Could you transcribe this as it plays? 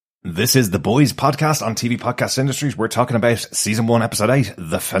This is The Boys podcast on TV Podcast Industries. We're talking about Season 1, Episode 8,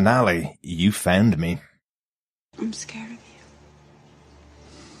 the finale, You Found Me. I'm scared of you.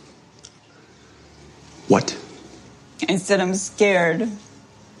 What? I said I'm scared.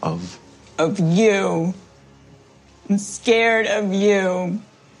 Of? Of you. I'm scared of you.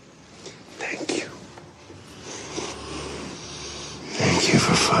 Thank you. Thank you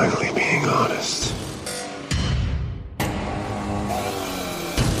for finally being honest.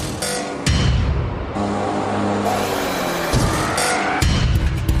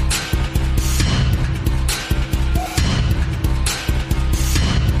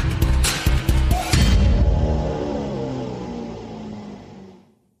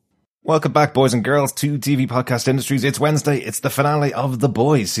 Welcome back, boys and girls, to TV Podcast Industries. It's Wednesday. It's the finale of The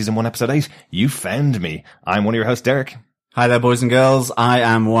Boys, Season 1, Episode 8, You Found Me. I'm one of your hosts, Derek. Hi there, boys and girls. I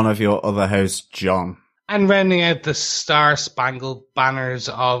am one of your other hosts, John. And rounding out the star-spangled banners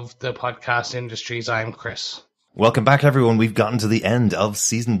of the podcast industries, I'm Chris. Welcome back, everyone. We've gotten to the end of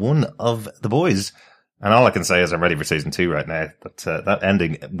Season 1 of The Boys. And all I can say is I'm ready for Season 2 right now. But that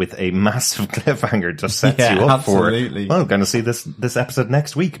ending with a massive cliffhanger just sets you up absolutely. for, well, we're going to see this episode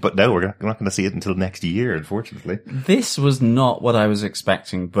next week. But no, we're not going to see it until next year, unfortunately. This was not what I was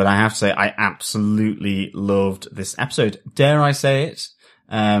expecting, but I have to say I absolutely loved this episode. Dare I say it?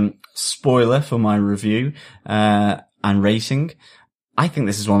 Spoiler for my review and rating. I think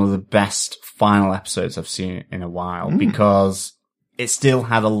this is one of the best final episodes I've seen in a while because it still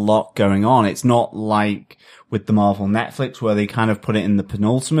had a lot going on. It's not like with the Marvel Netflix where they kind of put it in the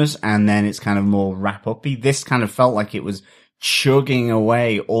penultimate and then it's kind of more wrap-up-y. This kind of felt like it was chugging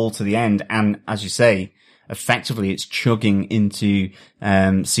away all to the end. And as you say, effectively it's chugging into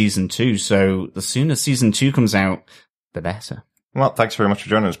Season 2. So the sooner Season 2 comes out, the better. Well, thanks very much for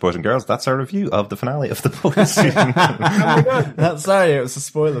joining us, boys and girls. That's our review of the finale of The Boys season. That's sorry, it was a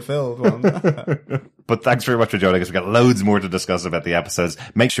spoiler-filled one. But thanks very much for joining us. We've got loads more to discuss about the episodes.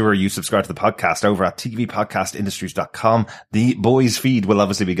 Make sure you subscribe to the podcast over at tvpodcastindustries.com. The Boys feed will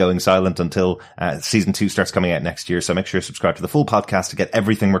obviously be going silent until Season 2 starts coming out next year. So make sure you subscribe to the full podcast to get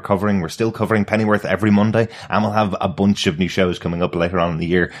everything we're covering. We're still covering Pennyworth every Monday, and we'll have a bunch of new shows coming up later on in the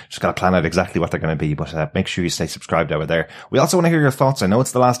year. Just got to plan out exactly what they're going to be, but make sure you stay subscribed over there. We also want to hear your thoughts. I know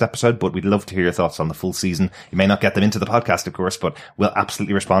it's the last episode, but we'd love to hear your thoughts on the full season. You may not get them into the podcast, of course, but we'll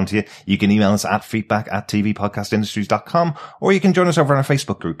absolutely respond to you. You can email us at feedback@tvpodcastindustries.com, or you can join us over on our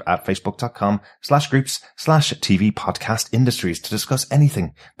Facebook group at facebook.com/groups/TV Podcast Industries to discuss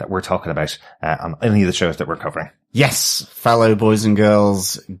anything that we're talking about on any of the shows that we're covering. Yes, fellow boys and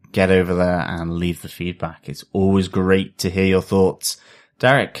girls, get over there and leave the feedback. It's always great to hear your thoughts.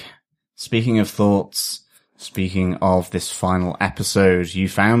 Derek, speaking of thoughts, speaking of this final episode, You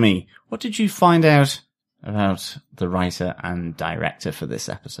Found Me. What did you find out about the writer and director for this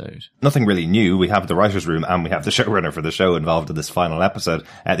episode? Nothing really new. We have the writer's room and we have the showrunner for the show involved in this final episode.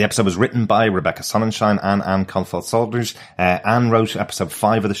 The episode was written by Rebecca Sonnenschein and Anne Confeld-Saunders. Anne wrote episode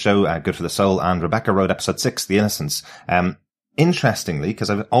 5 of the show, Good for the Soul, and Rebecca wrote episode 6, The Innocents. Interestingly, because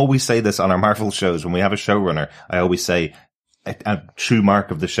I always say this on our Marvel shows, when we have a showrunner, I always say, a true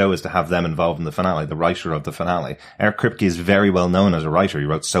mark of the show is to have them involved in the finale, the writer of the finale. Eric Kripke is very well known as a writer. He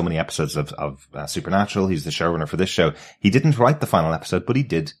wrote so many episodes of Supernatural. He's the showrunner for this show. He didn't write the final episode, but he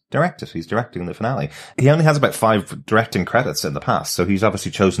did direct it. He's directing the finale. He only has about 5 directing credits in the past, so he's obviously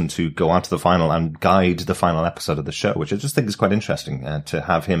chosen to go on to the final and guide the final episode of the show, which I just think is quite interesting to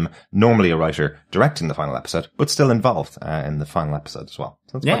have him, normally a writer, directing the final episode, but still involved in the final episode as well.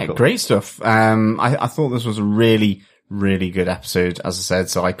 So yeah, cool. Great stuff. I thought this was a really good episode, as I said,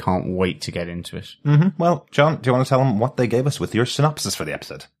 so I can't wait to get into it. Well, John, do you want to tell them what they gave us with your synopsis for the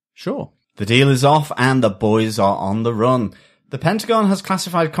episode? Sure. The deal is off and the boys are on the run. The Pentagon has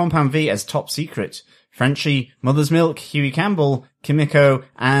classified Compound V as top secret. Frenchie, Mother's Milk, Huey Campbell, Kimiko,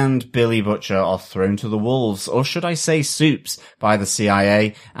 and Billy Butcher are thrown to the wolves, or should I say soups, by the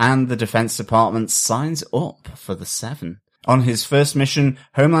CIA, and the Defense Department signs up for the 7. On his first mission,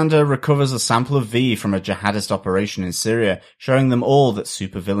 Homelander recovers a sample of V from a jihadist operation in Syria, showing them all that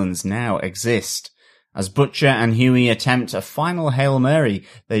supervillains now exist. As Butcher and Huey attempt a final Hail Mary,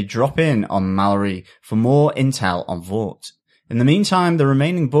 they drop in on Mallory for more intel on Vought. In the meantime, the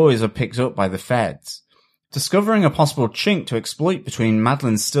remaining boys are picked up by the feds. Discovering a possible chink to exploit between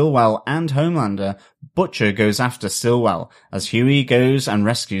Madeline Stillwell and Homelander, Butcher goes after Stillwell, as Huey goes and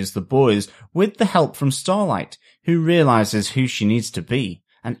rescues the boys with the help from Starlight, who realizes who she needs to be,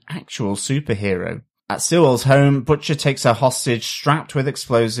 an actual superhero. At Stillwell's home, Butcher takes her hostage strapped with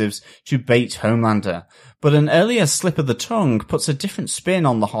explosives to bait Homelander, but an earlier slip of the tongue puts a different spin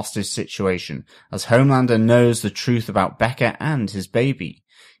on the hostage situation, as Homelander knows the truth about Becca and his baby.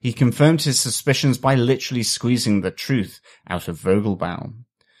 He confirmed his suspicions by literally squeezing the truth out of Vogelbaum.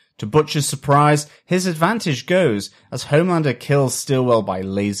 To Butcher's surprise, his advantage goes as Homelander kills Stillwell by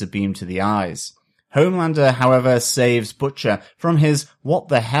laser beam to the eyes. Homelander, however, saves Butcher from his what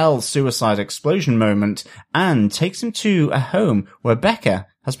the hell suicide explosion moment and takes him to a home where Becca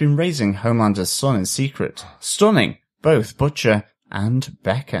has been raising Homelander's son in secret, stunning both Butcher and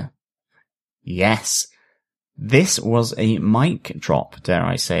Becca. Yes, this was a mic drop, dare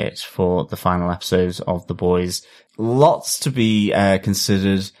I say it, for the final episodes of The Boys. Lots to be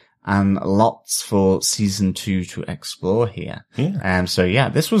considered and lots for season 2 to explore here. Yeah. So yeah,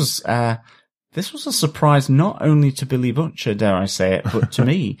 this was a surprise not only to Billy Butcher, dare I say it, but to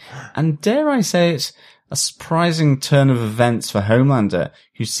me. And dare I say it, a surprising turn of events for Homelander,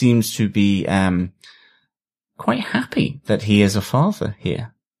 who seems to be quite happy that he is a father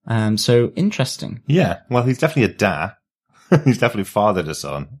here. So interesting. Yeah, well, he's definitely a dad. He's definitely fathered a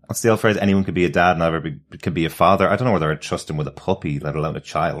son. What's the old phrase? Anyone could be a dad, never could be a father. I don't know whether I'd trust him with a puppy, let alone a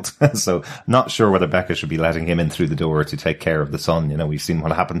child. So not sure whether Becca should be letting him in through the door to take care of the son. You know, we've seen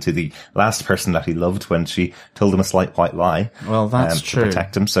what happened to the last person that he loved when she told him a slight white lie. Well, that's true. To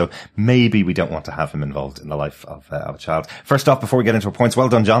protect him. So maybe we don't want to have him involved in the life of a child. First off, before we get into our points, well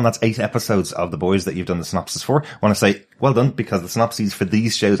done, John. That's 8 episodes of The Boys that you've done the synopsis for. I want to say well done, because the synopses for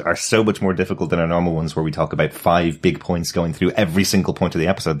these shows are so much more difficult than our normal ones where we talk about 5 big points going through every single point of the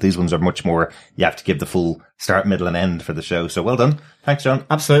episode. These ones are much more, you have to give the full start, middle and end for the show. So well done. Thanks, John.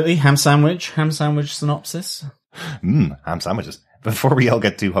 Absolutely. Ham sandwich synopsis. Ham sandwiches. Before we all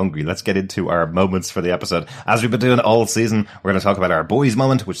get too hungry, let's get into our moments for the episode. As we've been doing all season, we're going to talk about our boys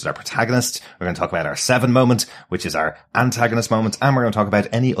moment, which is our protagonist. We're going to talk about our 7 moment, which is our antagonist moment. And we're going to talk about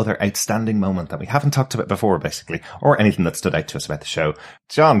any other outstanding moment that we haven't talked about before, basically, or anything that stood out to us about the show.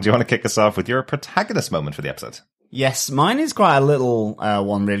 John, do you want to kick us off with your protagonist moment for the episode? Yes, mine is quite a little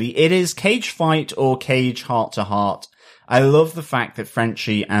one, really. It is Cage Fight or Cage Heart to Heart. I love the fact that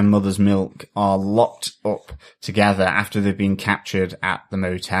Frenchie and Mother's Milk are locked up together after they've been captured at the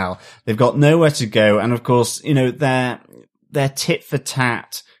motel. They've got nowhere to go, and of course, you know, their tit for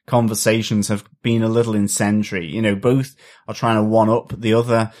tat conversations have been a little incendiary. You know, both are trying to one up the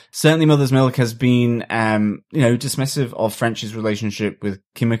other. Certainly Mother's Milk has been, dismissive of Frenchie's relationship with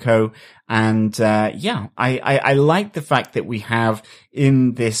Kimiko. And, I like the fact that we have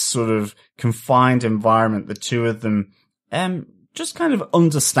in this sort of confined environment, the two of them, just kind of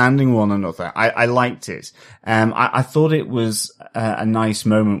understanding one another. I liked it. I thought it was a nice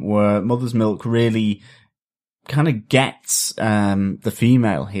moment where Mother's Milk really kind of gets the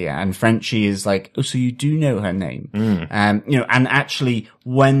female here, and Frenchie is like, oh, so you do know her name. And actually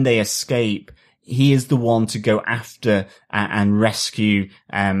when they escape, he is the one to go after and rescue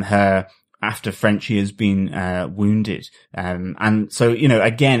her after Frenchie has been wounded. And so,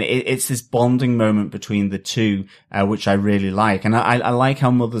 again, it's this bonding moment between the two, which I really like. And I like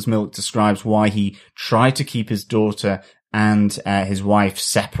how Mother's Milk describes why he tried to keep his daughter and his wife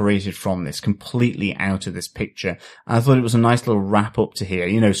separated from this, completely out of this picture. And I thought it was a nice little wrap up to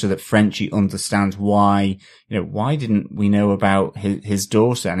here, so that Frenchie understands why didn't we know about his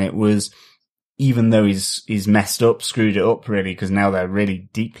daughter? And it was, even though he's messed up, screwed it up really, because now they're really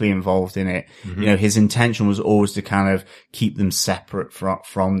deeply involved in it. Mm-hmm. His intention was always to kind of keep them separate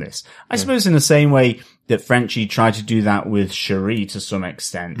from this. I suppose in the same way that Frenchie tried to do that with Cherie to some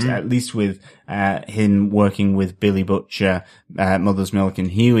extent, at least with him working with Billy Butcher, Mother's Milk and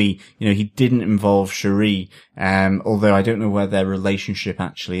Huey. He didn't involve Cherie, although I don't know where their relationship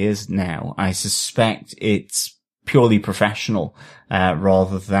actually is now. I suspect it's purely professional,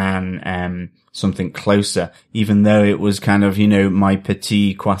 rather than something closer, even though it was kind of, my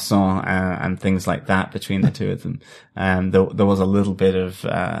petit croissant, and things like that between the two of them. There was a little bit of,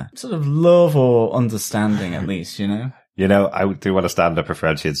 sort of love or understanding, at least, I do want to stand up for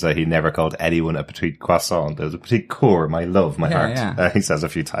Frenchie and say he never called anyone a petit croissant. There's a petit coeur, my love, my heart. Yeah. He says a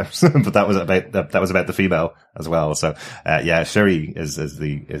few times, but that was about the female as well. So, Cherie is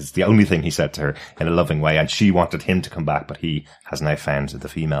the only thing he said to her in a loving way, and she wanted him to come back, but he has now found the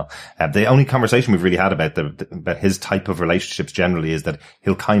female. The only conversation we've really had about his type of relationships generally is that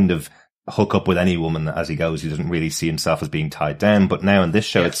he'll kind of hook up with any woman as he goes. He doesn't really see himself as being tied down. But now in this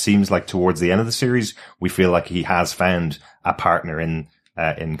show, It seems like towards the end of the series, we feel like he has found a partner in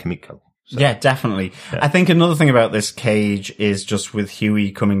Kimiko. So, yeah, definitely. Yeah. I think another thing about this Cage is just with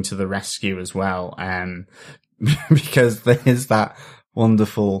Huey coming to the rescue as well. Because there is that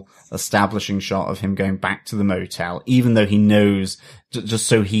wonderful establishing shot of him going back to the motel, even though he knows just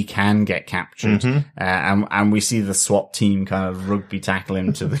so he can get captured. And we see the SWAT team kind of rugby tackle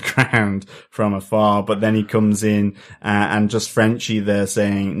him to the ground from afar. But then he comes in, and just Frenchie there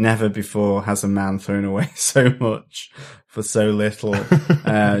saying, never before has a man thrown away so much for so little.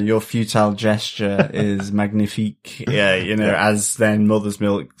 Your futile gesture is magnifique. Yeah, as then Mother's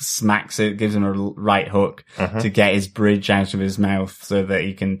Milk smacks it, gives him a right hook to get his bridge out of his mouth so that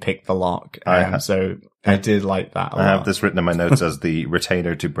he can pick the lock. So I did like that a lot. I have this written in my notes as the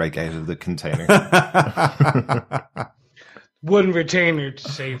retainer to break out of the container. One retainer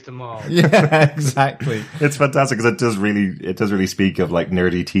to save them all. Yeah, exactly. It's fantastic because it does really speak of like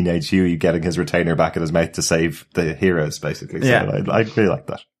nerdy teenage Huey getting his retainer back in his mouth to save the heroes, basically. So Yeah. I really like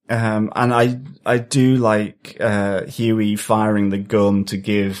that. And I do like, Huey firing the gun to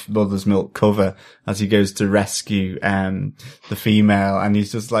give Mother's Milk cover as he goes to rescue, the female, and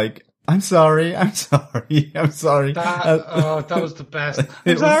he's just like, I'm sorry. That was the best.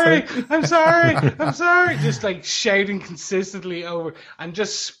 I'm sorry. Just like shouting consistently over and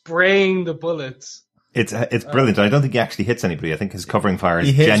just spraying the bullets. It's brilliant. I don't think he actually hits anybody. I think his covering fire is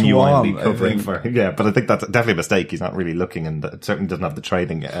He hits genuinely one, covering fire. Yeah, but I think that's definitely a mistake. He's not really looking, and certainly doesn't have the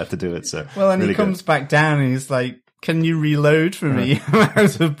training to do it. So Well, and really he comes back down and he's like, can you reload for me? I'm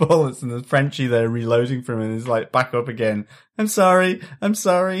out of bullets. And there's Frenchie there reloading for him, and he's like, back up again. I'm sorry. I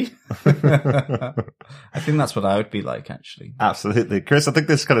think that's what I would be like, actually. Absolutely. Chris, I think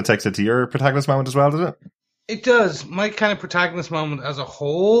this kind of takes it to your protagonist moment as well, does it? It does. My kind of protagonist moment as a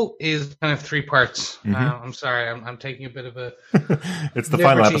whole is kind of 3 parts. I'm sorry, I'm taking a bit of a It's the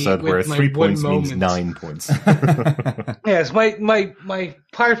final episode where with my 3 points one means moment. 9 points. Yes, my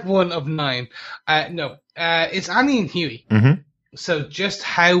part 1 of 9. It's Annie and Huey. So just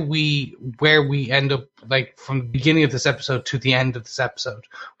where we end up, like from the beginning of this episode to the end of this episode,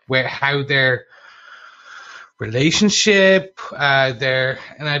 how their relationship, and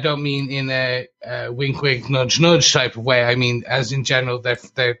I don't mean in a wink wink nudge nudge type of way. I mean as in general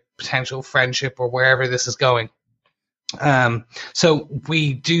their potential friendship or wherever this is going. So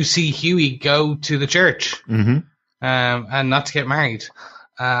we do see Huey go to the church, and not to get married.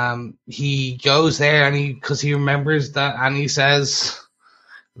 He goes there because he remembers that Annie says,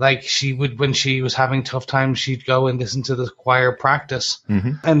 like, she would, when she was having tough times, she'd go and listen to the choir practice.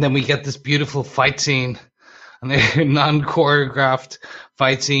 And then we get this beautiful fight scene, and a non-choreographed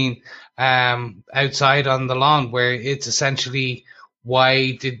fight scene, outside on the lawn, where it's essentially,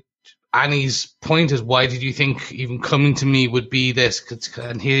 Annie's point is, why did you think even coming to me would be this?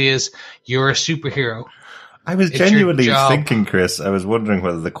 And here he is, you're a superhero. I was It's genuinely your job. thinking, Chris, I was wondering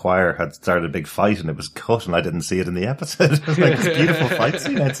whether the choir had started a big fight and it was cut and I didn't see it in the episode. It was like this beautiful fight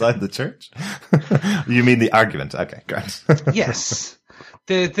scene outside the church. You mean the argument? Okay, great. Yes.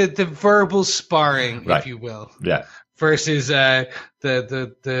 The verbal sparring, Right. if you will, Yeah. versus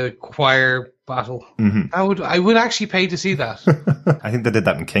the choir battle. I would actually pay to see that. I think they did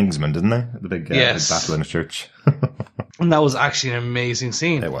that in Kingsman, didn't they? The big, Yes. big battle in a church. And that was actually an amazing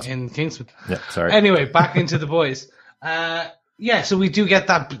scene It was. in Kingsman. Yeah, sorry. Anyway, back into the boys. So we do get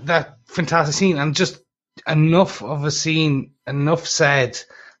that fantastic scene, and just enough of a scene, enough said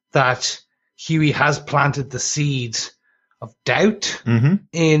that Huey has planted the seeds of doubt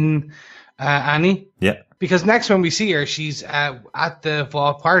in Annie. Yeah. Because next when we see her, she's at the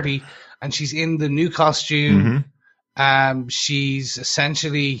fall party, and she's in the new costume. She's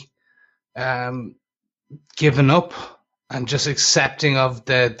essentially given up and just accepting of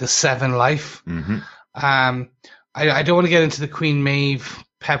the Seven life. I don't want to get into the Queen Maeve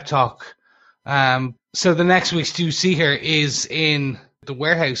pep talk. So the next we do see her is in the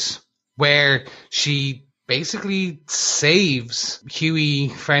warehouse, where she basically saves Huey,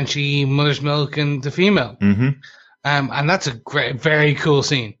 Frenchie, Mother's Milk, and the female. And that's a very cool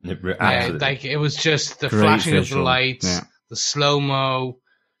scene. Absolutely. Like, it was just the Great flashing of the visual. lights, Yeah. the slow-mo,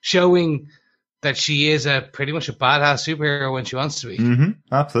 showing that she is pretty much a badass superhero when she wants to be.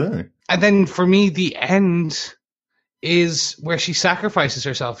 Absolutely. And then for me, the end is where she sacrifices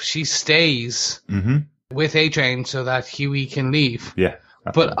herself. She stays with A-Train so that Huey can leave. Yeah.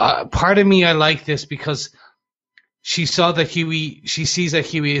 But part of me, I like this because she sees that Huey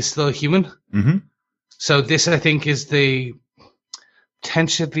is still human. So this, I think, is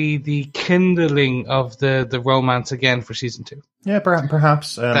potentially the kindling of the romance again for season 2. Yeah,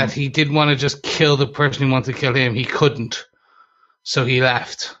 perhaps. That he did want to just kill the person who wanted to kill him. He couldn't. So he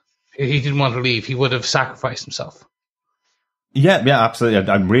left. He didn't want to leave. He would have sacrificed himself. Yeah, absolutely.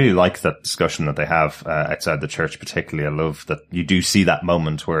 I really like that discussion that they have outside the church particularly. I love that you do see that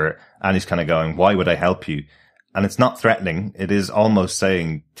moment where Annie's kind of going, why would I help you? And it's not threatening. It is almost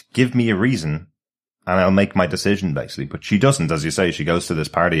saying, give me a reason and I'll make my decision, basically. But she doesn't, as you say. She goes to this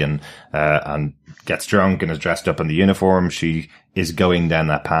party and gets drunk and is dressed up in the uniform. She is going down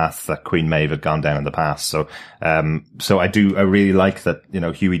that path that Queen Maeve had gone down in the past. So I really like that,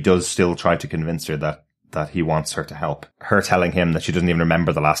 Hughie does still try to convince her that he wants her to help. Her telling him that she doesn't even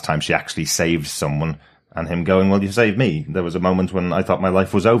remember the last time she actually saved someone, and him going, well, you saved me. There was a moment when I thought my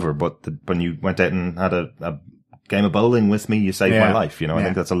life was over, but when you went out and had a game of bowling with me, you saved my life. I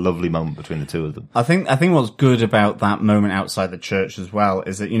think that's a lovely moment between the two of them. I think what's good about that moment outside the church as well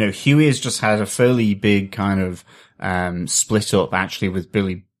is that, Hughie has just had a fairly big kind of split up actually with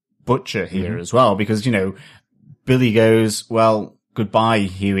Billy Butcher here as well, because, Billy goes, well, goodbye,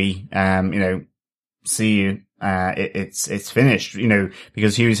 Hughie. See you. It's finished,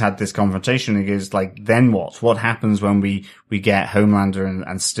 because Hughie's had this confrontation and he goes like, then what? What happens when we get Homelander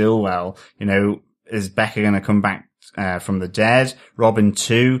and Stillwell? Is Becca going to come back, from the dead? Robin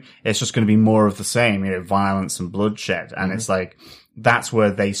too? It's just going to be more of the same, violence and bloodshed. And it's like, that's where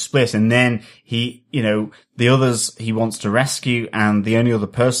they split. And then he, the others he wants to rescue, and the only other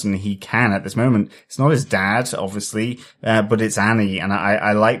person he can at this moment, it's not his dad, obviously, but it's Annie. And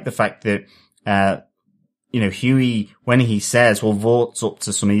I like the fact that, Hughie, when he says, well, Vort's up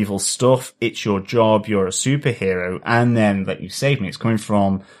to some evil stuff, it's your job, you're a superhero, and then that you saved me, it's coming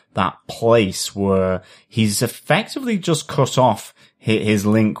from that place where he's effectively just cut off his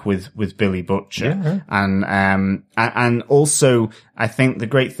link with Billy Butcher. Yeah. And also, I think the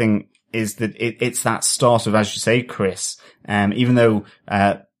great thing is that it's that start of, as you say, Chris, even though,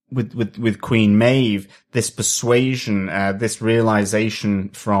 with Queen Maeve, this persuasion, this realization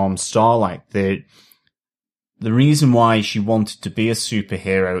from Starlight that the reason why she wanted to be a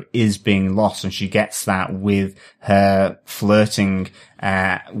superhero is being lost, and she gets that with her flirting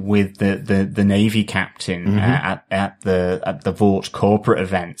with the Navy captain at the Vought corporate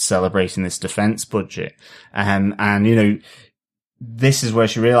event celebrating this defense budget. And this is where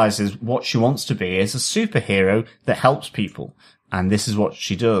she realizes what she wants to be is a superhero that helps people. And this is what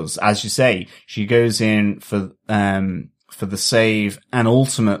she does. As you say, she goes in for the save, and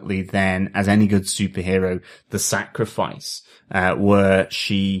ultimately then, as any good superhero, the sacrifice, where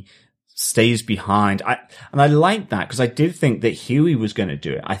she stays behind. I like that, because I did think that Hughie was going to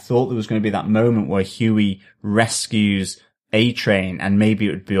do it. I thought there was going to be that moment where Hughie rescues A-Train and maybe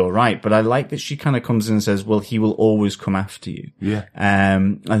it would be alright, but I like that she kind of comes in and says, well, he will always come after you. Yeah.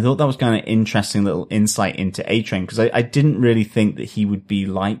 I thought that was kind of interesting little insight into A-Train, because I didn't really think that he would be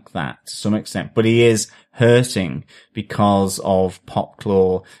like that to some extent, but he is hurting because of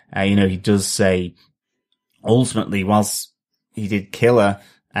Popclaw. He does say ultimately, whilst he did kill her,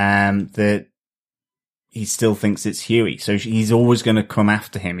 that he still thinks it's Hughie. So he's always going to come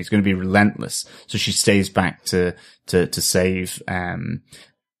after him. He's going to be relentless. So she stays back to save,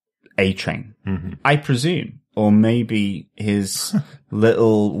 A-Train. I presume. Or maybe his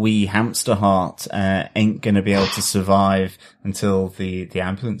little wee hamster heart, ain't going to be able to survive until the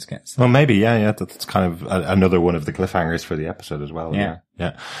ambulance gets there. Well, maybe, yeah. That's kind of another one of the cliffhangers for the episode as well. Yeah.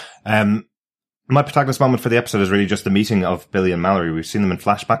 My protagonist moment for the episode is really just the meeting of Billy and Mallory. We've seen them in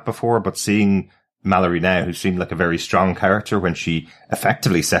flashback before, but seeing Mallory now, who seemed like a very strong character when she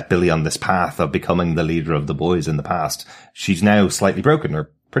effectively set Billy on this path of becoming the leader of the boys in the past, she's now slightly broken,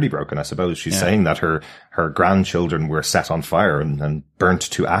 or pretty broken, I suppose. She's saying that her grandchildren were set on fire and burnt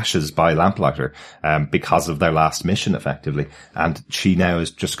to ashes by Lamplighter, because of their last mission, effectively. And she now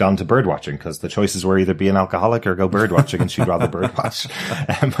has just gone to birdwatching, because the choices were either be an alcoholic or go birdwatching, and she'd rather birdwatch.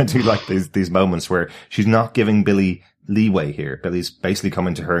 I do like these moments where she's not giving Billy leeway here. Billy's basically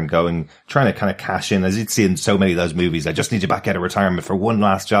coming to her and trying to kind of cash in, as you'd see in so many of those movies. I just need you back out of retirement for one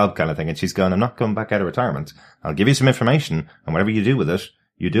last job kind of thing. And she's going, I'm not coming back out of retirement. I'll give you some information, and whatever you do with it,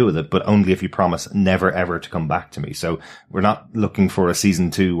 you do with it, but only if you promise never ever to come back to me. So we're not looking for a season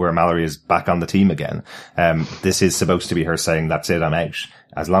 2 where Mallory is back on the team again. This is supposed to be her saying, that's it, I'm out,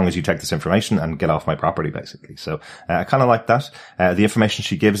 as long as you take this information and get off my property, basically. So I kind of like that. The information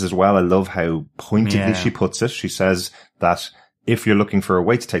she gives as well, I love how pointedly she puts it. She says that if you're looking for a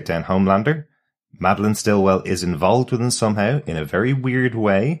way to take down Homelander, Madeline Stillwell is involved with him somehow in a very weird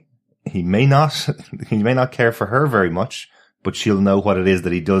way. He may not care for her very much, but she'll know what it is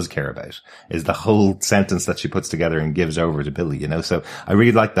that he does care about, is the whole sentence that she puts together and gives over to Billy, So I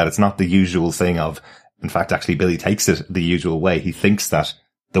really like that. It's not the usual thing of, in fact, actually Billy takes it the usual way. He thinks that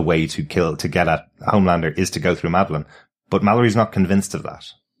the way to get at Homelander is to go through Madeline, but Mallory's not convinced of that,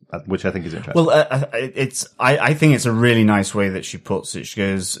 which I think is interesting. Well, I think it's a really nice way that she puts it. She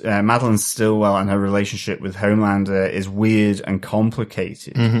goes, Madeline Stillwell and her relationship with Homelander is weird and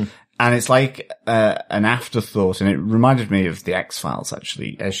complicated. And it's like an afterthought, and it reminded me of the X-Files,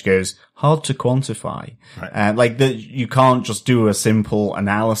 actually, as she goes, hard to quantify. Right. Like that, you can't just do a simple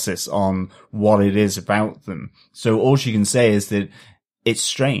analysis on what it is about them. So all she can say is that it's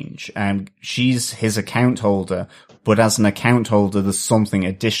strange, and she's his account holder, but as an account holder, there's something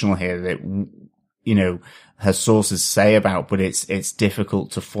additional here that, you know, her sources say about, but it's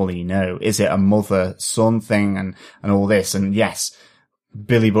difficult to fully know. Is it a mother-son thing and all this? And yes,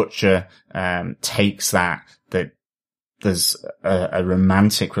 Billy Butcher, takes that there's a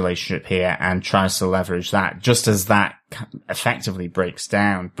romantic relationship here and tries to leverage that just as that effectively breaks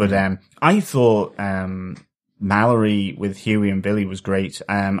down. But, I thought, Mallory with Huey and Billy was great.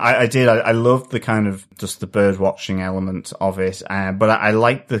 I loved the kind of just the bird watching element of it. But I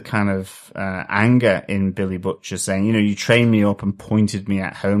liked the kind of, anger in Billy Butcher saying, you know, you trained me up and pointed me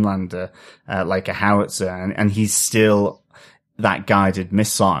at Homelander, like a howitzer, and he's still that guided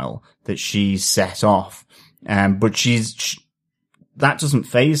missile that she set off. But that doesn't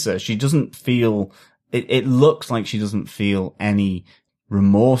faze her. She doesn't feel, it looks like she doesn't feel any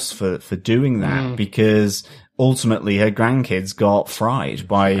remorse for doing that because ultimately her grandkids got fried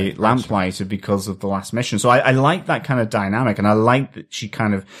by Lamplighter because of the last mission. So I like that kind of dynamic, and I like that she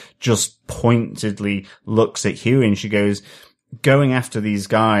kind of just pointedly looks at Huey and she goes, going after these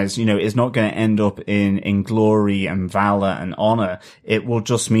guys, you know, is not going to end up in glory and valor and honor. It will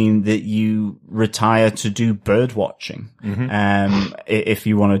just mean that you retire to do bird watching, if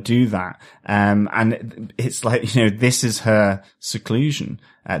you want to do that. And it's like, you know, this is her seclusion.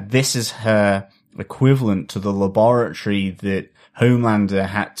 This is her equivalent to the laboratory that Homelander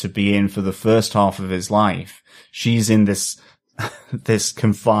had to be in for the first half of his life. She's in this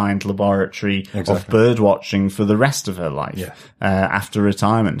confined laboratory of bird watching for the rest of her life, after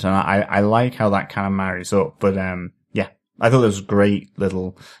retirement. And I like how that kind of marries up. But, I thought it was a great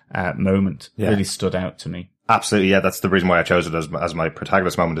little, moment. Really stood out to me. Absolutely, yeah. That's the reason why I chose it as my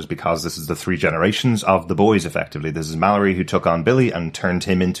protagonist moment, is because this is the three generations of the boys, effectively. This is Mallory, who took on Billy and turned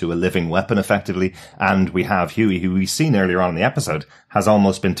him into a living weapon, effectively. And we have Huey, who we've seen earlier on in the episode, has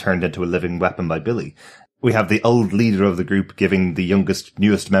almost been turned into a living weapon by Billy. We have the old leader of the group giving the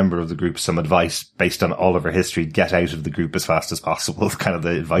newest member of the group some advice based on all of her history. Get out of the group as fast as possible. Kind of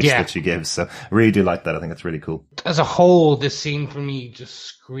the advice that she gives. So I really do like that. I think it's really cool. As a whole, this scene for me just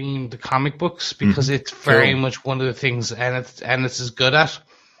screamed the comic books, because it's very much one of the things Ennis is good at,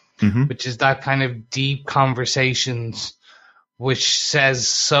 which is that kind of deep conversations, which says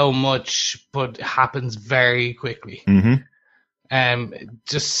so much, but happens very quickly.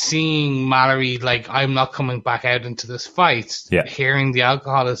 Just seeing Mallory, like, I'm not coming back out into this fight, hearing the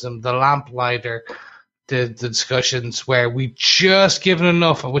alcoholism, the lamplighter, the discussions where we just given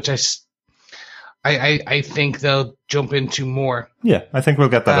enough, which I think they'll jump into more. Yeah, I think we'll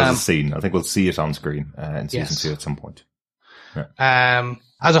get that as a scene. I think we'll see it on screen in season 2 at some point. Yeah.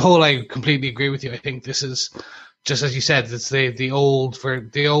 As a whole, I completely agree with you. I think this is, just as you said, it's the old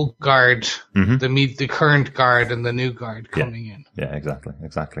guard, the current guard and the new guard coming in. Yeah, exactly.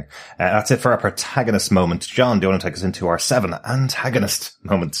 That's it for our protagonist moment. John, do you want to take us into our 7 antagonist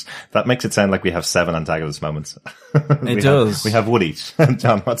moments? That makes it sound like we have 7 antagonist moments. It does. We have one each.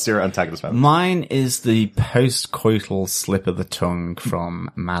 John, what's your antagonist moment? Mine is the post-coital slip of the tongue from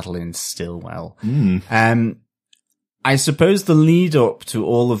Madeline Stillwell. I suppose the lead up to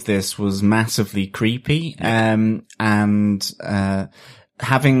all of this was massively creepy, and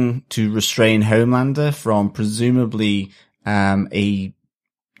having to restrain Homelander from presumably, a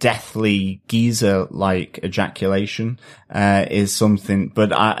deathly geezer-like ejaculation, is something,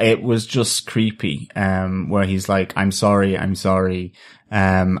 but it was just creepy, where he's like, I'm sorry. And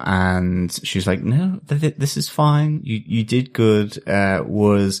she's like, no, this is fine. You did good,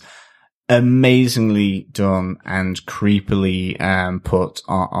 was amazingly done and creepily put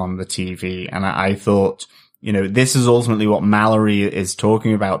on the TV. And I thought, you know, this is ultimately what Mallory is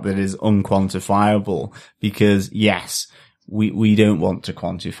talking about, that is unquantifiable, because yes, we don't want to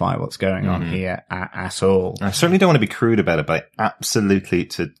quantify what's going on here at all. I certainly don't want to be crude about it, but absolutely,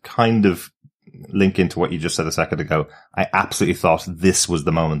 to kind of link into what you just said a second ago, I absolutely thought this was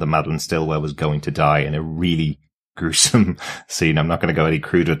the moment that Madeline Stillwell was going to die in a really gruesome scene. I'm not going to go any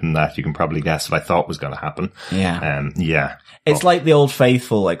cruder than that. You can probably guess what I thought was going to happen. Yeah. It's like the Old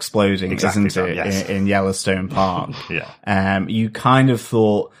Faithful exploding, exactly, isn't it? Yes. In Yellowstone Park. You kind of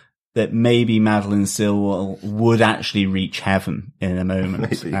thought that maybe Madeline Stillwell would actually reach heaven in a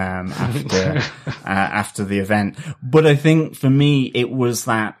moment, after the event. But I think for me, it was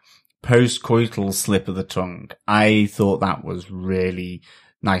that post-coital slip of the tongue. I thought that was really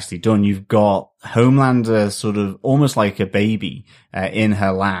nicely done. You've got Homelander sort of almost like a baby, in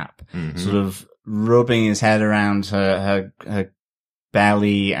her lap, sort of rubbing his head around her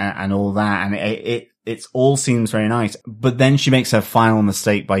belly and all that. And it all seems very nice. But then she makes her final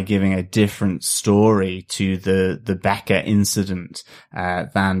mistake by giving a different story to the Becca incident,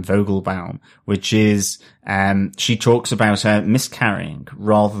 than Vogelbaum, which is, she talks about her miscarrying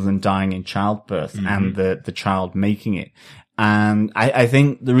rather than dying in childbirth and the child making it. And I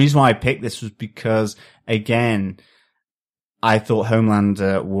think the reason why I picked this was because, again, I thought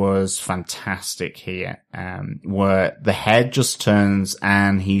Homelander was fantastic here, where the head just turns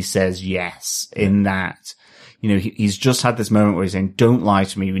and he says yes in that, he's just had this moment where he's saying, don't lie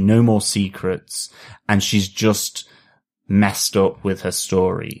to me, no more secrets. And she's just messed up with her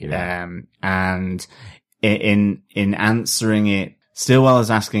story. Yeah. And in answering it, Stillwell is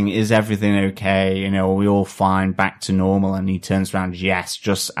asking, is everything okay? Are we all fine, back to normal? And he turns around, yes,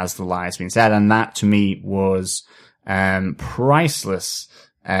 just as the lie has been said. And that to me was priceless,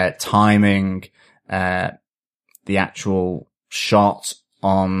 timing, the actual shot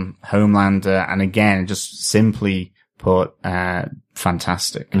on Homelander. And again, just simply put,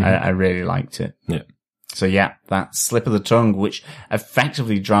 fantastic. I really liked it. Yeah. So yeah, that slip of the tongue, which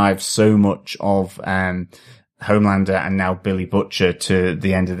effectively drives so much of, Homelander and now Billy Butcher to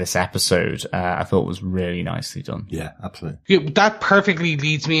the end of this episode, I thought was really nicely done. Yeah, absolutely. Yeah, that perfectly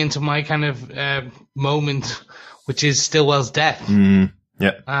leads me into my kind of moment, which is Stillwell's death.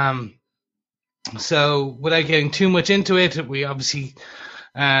 Yeah. So without getting too much into it, we obviously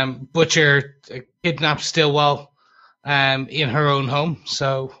Butcher kidnapped Stillwell in her own home.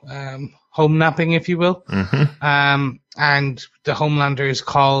 So home napping, if you will. And the Homelander is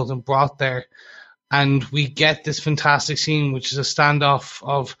called and brought there. And we get this fantastic scene, which is a standoff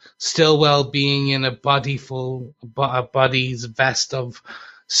of Stillwell being in a body's vest of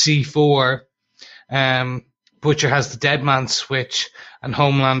C4. Butcher has the dead man switch, and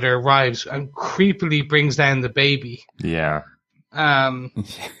Homelander arrives and creepily brings down the baby. Yeah.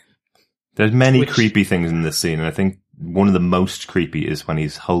 There's many creepy things in this scene, and I think one of the most creepy is when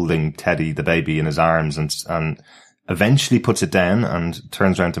he's holding Teddy, the baby, in his arms and eventually puts it down and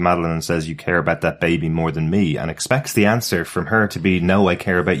turns around to Madeline and says, you care about that baby more than me, and expects the answer from her to be, no, I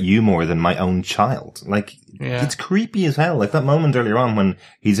care about you more than my own child. Like, It's creepy as hell. Like that moment earlier on when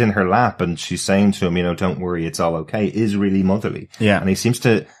he's in her lap and she's saying to him, don't worry, it's all okay, is really motherly. Yeah. And he seems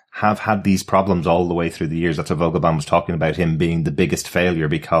to have had these problems all the way through the years. That's what Vogelbaum was talking about, him being the biggest failure,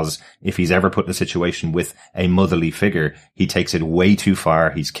 because if he's ever put in a situation with a motherly figure, he takes it way too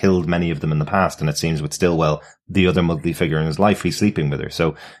far. He's killed many of them in the past, and it seems with Stillwell, the other motherly figure in his life, he's sleeping with her.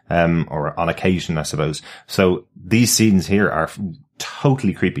 So, or on occasion, I suppose. So these scenes here are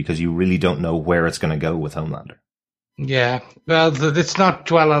totally creepy because you really don't know where it's going to go with Homelander. Yeah. Well, let's not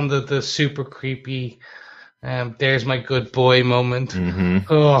dwell on the super creepy, there's my good boy moment.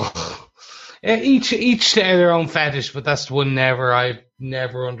 Oh, each to their own fetish, but that's the one I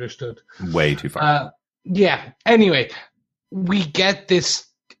never understood. Way too far. Yeah. Anyway, we get this.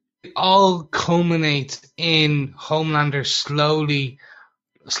 It all culminates in Homelander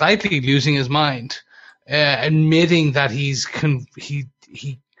slightly losing his mind, admitting that he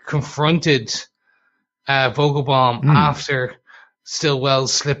confronted Vogelbaum after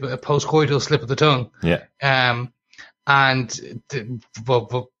Stillwell's post-coital slip of the tongue. Yeah. And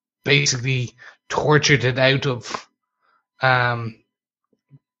basically tortured it out of,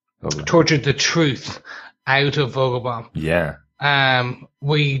 tortured the truth out of Vogelbaum. Yeah.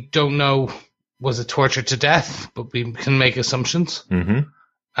 We don't know, was it torture to death, but we can make assumptions. And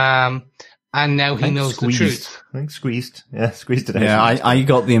now he knows the truth. I think squeezed. Yeah, squeezed it out. Yeah, I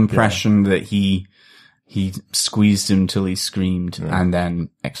got the impression that he squeezed him till he screamed and then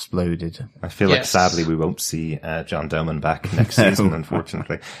exploded. I feel like sadly we won't see John Doman back next season,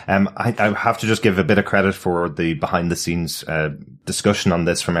 unfortunately. I have to just give a bit of credit for the behind the scenes discussion on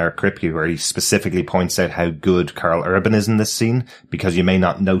this from Eric Kripke, where he specifically points out how good Karl Urban is in this scene, because you may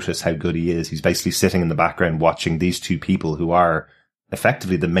not notice how good he is. He's basically sitting in the background watching these two people who are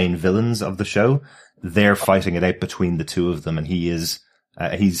effectively the main villains of the show. They're fighting it out between the two of them, and he's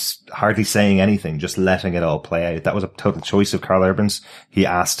hardly saying anything, just letting it all play out. That was a total choice of Karl Urban's. He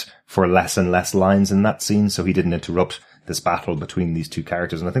asked for less and less lines in that scene, so he didn't interrupt this battle between these two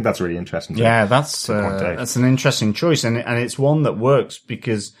characters. And I think that's really interesting. Yeah, that's an interesting choice. And it's one that works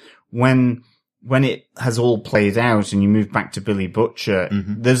because when it has all played out and you move back to Billy Butcher,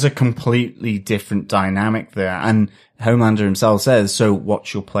 there's a completely different dynamic there. And Homelander himself says, so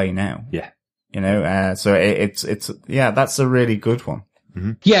what's your play now? Yeah. So it's that's a really good one.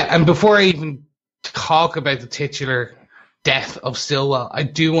 Yeah, and before I even talk about the titular death of Stillwell. I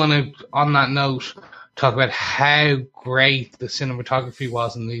do want to, on that note, talk about how great the cinematography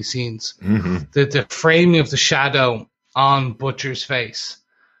was in these scenes. Mm-hmm. The framing of the shadow on Butcher's face.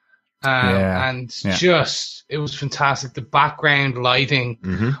 Just, it was fantastic. The background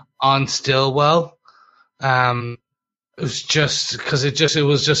lighting on Stillwell, it was just, because it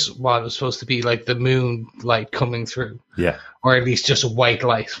was just what it was supposed to be, like the moon light coming through. Yeah. Or at least just a white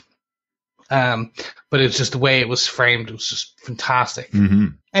light. But it's just the way it was framed. It was just fantastic. Mm-hmm.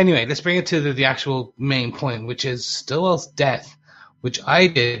 Anyway, let's bring it to the actual main point, which is Stillwell's death, which I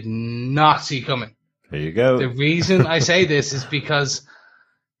did not see coming. There you go. The reason I say this is because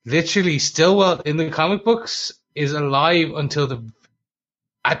literally Stillwell in the comic books is alive until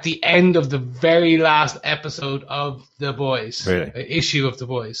at the end of the very last episode of The Boys. Really? Issue of The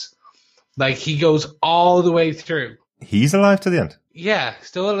Boys. Like, he goes all the way through. He's alive to the end. Yeah,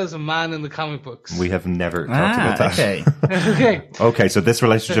 Stillwell is a man in the comic books. We have never talked about that. Okay. Okay. Okay, so this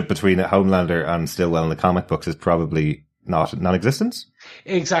relationship between Homelander and Stillwell in the comic books is probably not non-existent?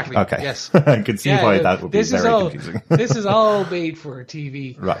 Exactly. Okay. Yes. I can see why that would be very confusing. This is all made for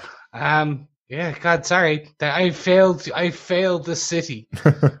TV. Right. Yeah, God, sorry. I failed the city.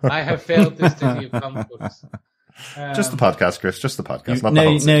 I have failed this city of comic books. Just the podcast, Chris. Just the podcast. Not the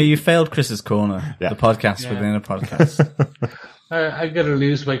whole No, you failed Chris's Corner. Yeah. The podcast within a podcast. I'm gonna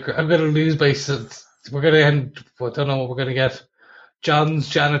lose my. We're gonna end. I don't know what we're gonna get. John's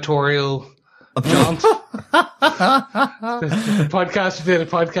janitorial. John. the podcast within a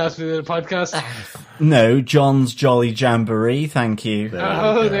podcast within a podcast. No, John's Jolly Jamboree. Thank you.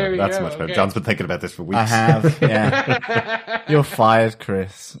 There we That's go. much better. Okay. John's been thinking about this for weeks. I have. Yeah. You're fired,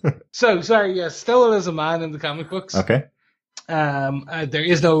 Chris. So sorry. Yes, Stillwell is a man in the comic books. Okay. There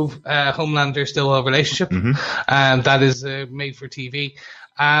is no Homelander Stillwell relationship. That is made for TV.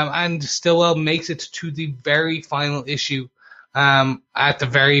 And Stillwell makes it to the very final issue at the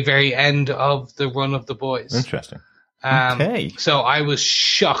very, very end of the run of The Boys. Interesting. Okay. So I was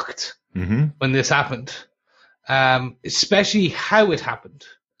shocked when this happened, especially how it happened.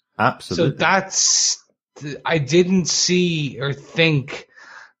 Absolutely. So I didn't see or think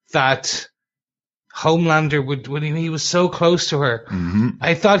that Homelander would, when he was so close to her,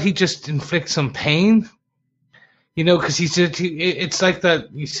 I thought he'd just inflict some pain, because it's like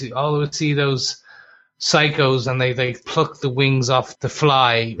that. You always see those psychos and they pluck the wings off the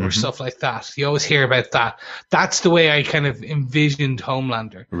fly or stuff like that. You always hear about that. That's the way I kind of envisioned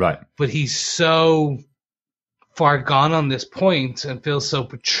Homelander. Right. But he's so far gone on this point and feels so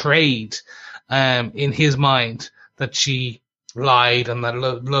betrayed in his mind that she lied and that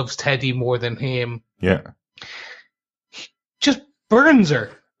loves Teddy more than him. Yeah. Just burns her.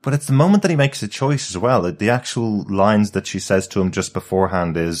 But it's the moment that he makes a choice as well. The actual lines that she says to him just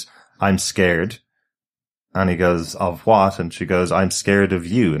beforehand is, "I'm scared." And he goes, "Of what?" And she goes, "I'm scared of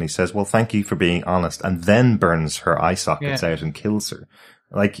you." And he says, "Well, thank you for being honest." And then burns her eye sockets out and kills her.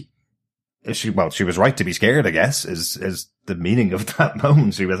 Like, she was right to be scared, I guess, is the meaning of that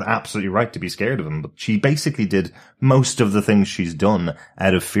moment. She was absolutely right to be scared of him. But she basically did most of the things she's done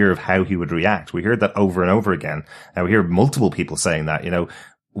out of fear of how he would react. We heard that over and over again. And we hear multiple people saying that,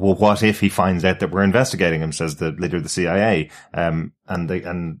 well, what if he finds out that we're investigating him, says the leader of the CIA. And they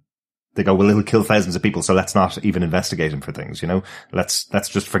go, well, he'll kill thousands of people, so let's not even investigate him for things, Let's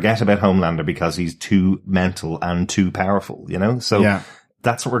just forget about Homelander because he's too mental and too powerful, So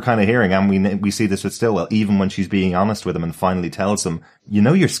that's what we're kind of hearing. And we see this with Stillwell, even when she's being honest with him and finally tells him,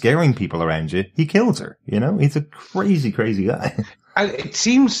 you're scaring people around you. He kills her, He's a crazy, crazy guy. It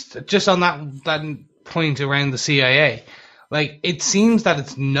seems, just on that point around the CIA, like, it seems that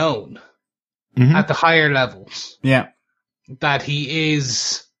it's known at the higher levels. Yeah. That he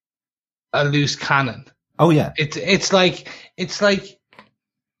is a loose cannon. Oh yeah. It's like the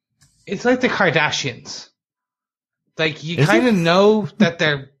Kardashians. Like, you kind of know that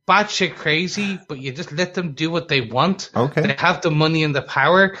they're batshit crazy, but you just let them do what they want. Okay. They have the money and the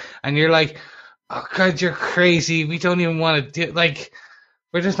power, and you're like, oh God, you're crazy. We don't even want to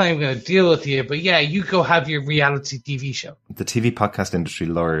we're just not even going to deal with you. But yeah, you go have your reality TV show. The TV podcast industry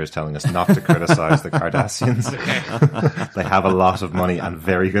lawyer is telling us not to criticize the Kardashians. Okay. They have a lot of money and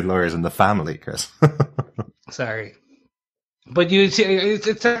very good lawyers in the family, Chris. Sorry. But you see, it's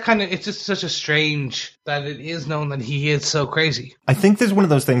just such a strange that it is known that he is so crazy. I think there's one of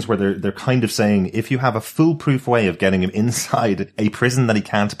those things where they're kind of saying, if you have a foolproof way of getting him inside a prison that he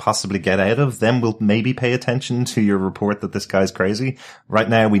can't possibly get out of, then we'll maybe pay attention to your report that this guy's crazy. Right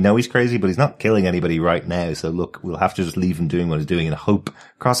now, we know he's crazy, but he's not killing anybody right now. So look, we'll have to just leave him doing what he's doing and hope,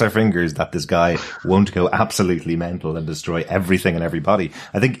 cross our fingers, that this guy won't go absolutely mental and destroy everything and everybody.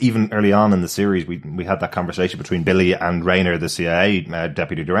 I think even early on in the series, we had that conversation between Billy and Rayner, the CIA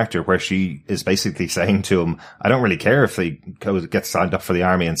deputy director, where she is basically saying to him, I don't really care if he gets signed up for the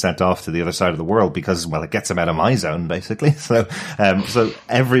army and sent off to the other side of the world because, well, it gets him out of my zone, basically. So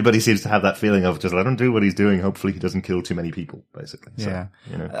everybody seems to have that feeling of just let him do what he's doing. Hopefully he doesn't kill too many people, basically. Yeah.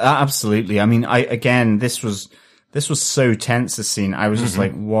 So, you know. Absolutely. I mean, this was so tense, this scene. I was just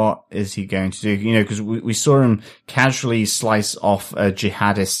like, what is he going to do? You know, because we saw him casually slice off a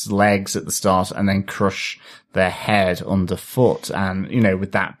jihadist's legs at the start and then crush their head underfoot. And, you know,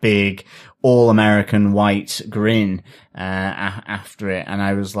 with that big all-American white grin, after it. And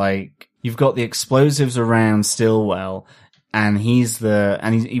I was like, you've got the explosives around Stillwell and he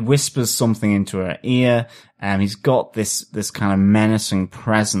whispers something into her ear. He's got this kind of menacing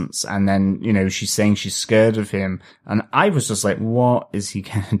presence. And then, you know, she's saying she's scared of him. And I was just like, what is he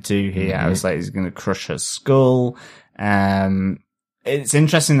going to do here? I was like, he's going to crush her skull. It's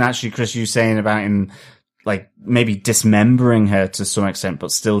interesting actually, Chris, you saying about him, like maybe dismembering her to some extent,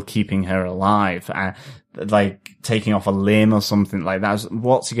 but still keeping her alive, like taking off a limb or something like that.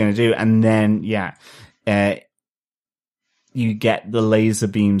 What's he going to do? And then, you get the laser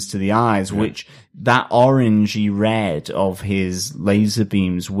beams to the eyes, which that orangey red of his laser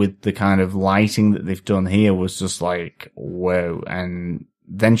beams with the kind of lighting that they've done here was just like, whoa. And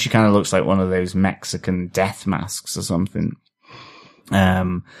then she kind of looks like one of those Mexican death masks or something.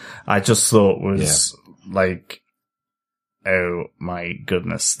 I just thought was like, oh my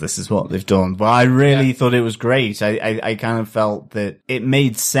goodness, this is what they've done. But I really thought it was great. I kind of felt that it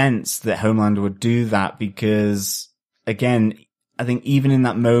made sense that Homelander would do that because, again, I think even in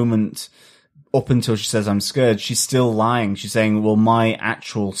that moment, up until she says, I'm scared, she's still lying. She's saying, well, my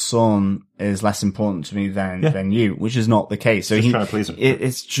actual son is less important to me than you, which is not the case. So trying to please him.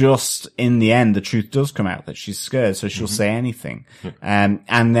 It's just, in the end, the truth does come out that she's scared, so she'll say anything. And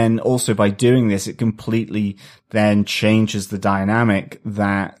then also by doing this, it completely then changes the dynamic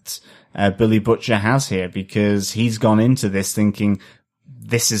that Billy Butcher has here, because he's gone into this thinking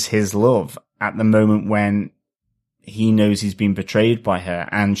this is his love at the moment when he knows he's been betrayed by her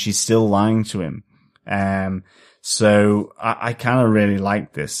and she's still lying to him. So I kind of really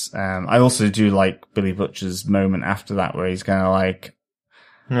like this. I also do like Billy Butcher's moment after that where he's kind of like,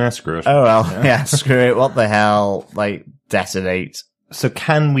 screw it. Oh well, screw it. What the hell? Like, detonate. So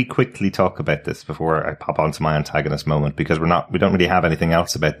can we quickly talk about this before I pop onto my antagonist moment? Because we don't really have anything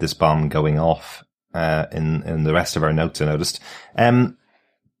else about this bomb going off, in the rest of our notes, I noticed.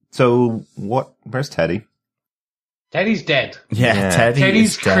 So where's Teddy? Teddy's dead. Yeah.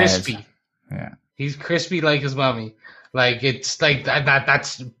 Teddy's dead. crispy. Yeah. He's crispy like his mommy. Like, it's like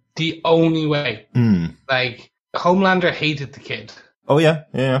that's the only way. Like, Homelander hated the kid. Oh yeah,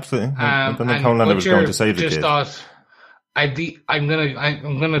 absolutely. I don't think Homelander was going to save the kid. Just thought, I'm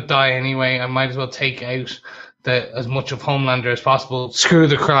gonna die anyway. I might as well take out as much of Homelander as possible. Screw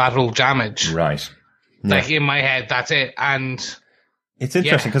the collateral damage. Right. Yeah. Like, in my head, that's it. And it's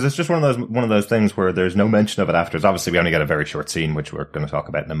interesting because it's just one of those things where there's no mention of it afterwards. Obviously, we only get a very short scene, which we're going to talk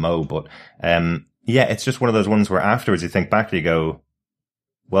about in a mo. But it's just one of those ones where afterwards you think back and you go,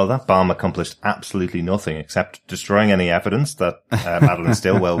 well, that bomb accomplished absolutely nothing except destroying any evidence that Madeline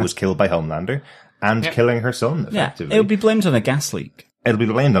Stillwell was killed by Homelander and killing her son, effectively. Yeah, it would be blamed on a gas leak. It'll be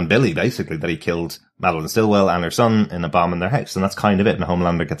blamed on Billy, basically, that he killed Madeline Stillwell and her son in a bomb in their house. And that's kind of it. And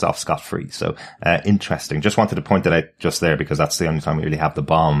Homelander gets off scot-free. So, interesting. Just wanted to point it out just there because that's the only time we really have the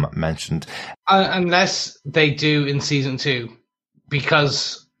bomb mentioned. Unless they do in season 2,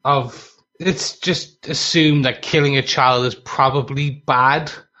 because of, it's just assumed that killing a child is probably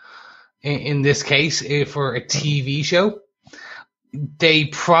bad in this case for a TV show. They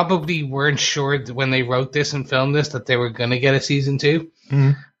probably weren't sure when they wrote this and filmed this that they were going to get a season 2.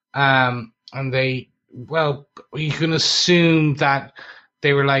 And you can assume that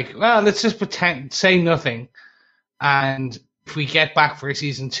they were like, well, let's just say nothing. And if we get back for a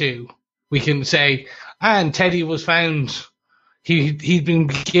season 2, we can say, and Teddy was found, he'd been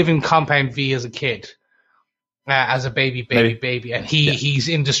given Compound V as a kid, as a baby, and he's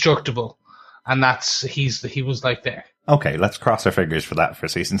indestructible. And he was like there. Okay, let's cross our fingers for that for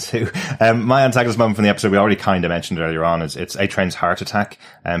season 2. My antagonist moment from the episode, we already kind of mentioned earlier on, is it's A-Train's heart attack.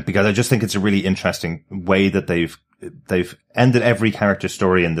 Because I just think it's a really interesting way that they've they've ended every character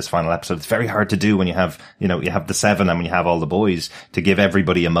story in this final episode. It's very hard to do when you have the seven and when you have all the boys, to give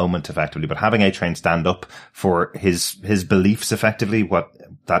everybody a moment effectively. But having A-Train stand up for his beliefs effectively,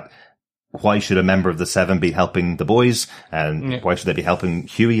 why should a member of the seven be helping the boys? And why should they be helping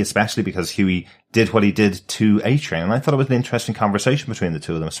Huey, especially because Huey did what he did to A-Train? And I thought it was an interesting conversation between the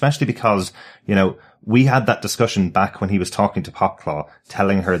two of them, especially because, we had that discussion back when he was talking to Popclaw,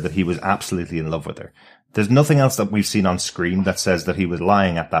 telling her that he was absolutely in love with her. There's nothing else that we've seen on screen that says that he was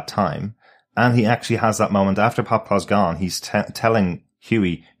lying at that time. And he actually has that moment after Popclaw's gone. He's telling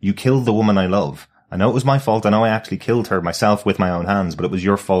Huey, you killed the woman I love. I know it was my fault. I know I actually killed her myself with my own hands, but it was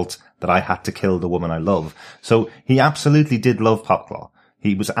your fault that I had to kill the woman I love. So he absolutely did love Popclaw.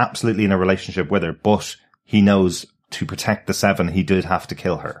 He was absolutely in a relationship with her, but he knows to protect the seven, he did have to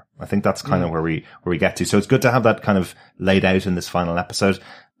kill her. I think that's kind of where we get to. So it's good to have that kind of laid out in this final episode,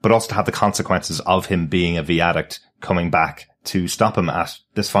 but also to have the consequences of him being a V addict coming back to stop him at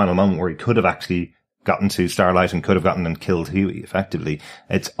this final moment where he could have actually gotten to Starlight and could have gotten and killed Huey effectively.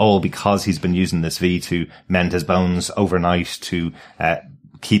 It's all because he's been using this V to mend his bones overnight to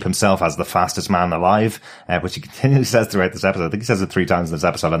keep himself as the fastest man alive, which he continually says throughout this episode. I think he says it 3 times in this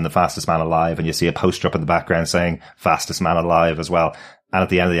episode, I'm the fastest man alive, and you see a poster up in the background saying fastest man alive as well. And at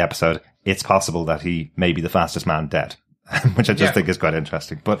the end of the episode, it's possible that he may be the fastest man dead. Which I just think is quite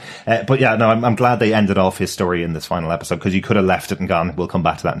interesting. But yeah, no, I'm glad they ended off his story in this final episode, because you could have left it and gone, we'll come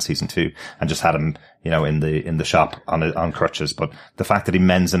back to that in season 2, and just had him, in the shop on crutches. But the fact that he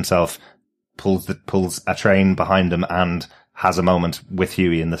mends himself, pulls a train behind him, and has a moment with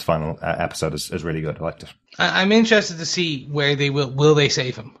Huey in this final episode is really good. I liked it. I'm interested to see where they will they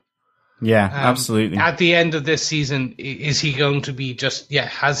save him. Yeah, absolutely. At the end of this season, is he going to be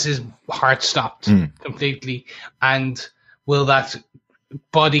has his heart stopped completely? And will that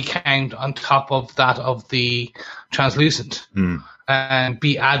body count on top of that of the translucent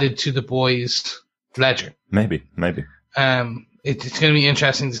be added to the boys' ledger? Maybe. It's going to be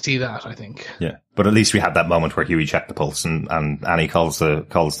interesting to see that, I think. Yeah, but at least we had that moment where Huey checked the pulse and Annie calls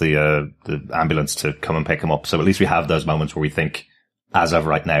the ambulance to come and pick him up. So at least we have those moments where we think, as of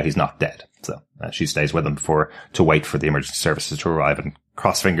right now, he's not dead. So she stays with him to wait for the emergency services to arrive, and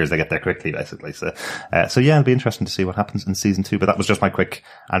cross fingers they get there quickly, basically. So yeah, it'll be interesting to see what happens in season 2. But that was just my quick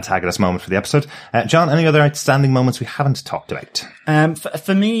antagonist moment for the episode. John, any other outstanding moments we haven't talked about?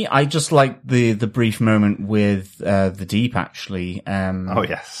 For me, I just like the brief moment with the Deep, actually. Oh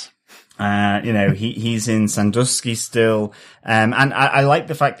yes. He's in Sandusky still. And I like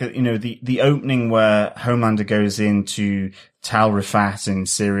the fact that, the opening where Homelander goes into Tal Rifat in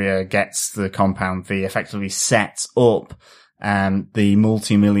Syria, gets the Compound V, effectively sets up, the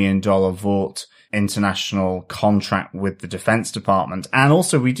multi-million-dollar Vought international contract with the Defense Department. And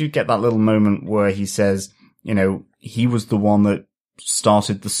also we do get that little moment where he says, he was the one that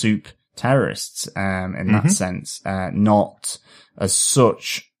started the soup terrorists, in that sense, not as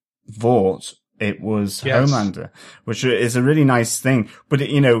such Vought, it was Homelander, which is a really nice thing. But,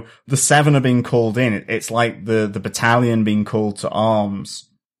 the seven are being called in. It's like the battalion being called to arms.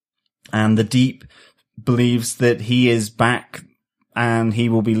 And the Deep believes that he is back and he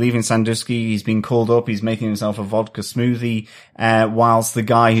will be leaving Sandusky. He's been called up. He's making himself a vodka smoothie, whilst the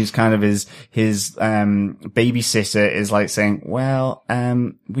guy who's kind of his babysitter is like saying, well,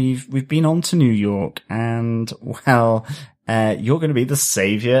 we've been on to New York, and well, you're going to be the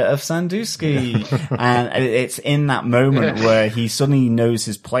savior of Sandusky. And it's in that moment where he suddenly knows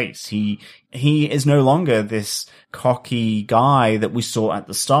his place. He is no longer this cocky guy that we saw at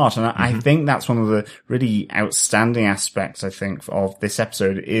the start. And I think that's one of the really outstanding aspects, I think, of this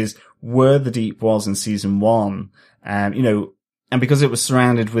episode is where the Deep was in season 1. And because it was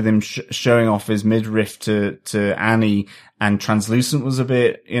surrounded with him showing off his midriff to Annie, and Translucent was a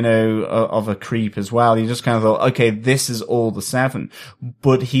bit, of a creep as well. You just kind of thought, okay, this is all the seven.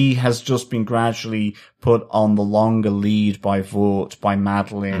 But he has just been gradually put on the longer lead by Vought, by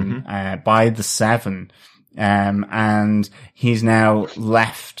Madeline, by the seven. And he's now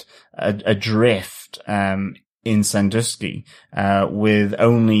left adrift, in Sandusky, with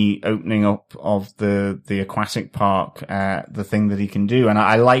only opening up of the aquatic park, the thing that he can do. And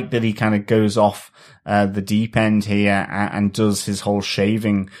I like that he kind of goes off, the deep end here and does his whole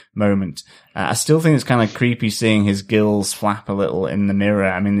shaving moment. I still think it's kind of creepy seeing his gills flap a little in the mirror.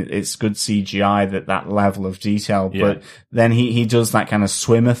 I mean, it's good CGI that level of detail, but then he does that kind of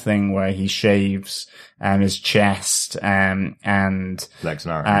swimmer thing where he shaves, his chest, and legs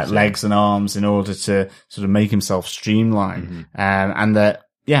and arms in order to sort of make himself streamline. And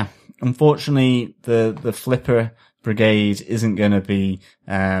unfortunately the flipper Brigade isn't going to be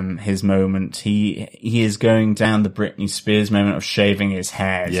his moment. He is going down the Britney Spears moment of shaving his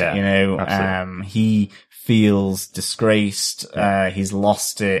head. Yeah, you know, absolutely. he feels disgraced. He's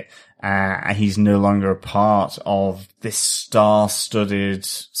lost it. He's no longer a part of this star-studded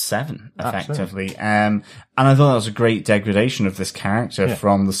Seven, effectively. And I thought that was a great degradation of this character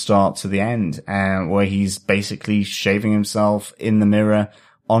from the start to the end, where he's basically shaving himself in the mirror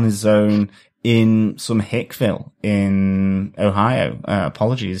on his own in some Hickville in Ohio.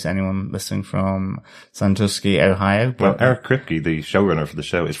 Apologies, anyone listening from Sandusky, Ohio. Well, Eric Kripke, the showrunner for the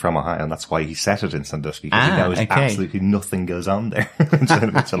show, is from Ohio, and that's why he set it in Sandusky, because he knows absolutely nothing goes on there.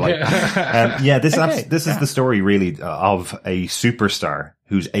 Which I like. This is the story, really, of a superstar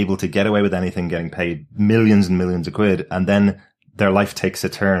who's able to get away with anything, getting paid millions and millions of quid, and then their life takes a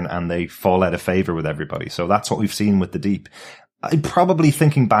turn and they fall out of favor with everybody. So that's what we've seen with The Deep. Probably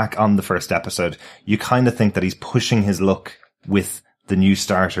thinking back on the first episode, you kind of think that he's pushing his luck with the new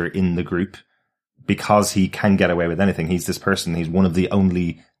starter in the group because he can get away with anything. He's this person. He's one of the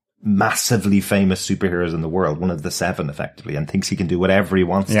only massively famous superheroes in the world, one of the Seven effectively, and thinks he can do whatever he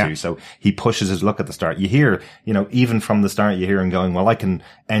wants to. So he pushes his luck at the start. You hear, even from the start, you hear him going, well, I can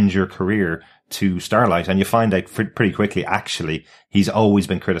end your career to Starlight, and you find out pretty quickly, actually, he's always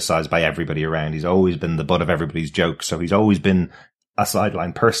been criticized by everybody around. He's always been the butt of everybody's jokes. So he's always been a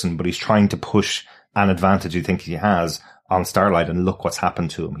sideline person, but he's trying to push an advantage he thinks he has on Starlight, and look what's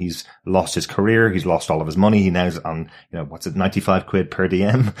happened to him. He's lost his career. He's lost all of his money. He now's on, 95 quid per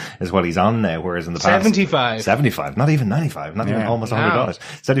DM is what he's on now. Whereas in the past, 75, not even 95, not even almost $100,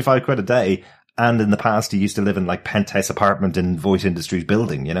 75 quid a day. And in the past, he used to live in like penthouse apartment in Voight Industries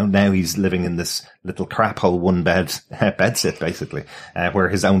building, Now he's living in this little crap hole one bedsit, basically, where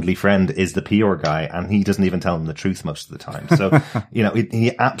his only friend is the PR guy, and he doesn't even tell him the truth most of the time. So,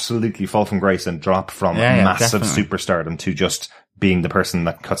 he absolutely fall from grace and drop from massive superstardom to just being the person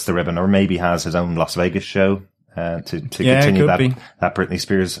that cuts the ribbon, or maybe has his own Las Vegas show. To continue that Britney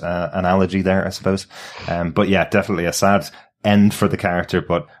Spears, analogy there, I suppose. But yeah, definitely a sad end for the character,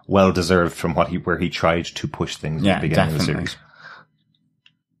 but well deserved from where he tried to push things at the beginning of the series.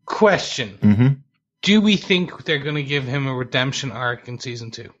 Question. Mm-hmm. Do we think they're going to give him a redemption arc in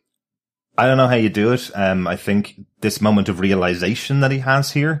season 2? I don't know how you do it. I think this moment of realization that he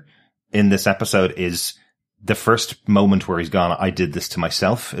has here in this episode is the first moment where he's gone, I did this to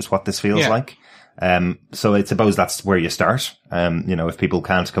myself, is what this feels like. So I suppose that's where you start. If people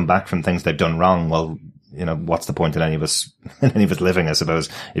can't come back from things they've done wrong, well, what's the point in any of us living, I suppose,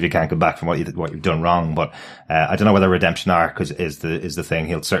 if you can't come back from what you've done wrong. But, I don't know whether redemption arc is the thing.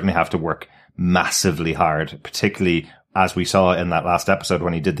 He'll certainly have to work massively hard, particularly as we saw in that last episode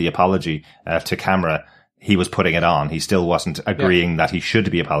when he did the apology, to camera. He was putting it on. He still wasn't agreeing that he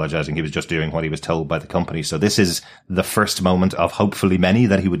should be apologizing. He was just doing what he was told by the company. So this is the first moment of hopefully many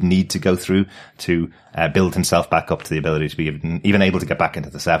that he would need to go through to build himself back up to the ability to be even able to get back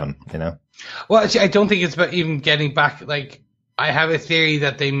into the Seven, Well, actually, I don't think it's about even getting back. Like, I have a theory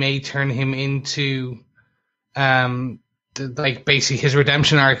that they may turn him into, basically his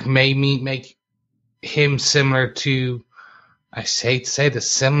redemption arc may make him similar to, I hate to say this,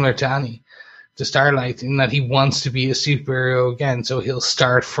 similar to Annie. To Starlight, in that he wants to be a superhero again, so he'll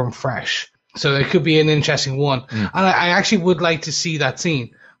start from fresh. So it could be an interesting one. And I actually would like to see that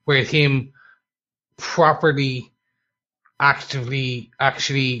scene where him properly, actively,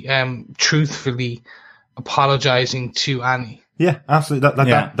 actually, truthfully apologizing to Annie. Yeah, absolutely.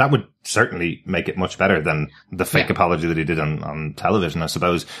 That would certainly make it much better than the fake apology that he did on television, I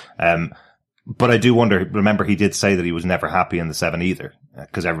suppose. But I do wonder, remember he did say that he was never happy in the Seven either,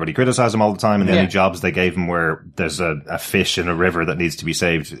 because everybody criticized him all the time, and the only jobs they gave him where there's a fish in a river that needs to be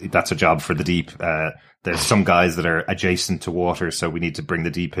saved, that's a job for the Deep. There's some guys that are adjacent to water, so we need to bring the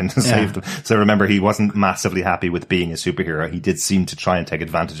Deep in to save them. So remember, he wasn't massively happy with being a superhero. He did seem to try and take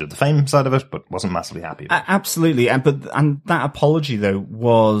advantage of the fame side of it, but wasn't massively happy with it. Absolutely. And that apology, though,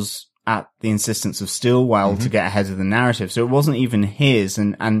 was at the insistence of Stillwell to get ahead of the narrative. So it wasn't even his,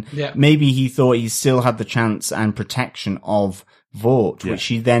 and maybe he thought he still had the chance and protection of Vought, which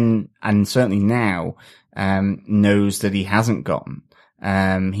he then, and certainly now, knows that he hasn't gotten.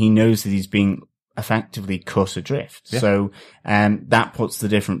 He knows that he's being effectively cut adrift. So, that puts the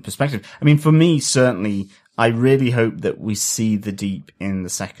different perspective. I mean, for me, certainly, I really hope that we see the Deep in the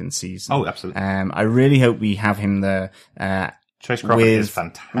second season. Oh, absolutely. I really hope we have him there, Chase Crawford is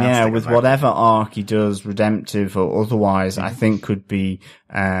fantastic. Yeah, with whatever arc he does, redemptive or otherwise, I think could be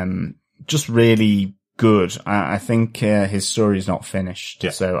just really good. I think his story is not finished.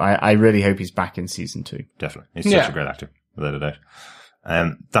 So I really hope he's back in season 2. Definitely. He's such a great actor, without a doubt.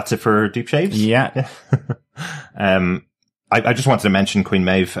 That's it for Deep Shaves? Yeah. I just wanted to mention Queen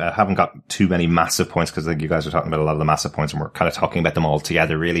Maeve. I haven't got too many massive points because I think you guys are talking about a lot of the massive points and we're kind of talking about them all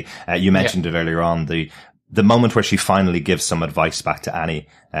together, really. You mentioned it earlier on, the moment where she finally gives some advice back to Annie,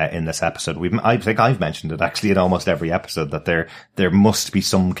 in this episode. I think I've mentioned it actually in almost every episode that there must be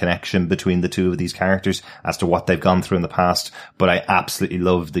some connection between the two of these characters as to what they've gone through in the past. But I absolutely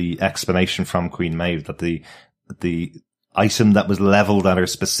love the explanation from Queen Maeve that the item that was leveled at her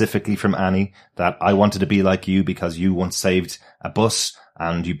specifically from Annie, that I wanted to be like you because you once saved a bus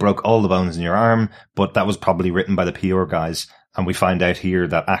and you broke all the bones in your arm, but that was probably written by the PR guys. And we find out here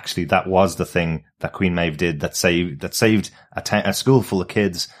that actually that was the thing that Queen Maeve did that saved a school full of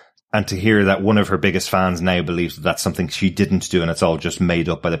kids. And to hear that one of her biggest fans now believes that that's something she didn't do and it's all just made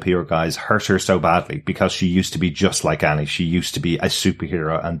up by the PR guys hurt her so badly, because she used to be just like Annie. She used to be a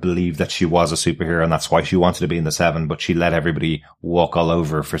superhero and believed that she was a superhero, and that's why she wanted to be in the Seven, but she let everybody walk all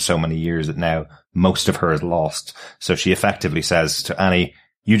over her for so many years that now most of her is lost. So she effectively says to Annie,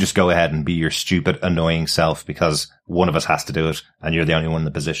 you just go ahead and be your stupid, annoying self because one of us has to do it and you're the only one in the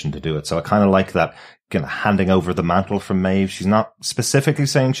position to do it. So I kind of like that kind of handing over the mantle from Maeve. She's not specifically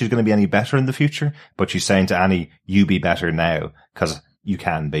saying she's going to be any better in the future, but she's saying to Annie, you be better now because you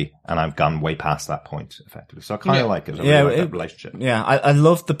can be. And I've gone way past that point effectively. So I kind of like it. I really like that relationship. Yeah. I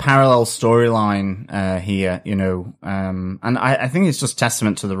love the parallel storyline, here, you know, and I think it's just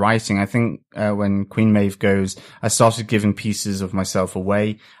testament to the writing. I think, when Queen Maeve goes, I started giving pieces of myself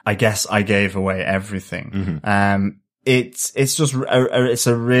away. I guess I gave away everything. Mm-hmm. It's just, it's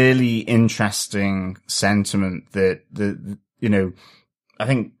a really interesting sentiment that, you know, I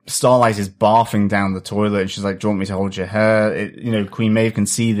think Starlight is barfing down the toilet and she's like, do you want me to hold your hair? You know, Queen Maeve can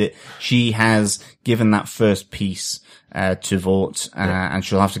see that she has given that first piece, to Vought, and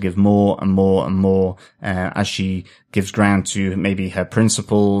she'll have to give more and more and more, as she gives ground to maybe her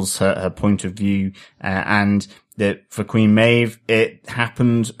principles, her point of view, and that for Queen Maeve, it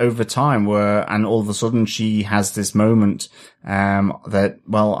happened over time and all of a sudden she has this moment, that,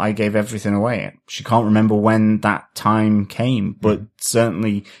 well, I gave everything away. She can't remember when that time came, but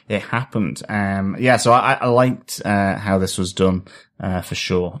certainly it happened. So I liked, how this was done, for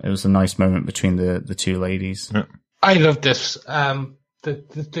sure. It was a nice moment between the two ladies. Yeah. I love this.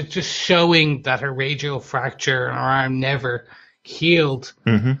 The just showing that her radial fracture in her arm never healed.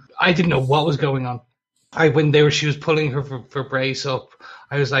 Mm-hmm. I didn't know what was going on. When she was pulling her for brace up,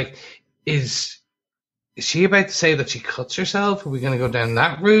 I was like, is she about to say that she cuts herself? Are we going to go down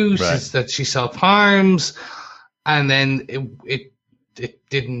that route? Right. Is that she self-harms? And then it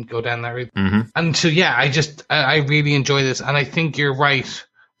didn't go down that route. Mm-hmm. And so, yeah, I really enjoy this. And I think you're right,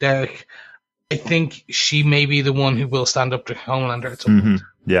 Derek. I think she may be the one who will stand up to Homelander at some point.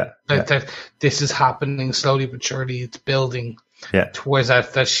 Yeah. That this is happening slowly but surely. It's building towards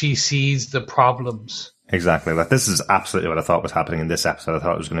that she sees the problems. Exactly. Like, this is absolutely what I thought was happening in this episode. I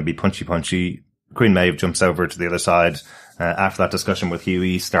thought it was going to be punchy. Queen Maeve jumps over to the other side. After that discussion with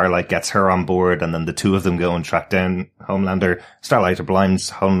Hughie, Starlight gets her on board, and then the two of them go and track down Homelander. Starlight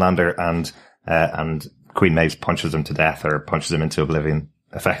blinds Homelander, and Queen Maeve punches him to death, or punches him into oblivion,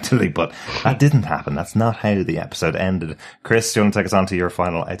 effectively. But that didn't happen. That's not how the episode ended. Chris, do you want to take us on to your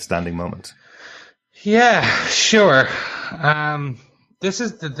final outstanding moment? Yeah, sure. This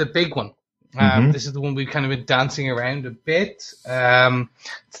is the big one. This is the one we've kind of been dancing around a bit.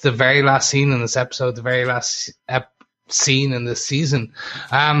 It's the very last scene in this episode, the very last scene in this season.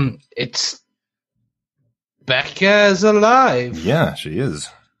 It's Becca's alive. Yeah, she is.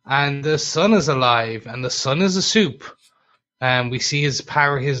 And the sun is alive, and the sun is a soup. We see his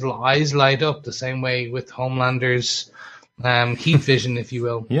eyes light up the same way with Homelander's heat vision, if you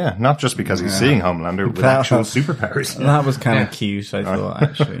will. Yeah, not just because he's seeing Homelander with actual superpowers. That was kind of cute, I thought,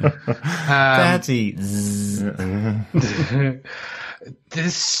 actually. Daddy.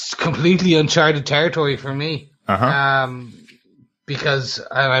 This completely uncharted territory for me. Because,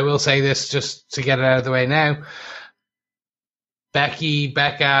 and I will say this just to get it out of the way now,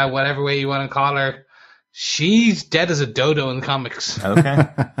 Becca, whatever way you want to call her, she's dead as a dodo in the comics. Okay.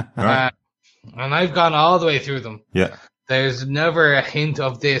 Right. And I've gone all the way through them. Yeah. There's never a hint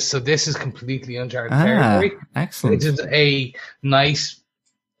of this, so this is completely uncharted territory. Excellent. It is a nice...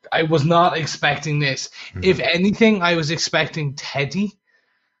 I was not expecting this. Mm-hmm. If anything, I was expecting Teddy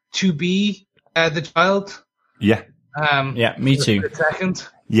to be the child. Yeah. Me too. For a second.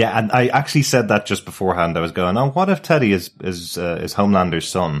 Yeah, and I actually said that just beforehand. I was going, oh, what if Teddy is Homelander's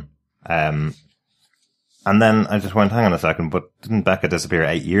son? And then I just went, hang on a second, but didn't Becca disappear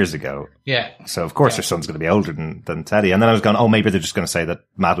 8 years ago? Yeah. So of course her son's going to be older than Teddy. And then I was going, oh, maybe they're just going to say that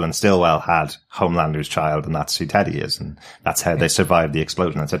Madeline Stillwell had Homelander's child and that's who Teddy is. And that's how they survived the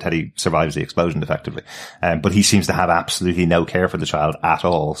explosion. That's how Teddy survives the explosion effectively. But he seems to have absolutely no care for the child at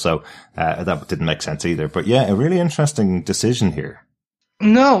all. So, that didn't make sense either. But yeah, a really interesting decision here.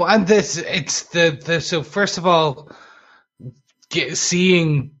 No, and so first of all,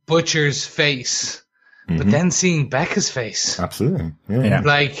 seeing Butcher's face, but then seeing Becca's face. Absolutely. Yeah.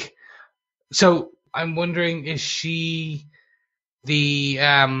 Like, so I'm wondering, is she the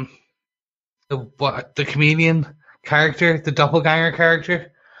chameleon character, the doppelganger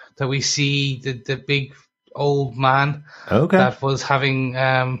character that we see, the big old man that was having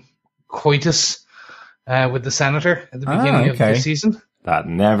coitus with the senator at the beginning of the season? That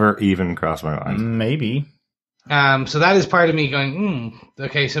never even crossed my mind. Maybe. So that is part of me going,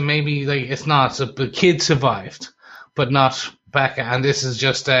 okay, so maybe like it's not. So the kid survived, but not Becca, and this is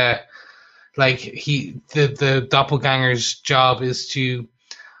just like the doppelganger's job is to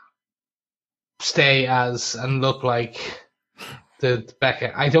stay as and look like the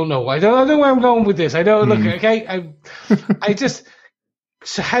Becca. I don't know. I don't know where I'm going with this. I don't look. Okay, I just.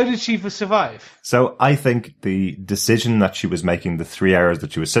 So how did she survive? So I think the decision that she was making the 3 hours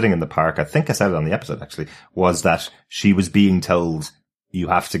that she was sitting in the park, I think I said it on the episode actually, was that she was being told you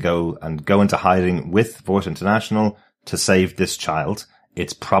have to go into hiding with Vought International to save this child.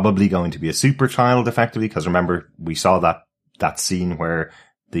 It's probably going to be a super child effectively, because remember we saw that scene where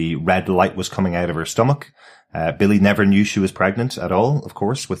the red light was coming out of her stomach. Billy never knew she was pregnant at all, of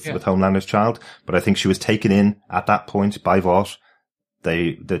course, with Homelander's child, but I think she was taken in at that point by Vought.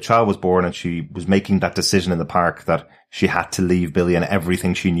 The child was born and she was making that decision in the park that she had to leave Billy and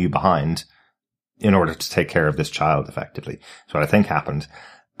everything she knew behind in order to take care of this child effectively. That's what I think happened.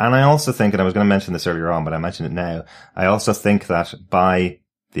 And I also think, and I was going to mention this earlier on, but I mention it now, I also think that by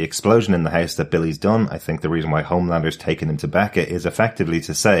the explosion in the house that Billy's done, I think the reason why Homelander's taken him to Becca is effectively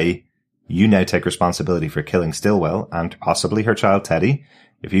to say, you now take responsibility for killing Stillwell and possibly her child Teddy.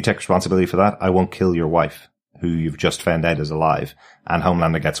 If you take responsibility for that, I won't kill your wife, who you've just found out is alive. And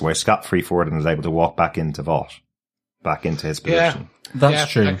Homelander gets away scot-free for it and is able to walk back into Vought, back into his position.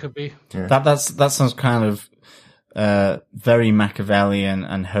 That's true. That could be. Yeah. That sounds kind of very Machiavellian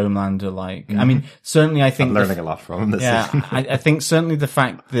and Homelander-like. I mean, certainly I think... I'm learning a lot from him this season. I think certainly the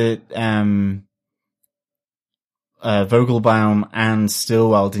fact that Vogelbaum and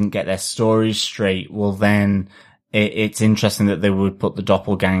Stillwell didn't get their stories straight, well then it's interesting that they would put the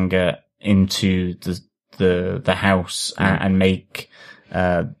doppelganger into the house and make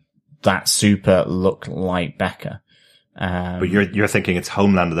that super look like Becca. But you're thinking it's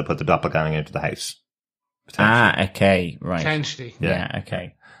Homelander that put the doppelganger into the house. Okay, right. Potentially. Yeah,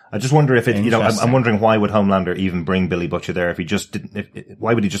 okay. I just wonder if I'm wondering why would Homelander even bring Billy Butcher there if he just didn't,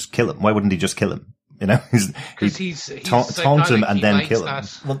 why would he just kill him? Why wouldn't he just kill him? You know, he's taunt him and then kill him.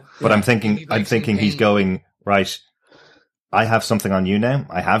 Well, but I'm thinking he's going, right, I have something on you now.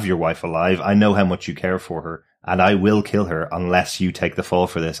 I have your wife alive. I know how much you care for her, and I will kill her unless you take the fall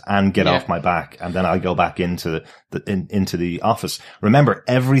for this and get off my back, and then I'll go back into the office. Remember,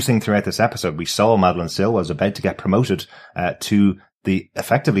 everything throughout this episode, we saw Madeline Stillwell was about to get promoted to the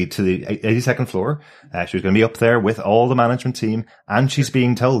 82nd floor. She was going to be up there with all the management team, and she's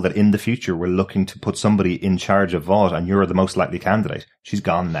being told that in the future we're looking to put somebody in charge of Vought, and you're the most likely candidate. She's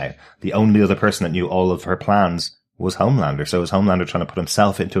gone now. The only other person that knew all of her plans was Homelander. So is Homelander trying to put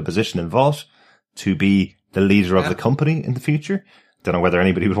himself into a position in Vought to be the leader of the company in the future? Don't know whether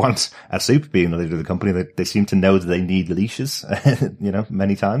anybody would want a Soup being the leader of the company. They seem to know that they need leashes,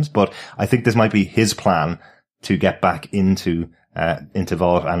 many times. But I think this might be his plan to get back into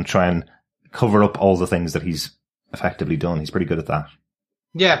Vought and try and cover up all the things that he's effectively done. He's pretty good at that.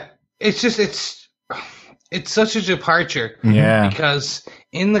 Yeah. It's just, it's such a departure. Yeah. Because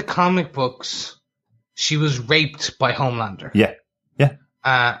in the comic books, she was raped by Homelander. Yeah. Yeah.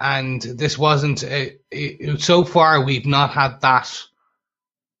 And this wasn't, so far we've not had that.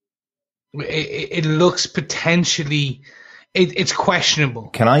 It looks potentially, it's questionable.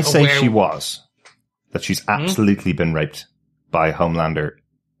 Can I say that she's absolutely been raped by Homelander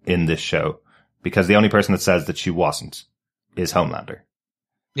in this show? Because the only person that says that she wasn't is Homelander.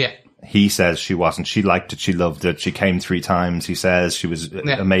 Yeah. He says she wasn't. She liked it. She loved it. She came 3 times. He says she was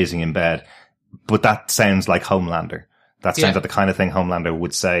amazing in bed. But that sounds like Homelander. That sounds like the kind of thing Homelander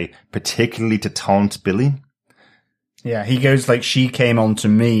would say, particularly to taunt Billy. Yeah, he goes like, she came on to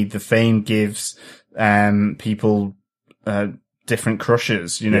me. The fame gives people different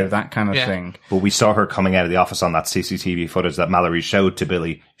crushes, that kind of thing. But we saw her coming out of the office on that CCTV footage that Mallory showed to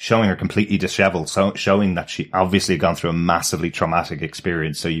Billy, showing her completely disheveled, so showing that she obviously had gone through a massively traumatic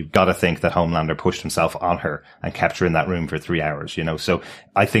experience. So you've got to think that Homelander pushed himself on her and kept her in that room for 3 hours, So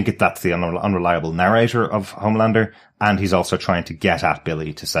I think that's the unreliable narrator of Homelander. And he's also trying to get at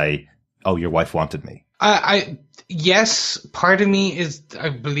Billy to say, oh, your wife wanted me. Yes, part of me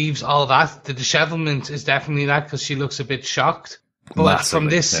believes all that. The dishevelment is definitely that, because she looks a bit shocked. But Massively, from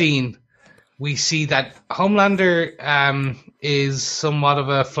this scene, we see that Homelander is somewhat of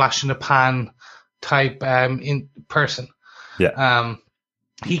a flash in the pan type in person. Yeah.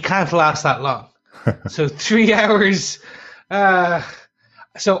 He can't last that long. So 3 hours.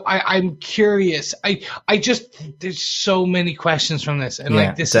 So I'm curious. I just, there's so many questions from this, and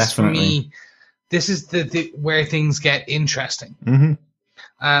this definitely. Is for me. This is the where things get interesting.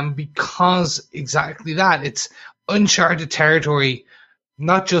 Mm-hmm. Because exactly that, it's uncharted territory,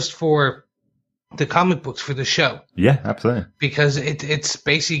 not just for the comic books, for the show. Yeah, absolutely. Because it's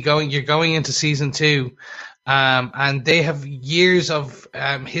basically you're going into season 2, and they have years of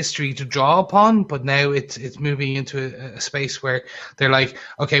history to draw upon, but now it's moving into a space where they're like,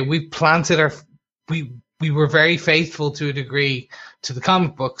 okay, we planted we were very faithful to a degree to the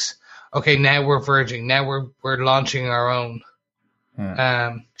comic books. Okay, now we're verging. Now we're launching our own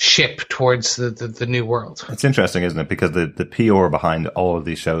ship towards the new world. It's interesting, isn't it? Because the PR behind all of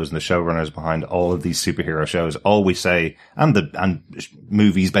these shows and the showrunners behind all of these superhero shows always say, and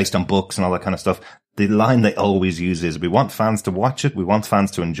movies based on books and all that kind of stuff, the line they always use is, we want fans to watch it, we want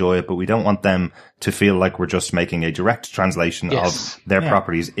fans to enjoy it, but we don't want them to feel like we're just making a direct translation of their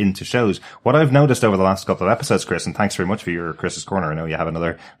properties into shows. What I've noticed over the last couple of episodes, Chris, and thanks very much for your Chris's Corner, I know you have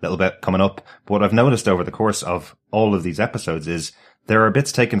another little bit coming up, but what I've noticed over the course of all of these episodes is there are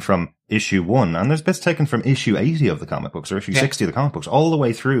bits taken from issue 1, and there's bits taken from issue 80 of the comic books, or issue 60 of the comic books, all the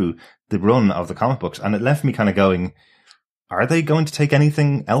way through the run of the comic books, and it left me kind of going, are they going to take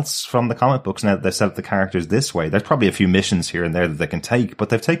anything else from the comic books now that they've set up the characters this way? There's probably a few missions here and there that they can take, but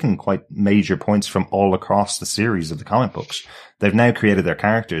they've taken quite major points from all across the series of the comic books. They've now created their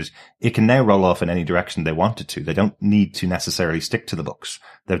characters. It can now roll off in any direction they want it to. They don't need to necessarily stick to the books.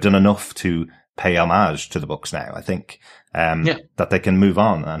 They've done enough to pay homage to the books now, I think, that they can move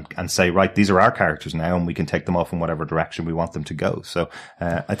on and say, right, these are our characters now, and we can take them off in whatever direction we want them to go. So,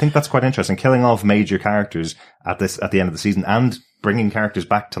 I think that's quite interesting. Killing off major characters at the end of the season and bringing characters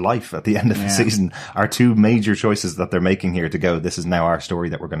back to life at the end of the season are two major choices that they're making here to go, this is now our story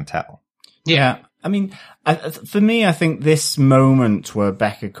that we're going to tell. Yeah. I mean, for me, I think this moment where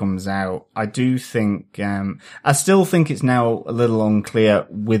Becca comes out, I do think, I still think it's now a little unclear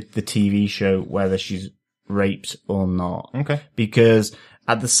with the TV show whether she's raped or not. Okay. Because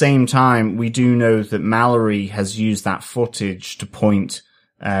at the same time, we do know that Mallory has used that footage to point,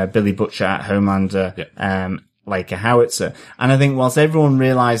 Billy Butcher at Homelander, like a howitzer. And I think whilst everyone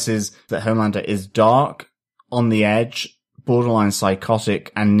realizes that Homelander is dark, on the edge, borderline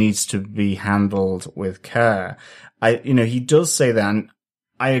psychotic, and needs to be handled with care, he does say that, and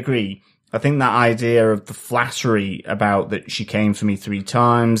I agree. I think that idea of the flattery about that she came for me 3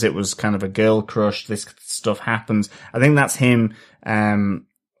 times, it was kind of a girl crush, this stuff happens. I think that's him,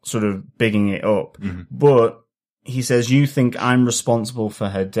 sort of bigging it up. Mm-hmm. But he says, you think I'm responsible for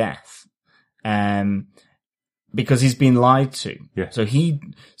her death. Because he's been lied to. Yeah. So he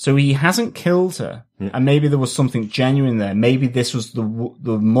hasn't killed her. Yeah. And maybe there was something genuine there. Maybe this was the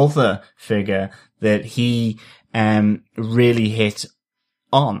mother figure that he, really hit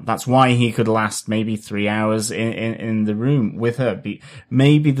on. That's why he could last maybe 3 hours in the room with her.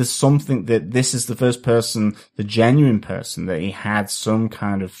 Maybe there's something that this is the first person, the genuine person that he had some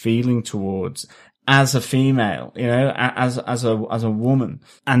kind of feeling towards as a female, as a woman.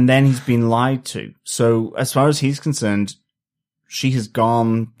 And then he's been lied to. So as far as he's concerned, she has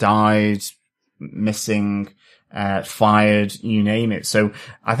gone, died, missing, fired, you name it. So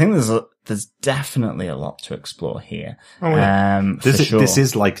I think there's definitely a lot to explore here. Oh, yeah. This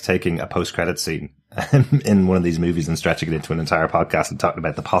is like taking a post-credit scene in one of these movies and stretching it into an entire podcast and talking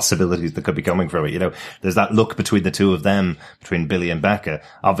about the possibilities that could be coming from it. There's that look between the two of them, between Billy and Becca.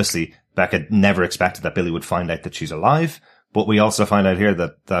 Obviously, Becca never expected that Billy would find out that she's alive. But we also find out here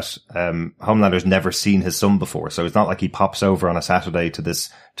that Homelander's never seen his son before. So it's not like he pops over on a Saturday to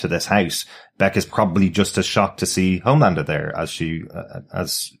this house. Becca's probably just as shocked to see Homelander there as she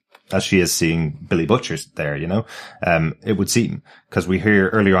is seeing Billy Butcher's there, it would seem. Cause we hear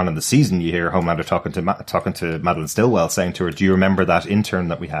earlier on in the season, you hear Homelander talking to Madeline Stillwell, saying to her, do you remember that intern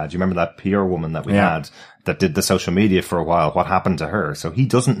that we had? Do you remember that PR woman that we had that did the social media for a while? What happened to her? So he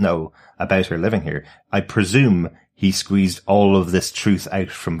doesn't know about her living here. I presume he squeezed all of this truth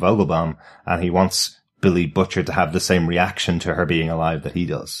out from Vogelbaum, and he wants Billy Butcher to have the same reaction to her being alive that he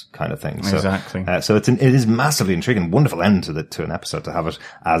does, kind of thing. So, Exactly. So it is massively intriguing, wonderful end to an episode to have it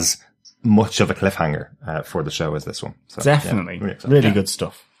as much of a cliffhanger for the show as this one. So, Definitely. yeah, really excited. Really good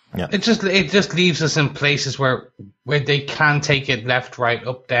stuff. Yeah. It just leaves us in places where they can take it left, right,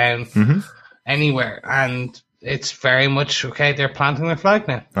 up, down, anywhere, and it's very much okay. They're planting their flag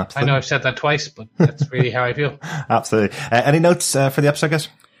now. Absolutely. I know I've said that twice, but that's really how I feel. Absolutely. Any notes for the episode, guys?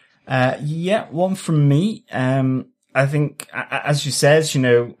 Yeah, one from me. I think, as you said,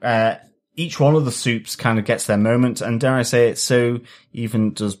 each one of the soups kind of gets their moment, and dare I say it, so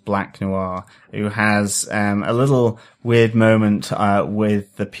even does Black Noir, who has a little weird moment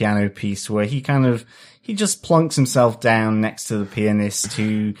with the piano piece where he just plunks himself down next to the pianist,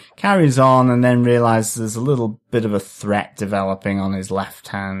 who carries on and then realizes there's a little bit of a threat developing on his left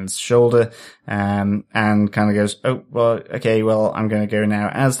hand's shoulder, and kind of goes, oh, well, okay, well, I'm going to go now.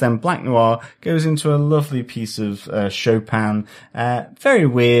 As then Black Noir goes into a lovely piece of Chopin, very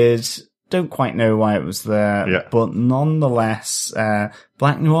weird. Don't quite know why it was there, but nonetheless,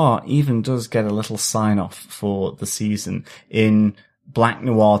 Black Noir even does get a little sign off for the season in Black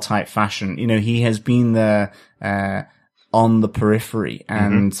Noir type fashion. He has been there, on the periphery,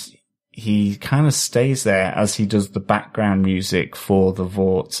 and he kind of stays there as he does the background music for the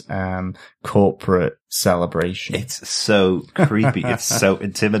Vought, corporate celebration. It's so creepy. It's so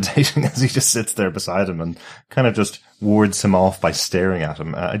intimidating as he just sits there beside him and kind of just wards him off by staring at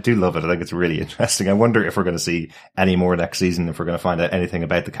him. I do love it. I think it's really interesting. I wonder if we're going to see any more next season, if we're going to find out anything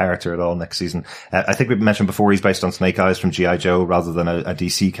about the character at all next season. I think we mentioned before he's based on Snake Eyes from G.I. Joe rather than a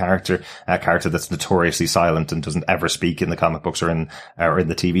DC character, a character that's notoriously silent and doesn't ever speak in the comic books or in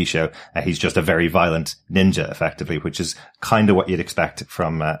the TV show. He's just a very violent ninja, effectively, which is kind of what you'd expect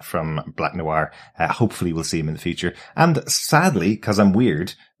from Black Noir. Hopefully we'll see him in the future. And sadly, because I'm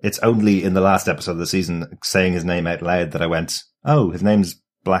weird, it's only in the last episode of the season saying his name out loud that I went, oh, his name's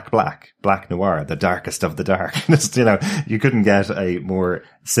Black Noir, the darkest of the dark. Just, you couldn't get a more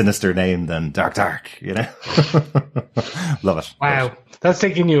sinister name than Dark. Love it. Wow. That's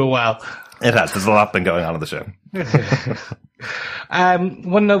taking you a while. It has. There's a lot been going on in the show.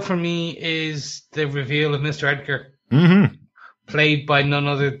 One note from me is the reveal of Mr. Edgar. Played by none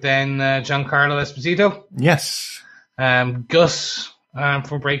other than Giancarlo Esposito. Yes. Gus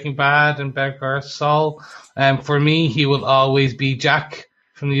from Breaking Bad and Better Call Saul. For me, he will always be Jack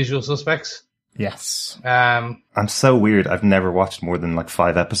from The Usual Suspects. Yes. I'm so weird. I've never watched more than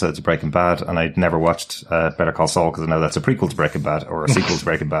 5 episodes of Breaking Bad, and I'd never watched Better Call Saul because I know that's a prequel to Breaking Bad or a sequel to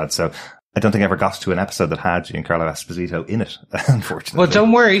Breaking Bad. So I don't think I ever got to an episode that had Giancarlo Esposito in it, unfortunately. Well,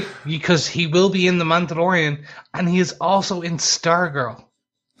 don't worry, because he will be in The Mandalorian, and he is also in Stargirl.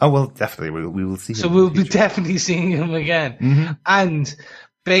 Oh, well, definitely. We will see him. So we'll be definitely seeing him again. And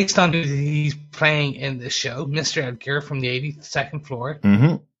based on who he's playing in this show, Mr. Edgar from the 82nd floor,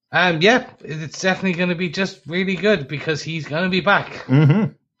 it's definitely going to be just really good because he's going to be back.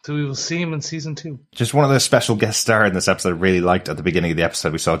 So we will see him in season 2. Just one of the special guest star in this episode I really liked at the beginning of the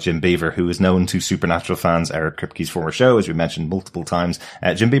episode. We saw Jim Beaver, who is known to Supernatural fans, Eric Kripke's former show, as we mentioned multiple times.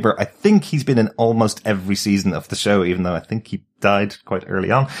 Jim Beaver, I think he's been in almost every season of the show, even though I think he died quite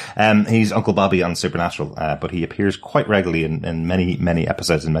early on. He's Uncle Bobby on Supernatural, but he appears quite regularly in many, many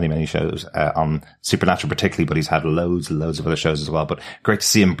episodes and many, many shows, on Supernatural particularly, but he's had loads and loads of other shows as well. But great to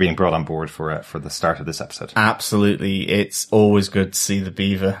see him being brought on board for the start of this episode. Absolutely. It's always good to see the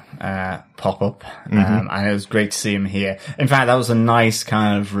Beaver pop up, and it was great to see him here. In fact, that was a nice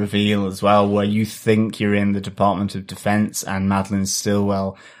kind of reveal as well, where you think you're in the Department of Defense and Madeline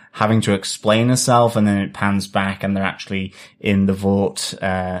Stillwell having to explain herself, and then it pans back and they're actually in the Vought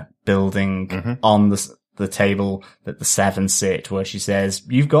building on the table that the 7 sit, where she says,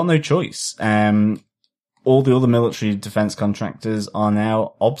 you've got no choice. All the other military defense contractors are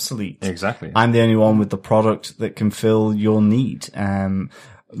now obsolete. Exactly. I'm the only one with the product that can fill your need.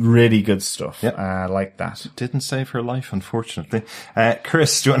 Really good stuff. Yep. Like that. Didn't save her life, unfortunately.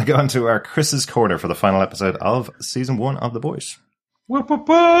 Chris, do you want to go on to our Chris's Corner for the final episode of season 1 of The Boys? Whoop, whoop,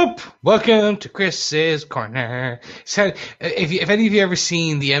 whoop. Welcome to Chris's Corner. So, if any of you ever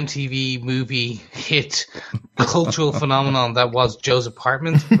seen the MTV movie hit cultural phenomenon that was Joe's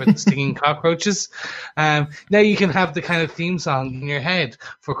Apartment with the stinging cockroaches, now you can have the kind of theme song in your head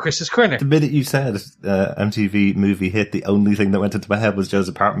for Chris's Corner. The minute you said MTV movie hit, the only thing that went into my head was Joe's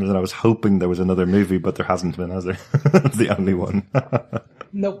Apartment, and I was hoping there was another movie, but there hasn't been, has there? That's the only one.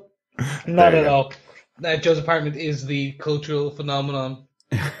 Nope. Not at all. Joe's Apartment is the cultural phenomenon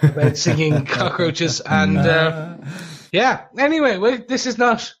about singing cockroaches, and anyway, this is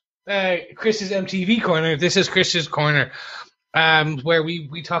not Chris's MTV Corner. This is Chris's Corner, where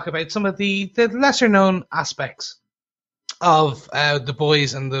we talk about some of the lesser known aspects of the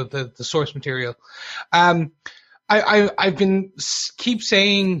boys and the source material. I've been keep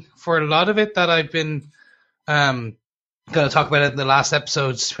saying for a lot of it that I've been going to talk about it in the last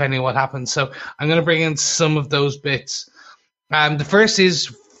episodes, depending on what happens. So I'm going to bring in some of those bits. The first is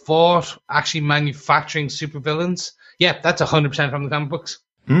Vought actually manufacturing supervillains. Yeah, that's 100% from the comic books.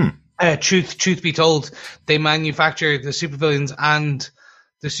 Truth be told, they manufacture the supervillains and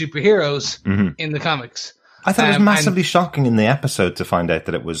the superheroes in the comics. I thought it was massively shocking in the episode to find out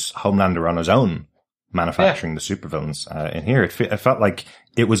that it was Homelander on his own manufacturing the supervillains. In here, it felt like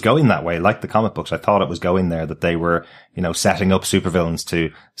it was going that way, like the comic books. I thought it was going there, that they were, setting up supervillains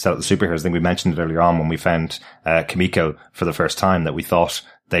to sell the superheroes. I think we mentioned it earlier on when we found Kimiko for the first time, that we thought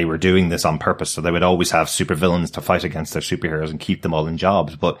they were doing this on purpose, so they would always have supervillains to fight against their superheroes and keep them all in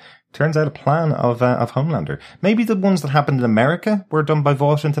jobs. But turns out a plan of Homelander. Maybe the ones that happened in America were done by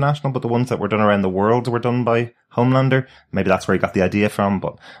Vought International, but the ones that were done around the world were done by Homelander. Maybe that's where he got the idea from,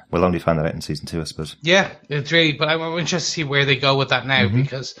 but we'll only find that out in season 2, I suppose. Yeah, it's really, but I'm interested to see where they go with that now,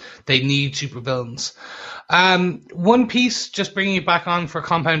 because they need supervillains. One piece, just bringing it back on for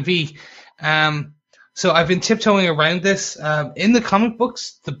Compound V. So I've been tiptoeing around this. In the comic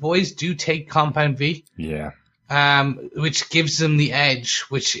books, the boys do take Compound V. Yeah. Which gives them the edge,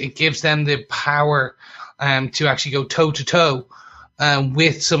 which it gives them the power to actually go toe-to-toe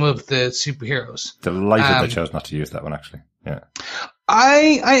with some of the superheroes. Delighted they chose not to use that one, actually. Yeah.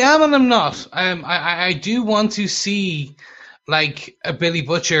 I am and I'm not. I do want to see like a Billy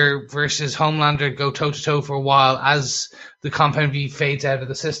Butcher versus Homelander go toe-to-toe for a while as the Compound V fades out of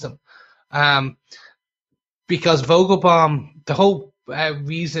the system. Because Vogelbaum, the whole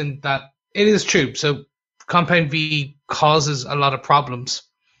reason that it is true. So Compound V causes a lot of problems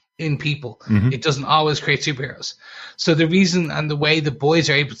in people. It doesn't always create superheroes. So the reason and the way the boys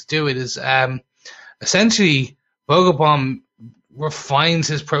are able to do it is essentially Vogelbaum refines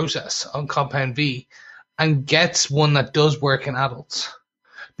his process on Compound V and gets one that does work in adults.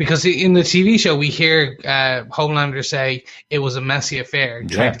 Because in the TV show, we hear Homelander say it was a messy affair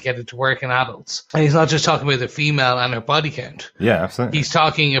trying to get it to work in adults. And he's not just talking about the female and her body count. Yeah, absolutely. He's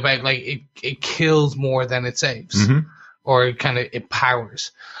talking about like it kills more than it saves, or kind of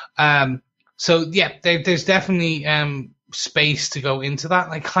empowers. So yeah, there's definitely space to go into that.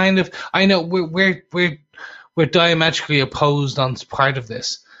 Like I know we're diametrically opposed on part of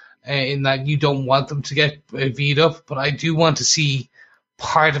this, in that you don't want them to get V'd up, but I do want to see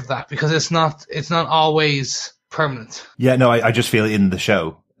part of that, because it's not always permanent. Yeah, no, I just feel in the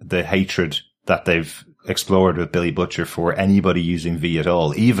show, the hatred that they've explored with Billy Butcher for anybody using V at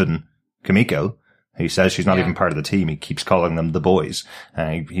all, even Kimiko, he says she's not even part of the team. He keeps calling them the boys.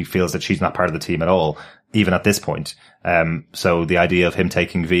 He feels that she's not part of the team at all, even at this point. So the idea of him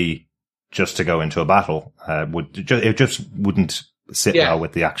taking V just to go into a battle, it just wouldn't sit well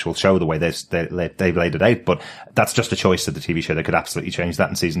with the actual show, the way they've laid it out. But that's just a choice of the TV show. They could absolutely change that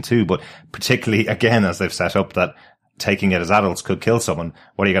in season 2. But particularly, again, as they've set up that taking it as adults could kill someone,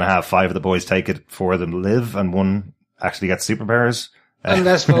 what are you going to have? 5 of the boys take it, 4 of them live, and 1 actually gets superpowers?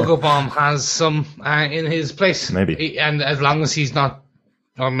 Unless Vogelbaum has some in his place. Maybe. And as long as he's not,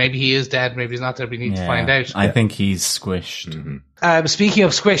 or maybe he is dead, maybe he's not dead, we need to find out. I think he's squished. Speaking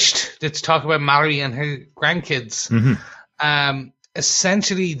of squished, let's talk about Mallory and her grandkids.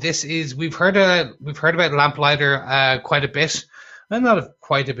 Essentially, this is, we've heard about Lamplighter quite a bit. Well, not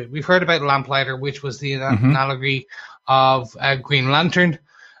quite a bit. We've heard about Lamplighter, which was the analogy of Green Lantern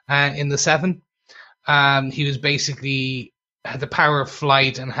in the 7. He was basically had the power of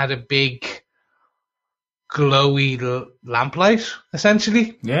flight and had a big glowy lamplight,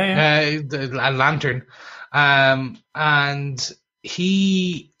 essentially. A lantern. And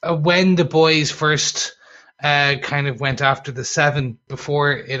he, when the boys first kind of went after the 7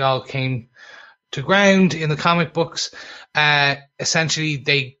 before it all came to ground in the comic books, essentially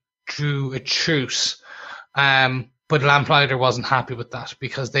they drew a truce. But Lamplighter wasn't happy with that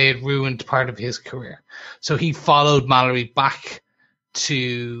because they had ruined part of his career. So he followed Mallory back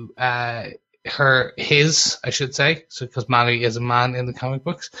to his, I should say, so because Mallory is a man in the comic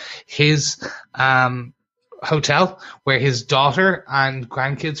books, his hotel where his daughter and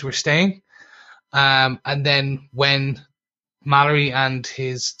grandkids were staying. And then when Mallory and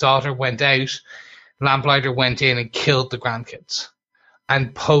his daughter went out, Lamplighter went in and killed the grandkids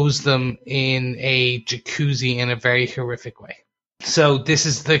and posed them in a jacuzzi in a very horrific way. So this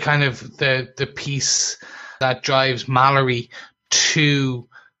is the kind of the piece that drives Mallory to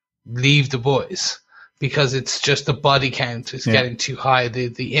leave the boys, because it's just the body count is getting too high.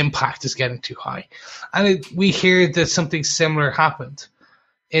 The impact is getting too high. And we hear that something similar happened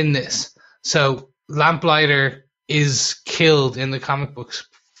in this. So Lamplighter is killed in the comic books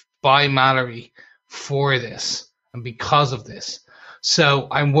by Mallory for this and because of this. So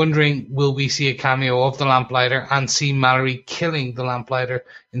I'm wondering, will we see a cameo of the Lamplighter and see Mallory killing the Lamplighter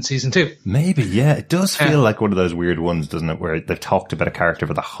in season 2? Maybe, yeah. It does feel like one of those weird ones, doesn't it, where they've talked about a character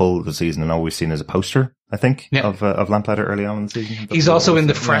for the whole of the season and always seen as a poster, I think, of Lamplighter early on in the season. He's also in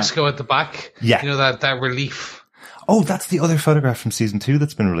the fresco at the back. Yeah. You know, that relief. Oh, that's the other photograph from season 2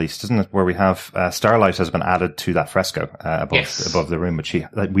 that's been released, isn't it? Where we have Starlight has been added to that fresco above the room,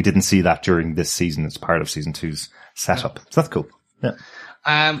 but we didn't see that during this season. It's part of season 2's setup. So that's cool. Yeah.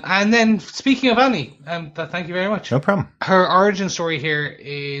 And then speaking of Annie, thank you very much. No problem. Her origin story here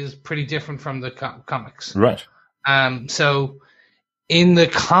is pretty different from the comics. Right. So in the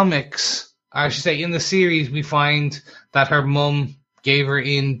comics, I should say in the series, we find that her mum gave her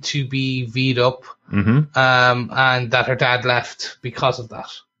in to be V'd up, and that her dad left because of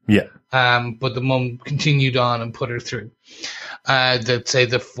that. Yeah. But the mum continued on and put her through. The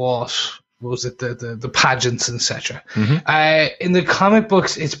pageants, etc. In the comic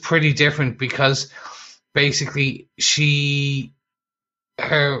books, it's pretty different because basically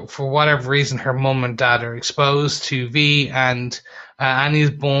for whatever reason, her mum and dad are exposed to V, and Annie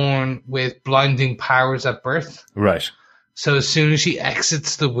is born with blinding powers at birth. Right. So as soon as she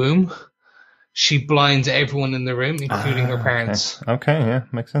exits the womb, she blinds everyone in the room, including her parents. Okay, yeah,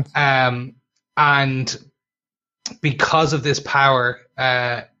 makes sense. And because of this power,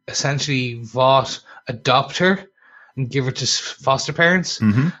 essentially Vought adopt her and give her to foster parents,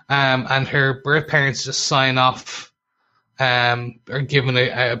 and her birth parents just sign off, are given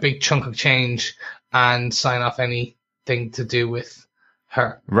a big chunk of change and sign off anything to do with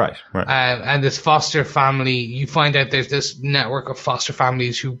her. Right. And this foster family, you find out there's this network of foster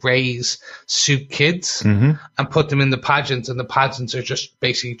families who raise soup kids and put them in the pageants, and the pageants are just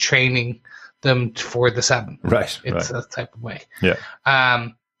basically training them for the 7. Right. It's that type of way. Yeah.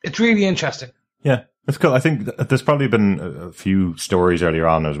 It's really interesting. Yeah, it's cool. I think there's probably been a few stories earlier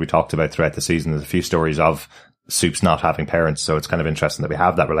on, as we talked about throughout the season. There's a few stories of Soups not having parents, so it's kind of interesting that we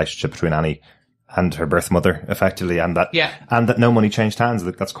have that relationship between Annie and her birth mother, effectively, and that no money changed hands.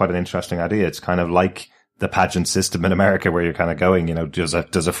 That's quite an interesting idea. It's kind of like the pageant system in America, where you're kind of going, does a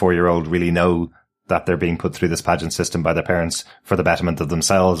 4-year-old really know that they're being put through this pageant system by their parents for the betterment of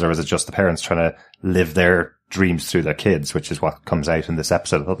themselves, or is it just the parents trying to live their dreams through their kids, which is what comes out in this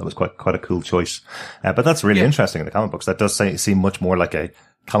episode? I thought that was quite a cool choice. But that's really interesting in the comic books. That does seem much more like a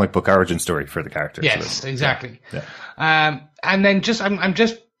comic book origin story for the characters. Yes, exactly. Yeah. And then I'm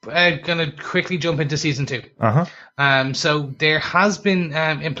just going to quickly jump into season 2. So there has been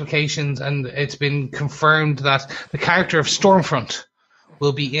implications, and it's been confirmed that the character of Stormfront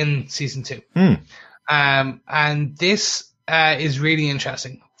will be in season 2. And this is really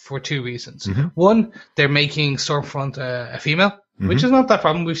interesting for 2 reasons. One, they're making Stormfront a female, which is not that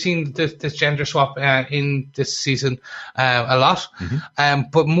problem. We've seen this gender swap in this season a lot.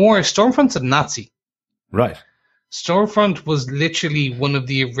 But more, Stormfront's a Nazi. Right. Stormfront was literally one of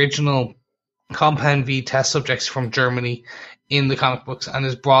the original Compound V test subjects from Germany in the comic books, and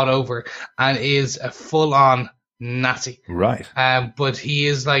is brought over and is a full-on Nazi. Right. But he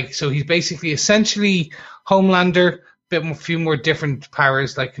is he's basically essentially Homelander, few more different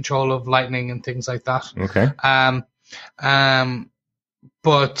powers like control of lightning and things like that. Okay.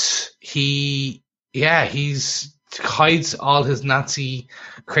 But he hides all his Nazi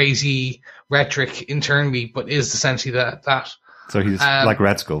crazy rhetoric internally, but is essentially that. So he's like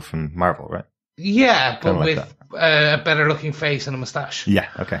Red Skull from Marvel, right? Yeah, but with a better looking face and a mustache. Yeah.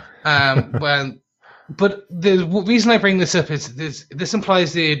 Okay. But the reason I bring this up is this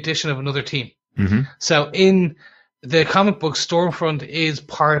implies the addition of another team. So in the comic book, Stormfront is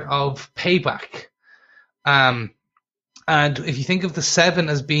part of Payback. And if you think of the 7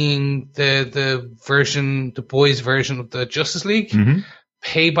 as being the boys' version of the Justice League,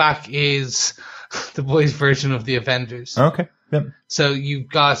 Payback is the boys' version of the Avengers. Okay. Yep. So you've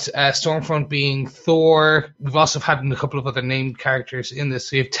got Stormfront being Thor. We've also had a couple of other named characters in this.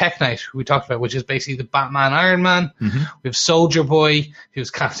 So you have Tech Knight, who we talked about, which is basically the Batman Iron Man. We have Soldier Boy,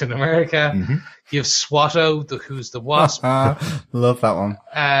 who's Captain America. You have Swatto, who's the Wasp. Love that one.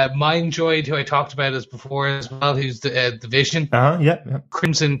 Mindroid, who I talked about before as well, who's the Vision. Yeah.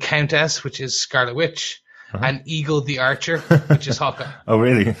 Crimson Countess, which is Scarlet Witch. And Eagle the Archer, which is Hawkeye. Oh,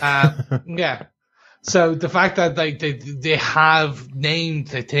 really? Yeah. So the fact that they have named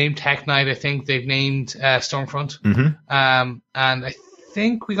Tech Knight, I think they've named Stormfront, and I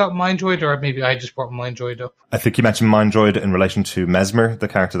think we got Mindroid, or maybe I just brought Mindroid up. I think you mentioned Mindroid in relation to Mesmer, the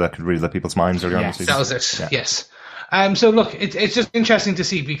character that could read people's minds earlier on the season. That was it. Yeah. Yes. So look, it's just interesting to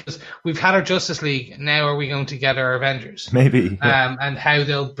see, because we've had our Justice League. Now are we going to get our Avengers? Maybe. Yeah. And how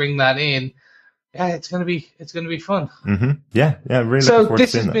they'll bring that in. Yeah, it's gonna be fun. Mm-hmm. Yeah. Really. So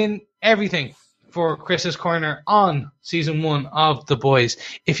this has been everything for Chris's Corner on season 1 of The Boys.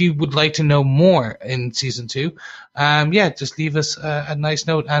 If you would like to know more in season 2, just leave us a nice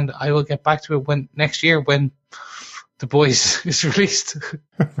note, and I will get back to it next year when The Boys is released.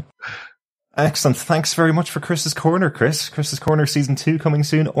 Excellent. Thanks very much for Chris's Corner, Chris. Chris's Corner season 2 coming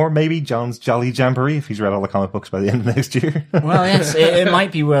soon, or maybe John's Jolly Jamboree if he's read all the comic books by the end of next year. Well, yes, it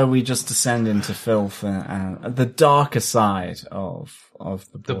might be where we just descend into filth, the darker side of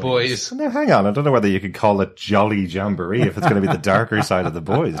the boys. Now, hang on. I don't know whether you could call it Jolly Jamboree if it's going to be the darker side of The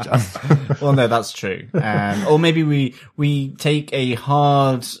Boys, John. Well, no, that's true. Or maybe we take a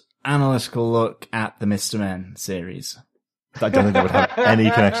hard analytical look at the Mr. Men series. I don't think that would have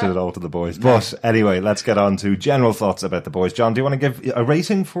any connection at all to The Boys. But anyway, let's get on to general thoughts about The Boys. John, do you want to give a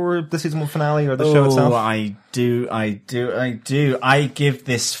rating for the season 1 finale or the show itself? Oh, I do. I give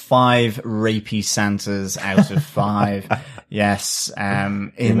this 5 rapey Santas out of 5. Yes,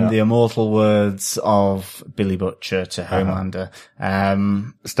 in the immortal words of Billy Butcher to Homelander.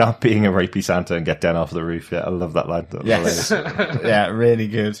 Stop being a rapey Santa and get down off the roof. Yeah, I love that line. Yes. Yeah, really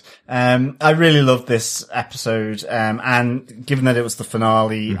good. I really loved this episode. And given that it was the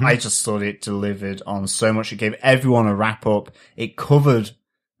finale, I just thought it delivered on so much. It gave everyone a wrap up. It covered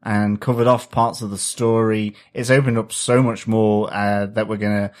off parts of the story. It's opened up so much more that we're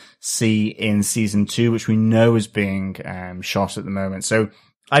going to see in season 2, which we know is being shot at the moment. So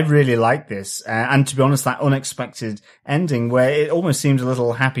I really like this. And to be honest, that unexpected ending where it almost seemed a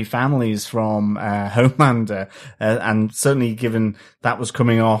little Happy Families from Homelander, and certainly given that was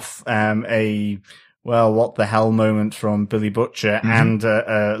coming off well, what the hell moment from Billy Butcher, and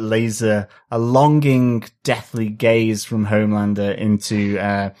a longing, deathly gaze from Homelander into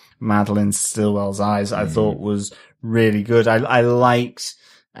Madeline Stillwell's eyes, I thought was really good. I liked,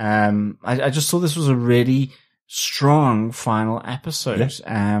 I just thought this was a really strong final episode.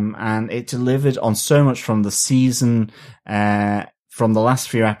 And it delivered on so much from the season, from the last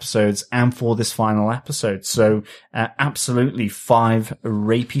few episodes and for this final episode. So, absolutely 5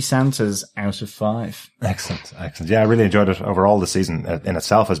 rapey Santas out of 5. Excellent. Yeah, I really enjoyed it overall. The season in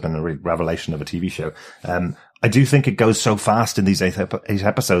itself has been a real revelation of a TV show. I do think it goes so fast in these 8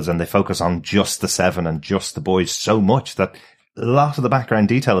 episodes, and they focus on just the 7 and just the boys so much that a lot of the background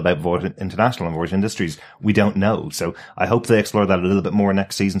detail about Voight International and Voight Industries we don't know. So I hope they explore that a little bit more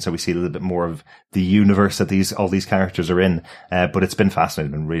next season, so we see a little bit more of the universe that all these characters are in. But it's been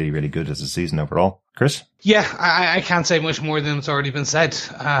fascinating, been really, really good as a season overall. Chris? Yeah, I can't say much more than it's already been said.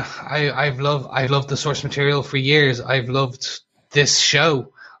 I've loved the source material for years. I've loved this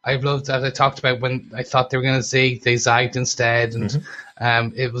show. I've loved, as I talked about, when I thought they were going to zig, they zagged instead. And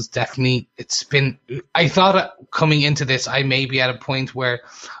it was definitely, I thought coming into this, I may be at a point where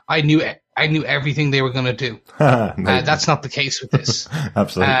I knew everything they were going to do. That's not the case with this.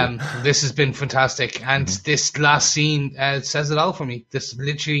 Absolutely. This has been fantastic. And this last scene says it all for me. This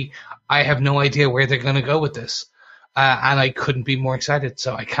literally, I have no idea where they're going to go with this. And I couldn't be more excited.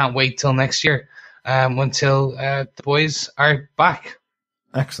 So I can't wait till next year, until the boys are back.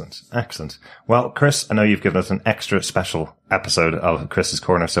 Excellent. Well, Chris, I know you've given us an extra special episode of Chris's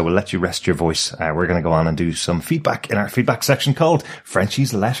Corner, so we'll let you rest your voice. We're going to go on and do some feedback in our feedback section called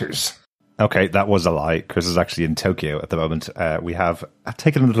Frenchie's Letters. Okay, that was a lie. Chris is actually in Tokyo at the moment. We have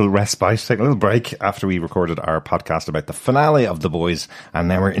taken a little respite, taken a little break after we recorded our podcast about the finale of The Boys, and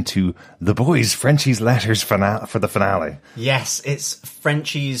now we're into The Boys, Frenchie's Letters for the finale. Yes, it's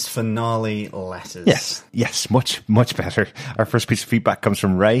Frenchie's finale letters. Yes, much better. Our first piece of feedback comes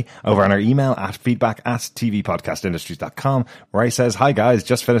from Ray over on our email at feedback@tvpodcastindustries.com. Ray says, "Hi guys,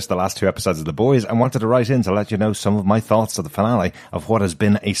 just finished the last 2 episodes of The Boys and wanted to write in to let you know some of my thoughts of the finale of what has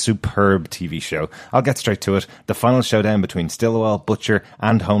been a superb TV show. I'll get straight to it. The final showdown between Stillwell, Butcher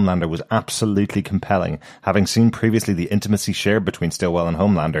and Homelander was absolutely compelling. Having seen previously the intimacy shared between Stillwell and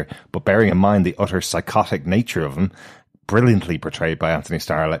Homelander, but bearing in mind the utter psychotic nature of him, brilliantly portrayed by Anthony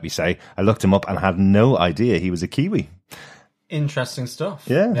Starr, let me say, I looked him up and had no idea he was a Kiwi." Interesting stuff.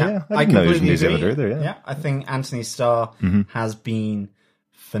 Yeah. I didn't know he was a New Zealander either. Yeah, I think Anthony Starr has been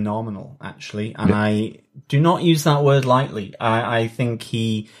phenomenal, actually. And I do not use that word lightly. I think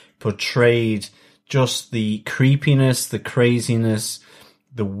he portrayed just the creepiness, the craziness,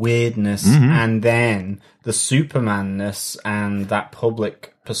 the weirdness, and then the Supermanness and that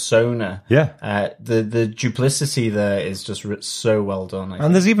public persona. Yeah. The duplicity there is just so well done.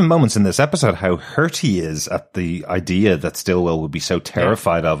 And there's even moments in this episode how hurt he is at the idea that Stillwell would be so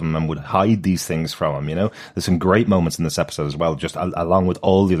terrified of him and would hide these things from him, you know? There's some great moments in this episode as well, just along with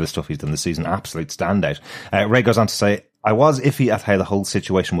all the other stuff he's done this season. Absolute standout. Ray goes on to say, I was iffy at how the whole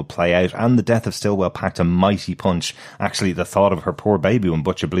situation would play out, and the death of Stillwell packed a mighty punch. Actually, the thought of her poor baby when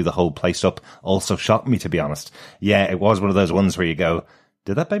Butcher blew the whole place up also shocked me, to be honest. Yeah, it was one of those ones where you go,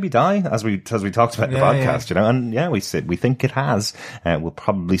 did that baby die? As we talked about in the podcast, you know, and yeah, we think it has. We'll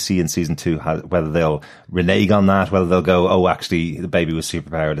probably see in season 2 whether they'll renege on that, whether they'll go, oh, actually, the baby was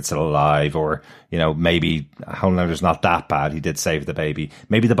superpowered, it's still alive, or, you know, maybe Homelander's not that bad, he did save the baby.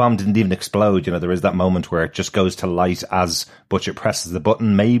 Maybe the bomb didn't even explode, you know, there is that moment where it just goes to light as Butcher presses the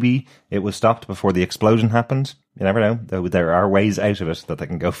button. Maybe it was stopped before the explosion happened. You never know. There are ways out of it that they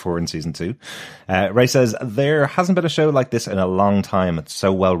can go for in season 2. Ray says, there hasn't been a show like this in a long time. It's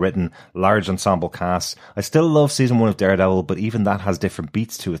so well written, large ensemble cast. I still love season 1 of Daredevil, but even that has different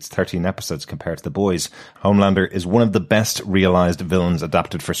beats to its 13 episodes compared to The Boys. Homelander is one of the best realized villains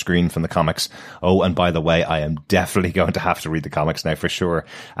adapted for screen from the comics. Oh, and by the way, I am definitely going to have to read the comics now for sure.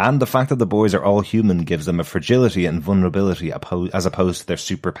 And the fact that the boys are all human gives them a fragility and vulnerability as opposed to their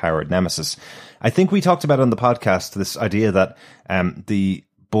superpowered nemesis. I think we talked about on the podcast this idea that the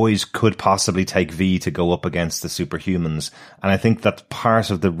boys could possibly take V to go up against the superhumans. And I think that part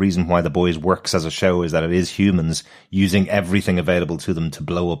of the reason why the boys works as a show is that it is humans using everything available to them to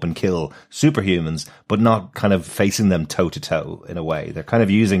blow up and kill superhumans, but not kind of facing them toe to toe in a way. They're kind of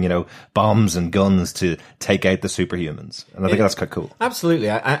using, you know, bombs and guns to take out the superhumans. And I think that's quite cool.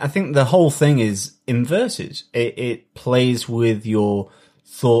 Absolutely. I think the whole thing is inverted. It plays with your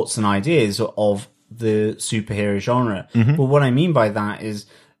thoughts and ideas of the superhero genre. Mm-hmm. But what I mean by that is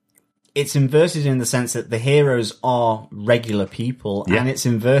it's inverted in the sense that the heroes are regular people, and it's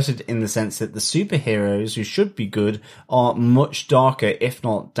inverted in the sense that the superheroes, who should be good, are much darker, if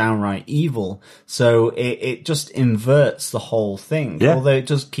not downright evil. So it just inverts the whole thing. Although it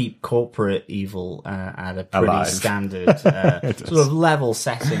does keep corporate evil at a pretty standard sort of level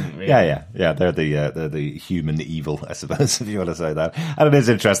setting. Really. Yeah. They're the human evil, I suppose, if you want to say that. And it is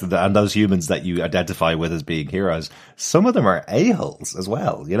interesting that, and those humans that you identify with as being heroes, some of them are a-holes as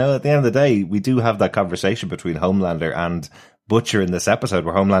well. You know, at the end of the day, we do have that conversation between Homelander and Butcher in this episode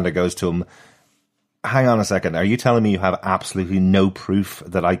where Homelander goes to him, hang on a second, are you telling me you have absolutely no proof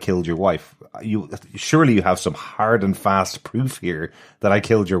that I killed your wife? Surely you have some hard and fast proof here that I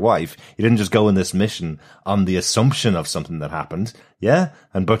killed your wife. You didn't just go in this mission on the assumption of something that happened. Yeah?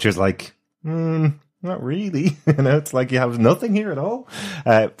 And Butcher's like, not really. You know, it's like you have nothing here at all.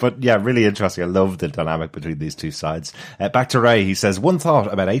 But yeah, really interesting. I love the dynamic between these two sides. Back to Ray. He says, one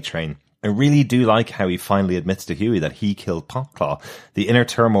thought about A-Train. I really do like how he finally admits to Huey that he killed Popclaw. The inner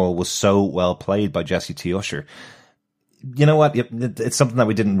turmoil was so well played by Jesse T. Usher. You know what? It's something that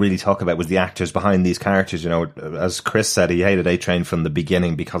we didn't really talk about was the actors behind these characters. You know, as Chris said, he hated A-Train from the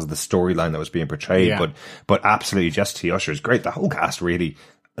beginning because of the storyline that was being portrayed. Yeah. But absolutely, Jesse T. Usher is great. The whole cast really,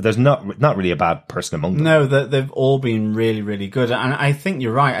 there's not really a bad person among them. No, they've all been really, really good. And I think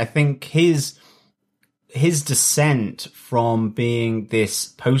you're right. I think his descent from being this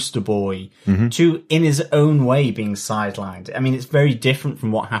poster boy to, in his own way, being sidelined. I mean, it's very different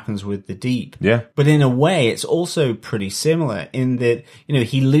from what happens with the Deep. Yeah. But in a way, it's also pretty similar in that, you know,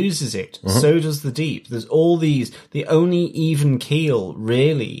 he loses it. So does the Deep. There's all these, the only even keel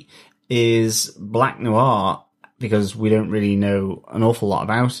really is Black Noir, because we don't really know an awful lot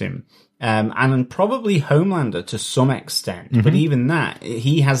about him. And probably Homelander to some extent. But even that,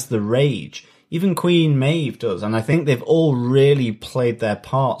 he has the rage. Even Queen Maeve does, and I think they've all really played their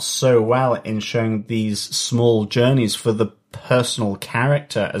parts so well in showing these small journeys for the personal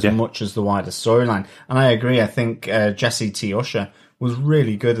character as much as the wider storyline. And I agree, I think Jesse T. Usher was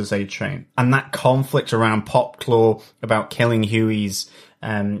really good as A-Train. And that conflict around Popclaw about killing Huey's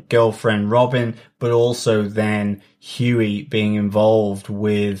girlfriend Robin, but also then Huey being involved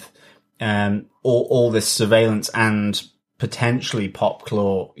with all this surveillance and potentially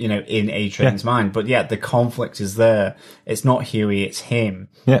Popclaw, you know, in A-Train's mind. But yeah, the conflict is there. It's not Huey, it's him.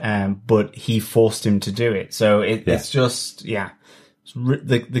 Yeah. But he forced him to do it. So it's just,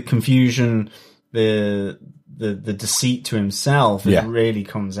 the confusion, the deceit to himself really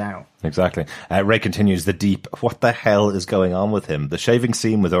comes out. Exactly. Ray continues, the Deep. What the hell is going on with him? The shaving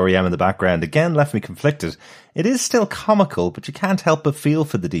scene with Oriam in the background again left me conflicted. It is still comical, but you can't help but feel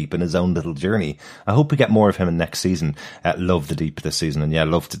for the Deep in his own little journey. I hope we get more of him in next season. Love the Deep this season,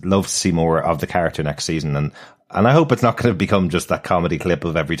 and love to see more of the character next season. And And I hope it's not going to become just that comedy clip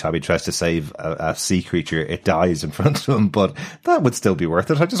of every time he tries to save a sea creature, it dies in front of him, but that would still be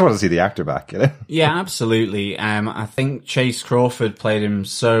worth it. I just want to see the actor back, you know? Yeah, absolutely. I think Chase Crawford played him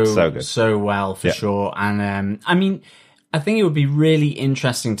so well for sure. And, I mean, I think it would be really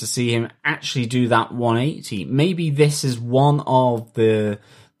interesting to see him actually do that 180. Maybe this is one of the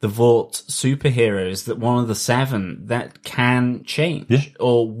Vought superheroes, that one of the 7 that can change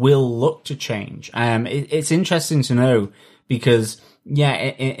or will look to change. It's interesting to know because,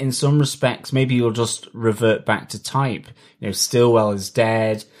 in some respects, maybe you'll just revert back to type. You know, Stillwell is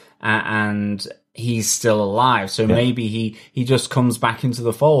dead and he's still alive. So maybe he just comes back into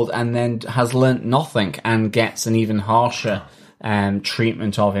the fold and then has learnt nothing and gets an even harsher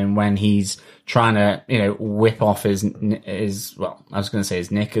treatment of him when he's trying to, whip off his well, I was going to say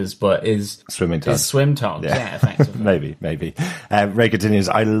his knickers, but his swim togs. Yeah, effectively. maybe. Ray continues,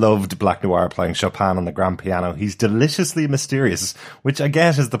 I loved Black Noir playing Chopin on the grand piano. He's deliciously mysterious, which I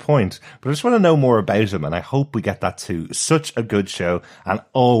guess is the point, but I just want to know more about him, and I hope we get that too. Such a good show, and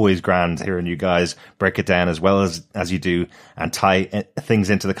always grand hearing you guys break it down as well as you do, and tie things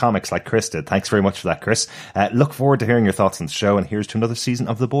into the comics like Chris did. Thanks very much for that, Chris. Look forward to hearing your thoughts on the show, and here's to another season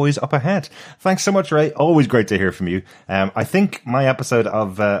of The Boys up ahead. Thanks so much, Ray. Always great to hear from you. I think my episode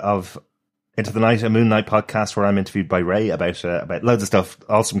of Into the Night, a Moon Knight podcast, where I'm interviewed by Ray about loads of stuff,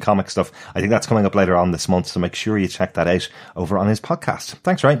 awesome comic stuff, I think that's coming up later on this month, so make sure you check that out over on his podcast.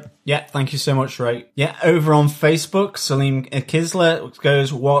 Thanks, Ray. Yeah, thank you so much, Ray. Yeah, over on Facebook, Salim Kisler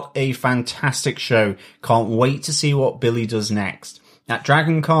goes, what a fantastic show. Can't wait to see what Billy does next. At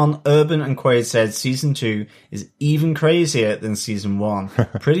DragonCon, Urban and Quaid said Season 2 is even crazier than Season 1.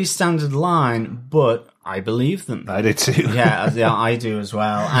 Pretty standard line, but I believe them. I do too. yeah, I do as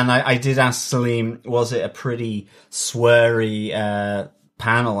well. And I did ask Salim, was it a pretty sweary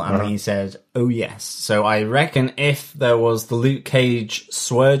panel? And he said, oh yes. So I reckon if there was the Luke Cage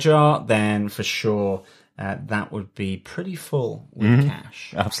swear jar, then for sure that would be pretty full with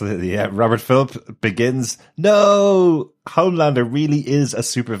cash. Absolutely, yeah. Robert Phillip begins, no! Homelander really is a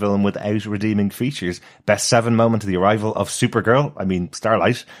supervillain without redeeming features. Best 7 moment, the arrival of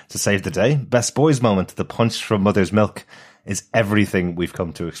Starlight, to save the day. Best boys moment, the punch from Mother's Milk, is everything we've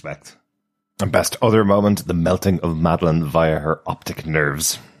come to expect. And best other moment, the melting of Madeline via her optic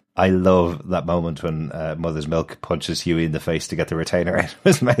nerves. I love that moment when Mother's Milk punches Huey in the face to get the retainer out of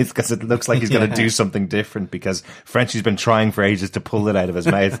his mouth, because it looks like he's going to do something different, because Frenchie's been trying for ages to pull it out of his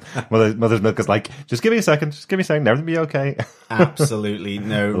mouth. Mother's Milk is like, just give me a second, everything will be okay. Absolutely.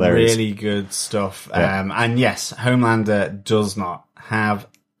 No, really good stuff. Yeah. And yes, Homelander does not have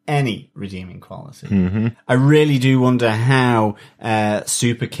any redeeming quality. I really do wonder how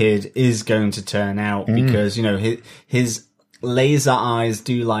Super Kid is going to turn out, because, his laser eyes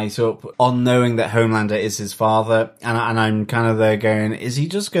do light up on knowing that Homelander is his father, and I'm kind of there going, is he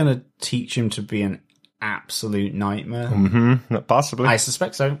just going to teach him to be an absolute nightmare? Possibly. I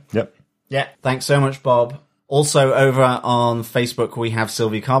suspect so. Yep. Yeah, thanks so much, Bob. Also, over on Facebook, we have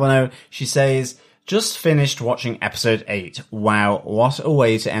Sylvie Carbonneau. She says, just finished watching episode 8. Wow, what a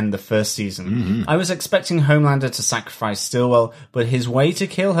way to end the first season. I was expecting Homelander to sacrifice Stillwell, but his way to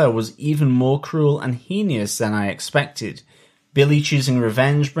kill her was even more cruel and heinous than I expected. Billy choosing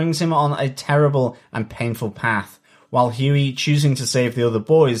revenge brings him on a terrible and painful path, while Huey choosing to save the other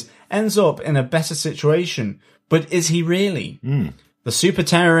boys ends up in a better situation. But is he really? The super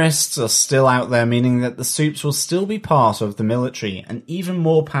terrorists are still out there, meaning that the Supes will still be part of the military and even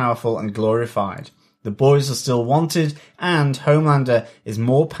more powerful and glorified. The boys are still wanted, and Homelander is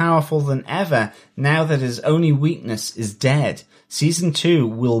more powerful than ever now that his only weakness is dead. Season 2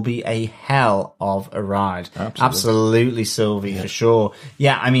 will be a hell of a ride. Absolutely, Sylvie, for sure.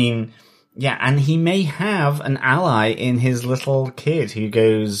 Yeah, and he may have an ally in his little kid who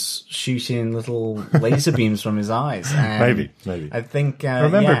goes shooting little laser beams from his eyes. Maybe. I think,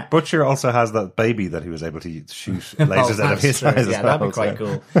 remember, Butcher also has that baby that he was able to shoot lasers out of his eyes. Yeah, that'd be quite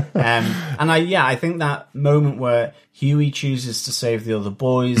cool. And I think that moment where Huey chooses to save the other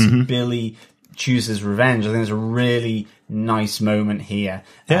boys, Billy chooses revenge, I think it's a really nice moment here.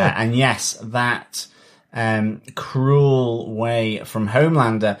 Yeah. And yes, that cruel way from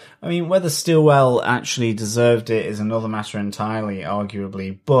Homelander. I mean, whether Stillwell actually deserved it is another matter entirely,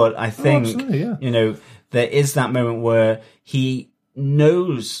 arguably. But I think, there is that moment where he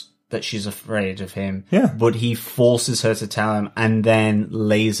knows that she's afraid of him, but he forces her to tell him, and then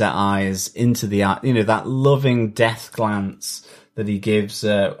laser eyes into the eye, that loving death glance that he gives,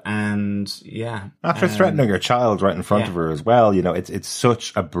 and yeah. After threatening her child right in front yeah. of her as well, you know, it's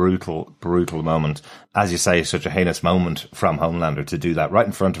such a brutal moment. As you say, such a heinous moment from Homelander to do that right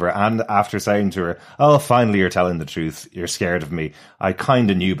in front of her, and after saying to her, "Oh, finally you're telling the truth. You're scared of me. I kind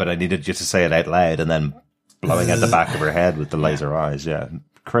of knew, but I needed you to say it out loud," and then blowing at the back of her head with the laser eyes. Yeah,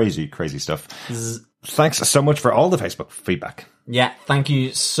 crazy stuff. Thanks so much for all the Facebook feedback. Yeah, thank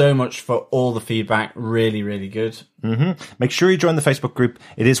you so much for all the feedback. Really, really good. Make sure you join the Facebook group.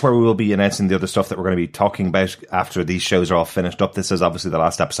 It is where we will be announcing the other stuff that we're going to be talking about after these shows are all finished up. This is obviously the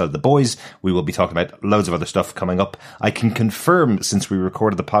last episode of The Boys. We will be talking about loads of other stuff coming up. I can confirm, since we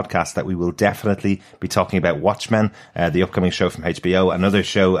recorded the podcast, that we will definitely be talking about Watchmen, the upcoming show from HBO, another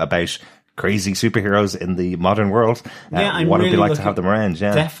show about crazy superheroes in the modern world. Yeah, what it'd be like to have them around.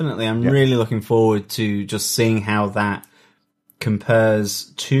 Yeah, definitely. I'm really looking forward to just seeing how that compares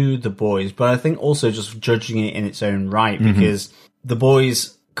to The Boys, but I think also just judging it in its own right, because The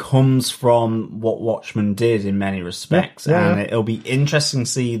Boys comes from what Watchmen did in many respects, and it'll be interesting to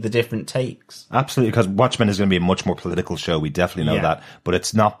see the different takes. Absolutely, because Watchmen is going to be a much more political show. We definitely know that, but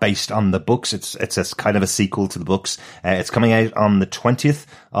it's not based on the books. It's a kind of a sequel to the books. It's coming out on the 20th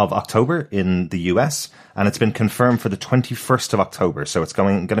of October in the US, and it's been confirmed for the 21st of October. So it's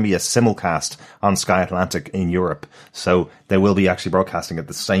going to be a simulcast on Sky Atlantic in Europe. So they will be actually broadcasting it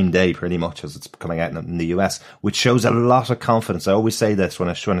the same day pretty much as it's coming out in the US, which shows a lot of confidence. I always say this, when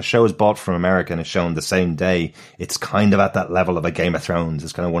a show is bought from America and is shown the same day, it's kind of at that level of a Game of Thrones.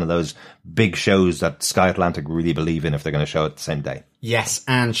 It's kind of one of those big shows that Sky Atlantic really believe in if they're going to show it the same day. Yes,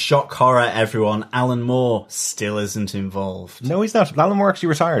 and shock horror, everyone, Alan Moore still isn't involved. No, he's not. Alan Moore actually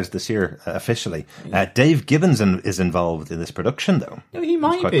retired this year, officially. Dave Gibbons is involved in this production, though. No, he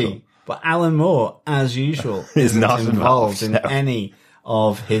might be. Cool. But Alan Moore, as usual, is not involved in any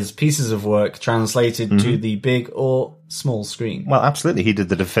of his pieces of work translated to the big or small screen. Well, absolutely. He did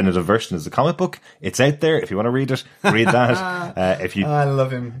the definitive version as a comic book. It's out there. If you want to read it, read that. I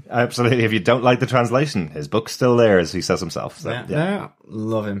love him. Absolutely. If you don't like the translation, his book's still there, as he says himself. So,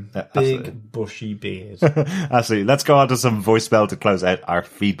 love him. Big, bushy beard. Absolutely. Let's go on to some voicemail to close out our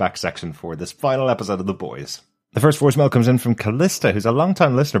feedback section for this final episode of The Boys. The first voicemail comes in from Callista, who's a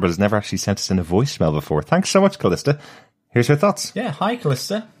long-time listener but has never actually sent us in a voicemail before. Thanks so much, Callista. Here's her thoughts. Yeah, hi,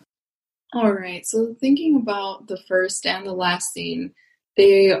 Callista. All right, so thinking about the first and the last scene,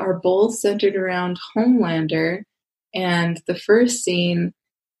 they are both centered around Homelander, and the first scene,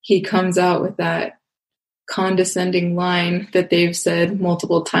 he comes out with that condescending line that they've said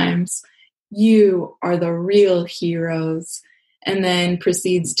multiple times, "You are the real heroes," and then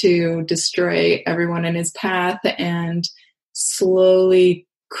proceeds to destroy everyone in his path and slowly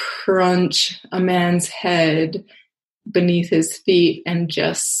crunch a man's head beneath his feet and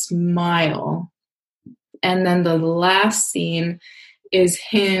just smile. And then the last scene is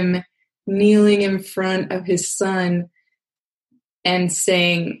him kneeling in front of his son and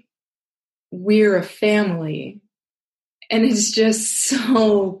saying, "We're a family." And it's just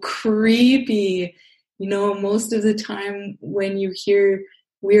so creepy. You know, most of the time when you hear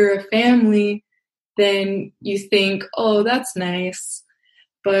 "we're a family," then you think, oh, that's nice.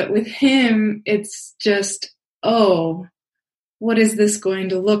 But with him, it's just, oh, what is this going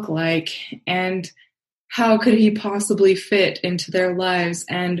to look like? And how could he possibly fit into their lives?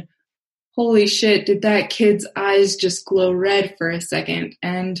 And holy shit, did that kid's eyes just glow red for a second?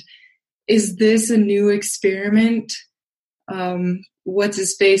 And is this a new experiment? What's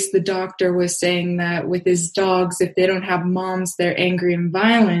his face? The doctor was saying that with his dogs, if they don't have moms, they're angry and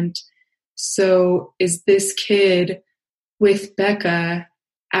violent. So is this kid with Becca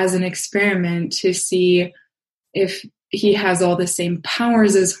as an experiment to see if he has all the same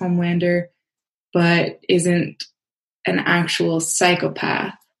powers as Homelander, but isn't an actual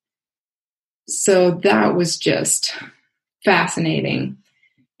psychopath? So that was just fascinating.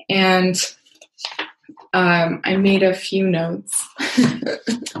 And I made a few notes.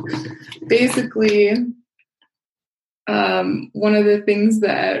 Basically, one of the things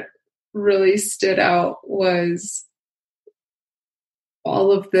that really stood out was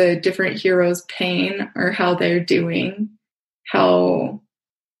all of the different heroes' pain or how they're doing. How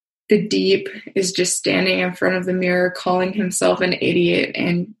the Deep is just standing in front of the mirror calling himself an idiot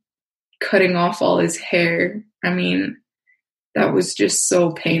and cutting off all his hair. I mean, that was just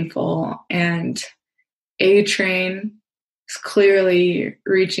so painful. And A-Train is clearly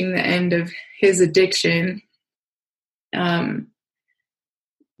reaching the end of his addiction.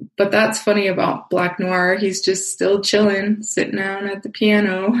 But that's funny about Black Noir. He's just still chilling, sitting down at the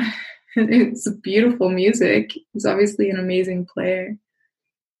piano. It's beautiful music. He's obviously an amazing player.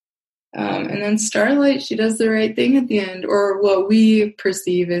 And then Starlight, she does the right thing at the end, or what we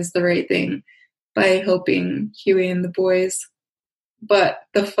perceive as the right thing, by helping Huey and the boys. But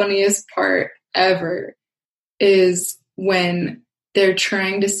the funniest part ever is when they're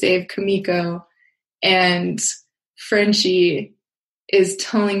trying to save Kimiko and Frenchie is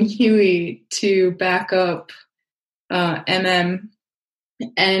telling Huey to back up MM,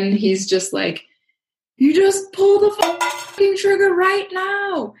 and he's just like, you just pull the fucking trigger right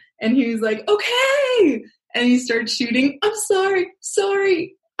now. And he was like, okay. And he starts shooting. I'm sorry.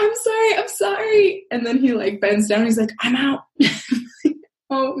 And then he like bends down. He's like, I'm out.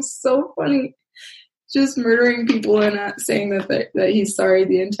 Oh, so funny. Just murdering people and not saying that he's sorry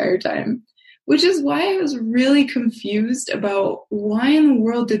the entire time. Which is why I was really confused about why in the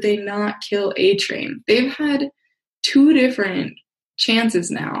world did they not kill A-Train? They've had 2 different chances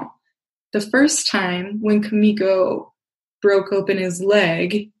now. The first time when Kimiko broke open his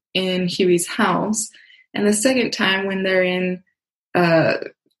leg in Huey's house, and the second time when they're in,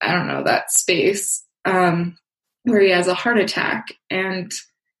 that space where he has a heart attack. And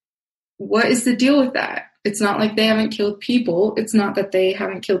what is the deal with that? It's not like they haven't killed people. It's not that they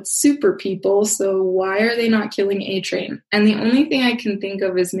haven't killed super people. So why are they not killing A-Train? And the only thing I can think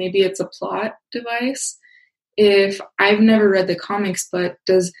of is maybe it's a plot device. If I've never read the comics, but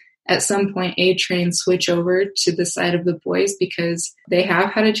does at some point A-Train switch over to the side of the boys because they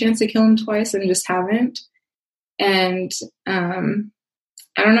have had a chance to kill him twice and just haven't? And I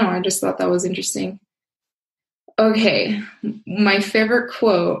don't know. I just thought that was interesting. Okay. My favorite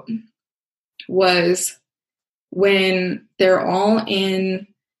quote was when they're all in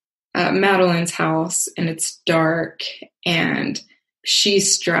Madeline's house and it's dark and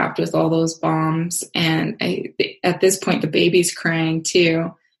she's strapped with all those bombs. And at this point, the baby's crying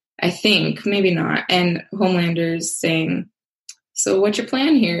too, I think. Maybe not. And Homelander's saying, so what's your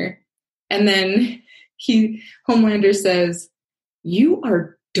plan here? And then Homelander says, you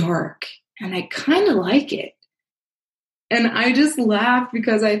are dark and I kind of like it. And I just laughed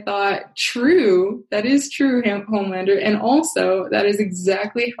because I thought, true, that is true, Homelander. And also, that is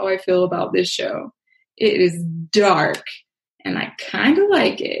exactly how I feel about this show. It is dark, and I kind of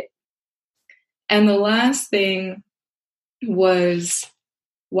like it. And the last thing was,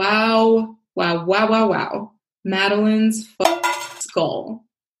 wow. Madeline's skull.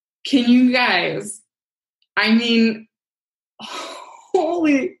 Can you guys, I mean,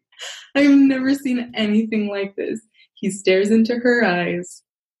 holy, I've never seen anything like this. He stares into her eyes,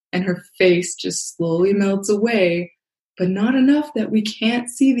 and her face just slowly melts away, but not enough that we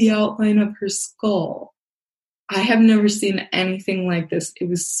can't see the outline of her skull. I have never seen anything like this. It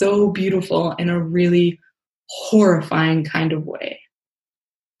was so beautiful in a really horrifying kind of way.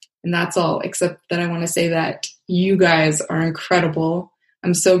 And that's all, except that I want to say that you guys are incredible.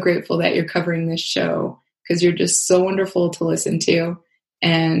 I'm so grateful that you're covering this show because you're just so wonderful to listen to,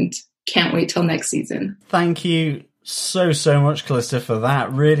 and can't wait till next season. Thank you so much, Callista, for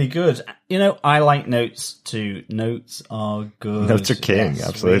that. Really good. You know, I like notes too. Notes are good. Notes are king, yes,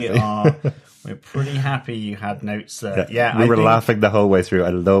 absolutely. We're pretty happy you had notes there. Yeah, we were laughing the whole way through. I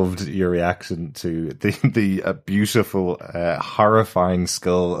loved your reaction to the beautiful, horrifying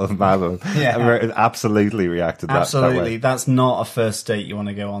skull of Madeline. Yeah, I absolutely reacted that absolutely. way. That's not a first date you want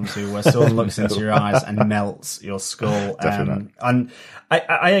to go on to, where someone looks into your eyes and melts your skull. Definitely. And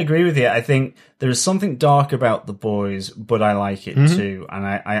I agree with you. I think there is something dark about The Boys, but I like it too. And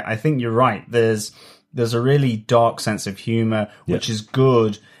I think you're right. There's a really dark sense of humor, which is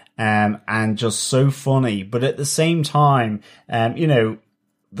good. And just so funny, but at the same time, you know,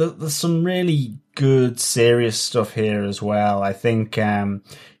 there's some really good, serious stuff here as well. I think,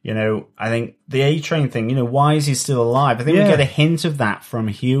 you know, I think the A-Train thing, you know, why is he still alive? I think we get a hint of that from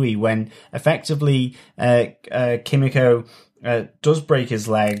Huey when effectively, Kimiko, does break his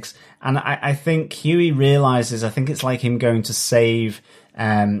legs. And I think Huey realizes, I think it's like him going to save,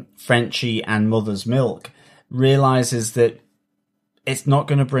 Frenchie and Mother's Milk, realizes that it's not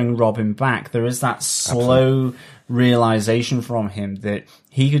going to bring Robin back. There is that slow realization from him that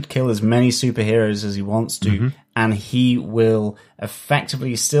he could kill as many superheroes as he wants to, and he will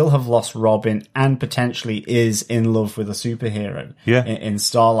effectively still have lost Robin and potentially is in love with a superhero in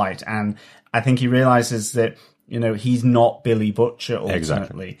Starlight. And I think he realizes that, you know, he's not Billy Butcher ultimately.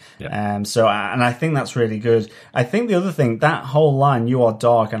 Exactly. Yeah. And I think that's really good. I think the other thing, that whole line, you are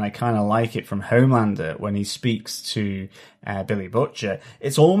dark, and I kind of like it, from Homelander when he speaks to Billy Butcher.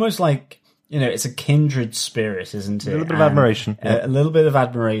 It's almost like it's a kindred spirit, isn't it? A little bit of admiration. A little bit of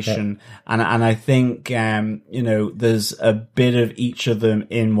admiration. Yeah. And I think, there's a bit of each of them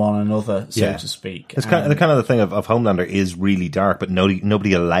in one another, so to speak. It's kind of the thing of Homelander is really dark, but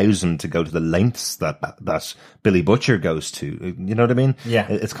nobody allows him to go to the lengths that Billy Butcher goes to. You know what I mean? Yeah.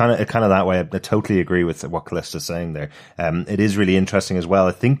 It's kind of that way. I totally agree with what Callista's saying there. It is really interesting as well.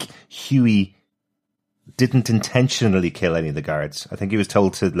 I think Huey didn't intentionally kill any of the guards. I think he was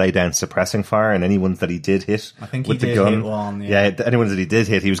told to lay down suppressing fire, and any ones that he did hit I think with he the did gun, hit one, any ones that he did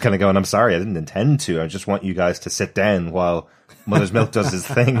hit, he was kind of going, "I'm sorry, I didn't intend to. I just want you guys to sit down while Mother's Milk does his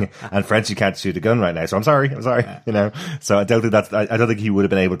thing, and Frenchie can't shoot a gun right now. So I'm sorry, So I don't think I don't think he would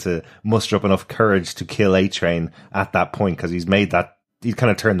have been able to muster up enough courage to kill A-Train at that point, because he's made that. He's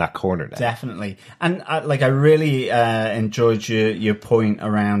kind of turned that corner now. Definitely. And I really enjoyed your point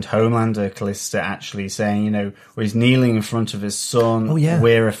around Homelander, Callista, actually saying, where he's kneeling in front of his son. Oh, yeah.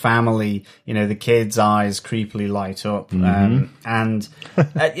 We're a family. The kid's eyes creepily light up. Mm-hmm. And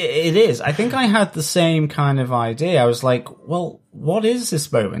it is. I think I had the same kind of idea. I was like, well, what is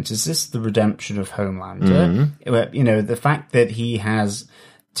this moment? Is this the redemption of Homelander? Mm-hmm. The fact that he has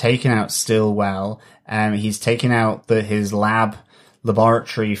taken out Stillwell, he's taken out his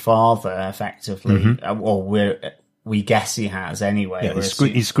laboratory father, effectively, or we guess he has anyway. Yeah,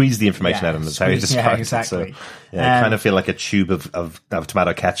 he squeezed the information out of him. That's how he described exactly. it. So, I kind of feel like a tube of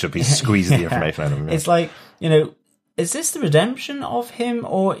tomato ketchup. He squeezed the information out of him. Yeah. It's like, is this the redemption of him,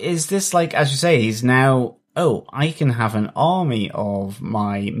 or is this like, as you say, he's now, I can have an army of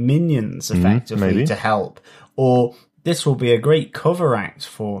my minions effectively to help, or this will be a great cover act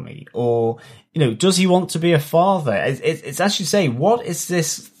for me, or does he want to be a father? It's as you say, what is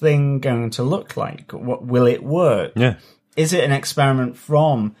this thing going to look like? What will it work? Yeah. Is it an experiment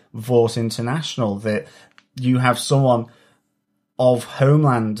from Vought International that you have someone of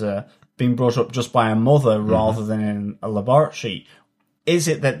Homelander being brought up just by a mother rather than in a laboratory? Is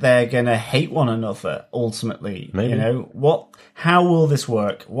it that they're going to hate one another ultimately? Maybe. How will this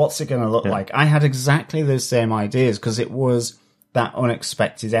work? What's it going to look like? I had exactly those same ideas because it was that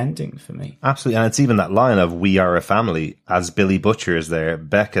unexpected ending for me. Absolutely. And it's even that line of "we are a family," as Billy Butcher is there,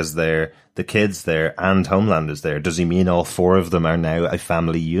 Becca's there, the kid's there, and Homelander's there. Does he mean all four of them are now a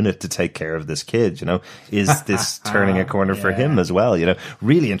family unit to take care of this kid? Is this turning a corner for him as well?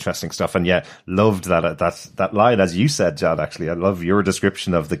 Really interesting stuff. And loved that line, as you said, John, actually. I love your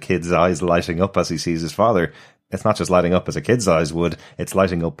description of the kid's eyes lighting up as he sees his father. It's not just lighting up as a kid's eyes would, it's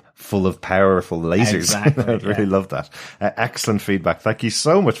lighting up full of powerful lasers. Exactly, I really love that. Excellent feedback. Thank you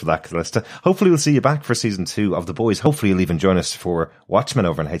so much for that, Callista. Hopefully we'll see you back for season 2 of The Boys. Hopefully you'll even join us for Watchmen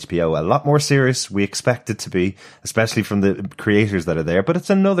over on HBO. A lot more serious, we expect it to be, especially from the creators that are there, but it's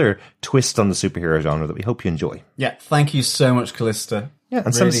another twist on the superhero genre that we hope you enjoy. Yeah, thank you so much, Callista. Yeah,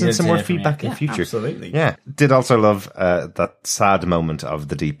 and really send us some more feedback in the future. Absolutely. Yeah. Did also love that sad moment of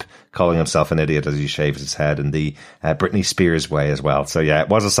the Deep calling himself an idiot as he shaves his head in the Britney Spears way as well. So it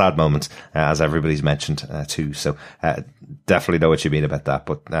was a sad moment, as everybody's mentioned too. So definitely know what you mean about that.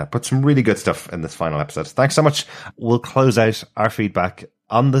 But some really good stuff in this final episode. Thanks so much. We'll close out our feedback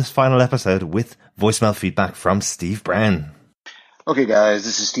on this final episode with voicemail feedback from Steve Brown. Okay, guys,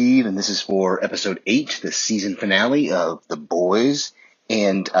 this is Steve, and this is for episode 8, the season finale of The Boys.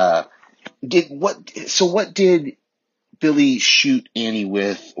 And what did Billy shoot Annie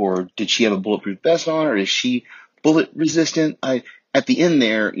with, or did she have a bulletproof vest on, or is she bullet resistant? At the end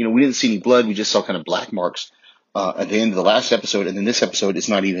there, we didn't see any blood. We just saw kind of black marks at the end of the last episode, and then this episode is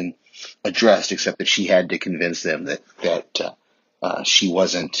not even addressed, except that she had to convince them that she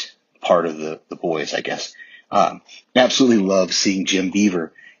wasn't part of the Boys, I guess. Absolutely love seeing Jim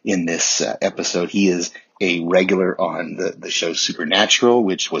Beaver in this episode. He is a regular on the show Supernatural,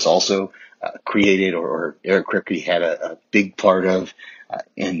 which was also created or Eric Kripke had a big part of,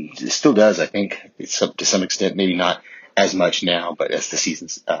 and still does, I think, to some extent, maybe not as much now, but as the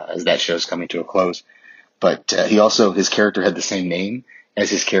seasons, as that show's coming to a close. But his character had the same name as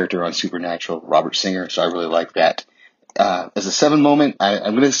his character on Supernatural, Robert Singer, so I really like that. As a 7 moment,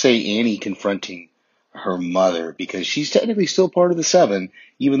 I'm going to say Annie confronting her mother, because she's technically still part of the 7,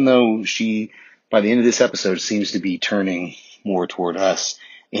 even though she, by the end of this episode, seems to be turning more toward us.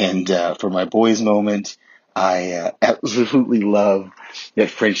 And for my boys moment, I absolutely love that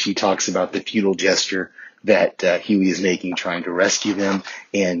Frenchie talks about the futile gesture that Huey is making, trying to rescue them.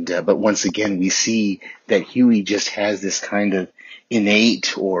 And but once again, we see that Huey just has this kind of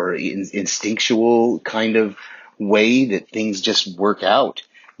innate or instinctual kind of way that things just work out.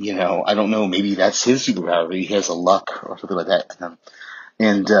 I don't know, maybe that's his superpower. He has a luck or something like that.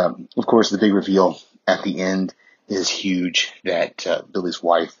 And of course, the big reveal at the end is huge, that Billy's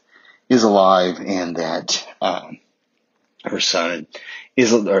wife is alive and that her son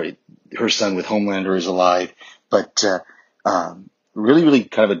with Homelander is alive. But really, really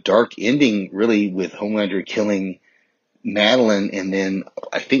kind of a dark ending, really, with Homelander killing Madeline, and then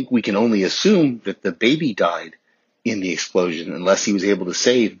I think we can only assume that the baby died in the explosion, unless he was able to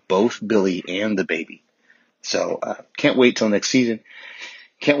save both Billy and the baby. So can't wait till next season.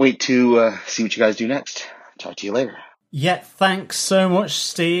 Can't wait to see what you guys do next. Talk to you later. Yeah, thanks so much,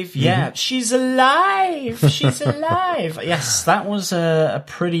 Steve. Yeah, she's alive. She's alive. Yes, that was a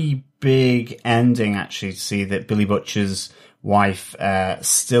pretty big ending, actually, to see that Billy Butcher's wife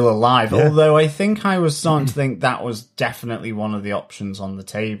still alive. Yeah. Although I think I was starting to think that was definitely one of the options on the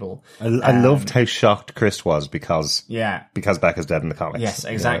table. I loved how shocked Chris was because Becca's dead in the comics. Yes,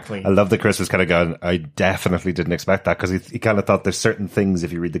 exactly. You know? I love that Chris was kind of going, I definitely didn't expect that, because he kind of thought there's certain things,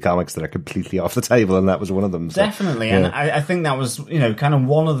 if you read the comics, that are completely off the table, and that was one of them. So, definitely. And I think that was, kind of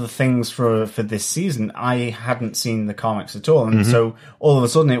one of the things for this season. I hadn't seen the comics at all. And so all of a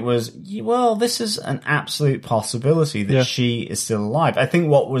sudden it was, well, this is an absolute possibility that she is still alive. I think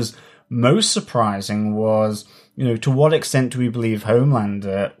what was most surprising was, to what extent do we believe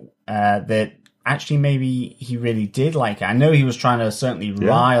Homelander that actually maybe he really did like her? I know he was trying to certainly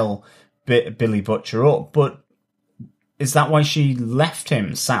rile Billy Butcher up, but is that why she left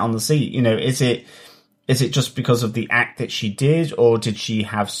him sat on the seat? Is it just because of the act that she did, or did she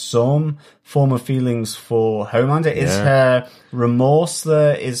have some form of feelings for Homelander? Is her remorse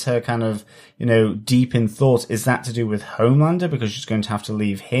there? Is her kind of, deep in thought, is that to do with Homelander because she's going to have to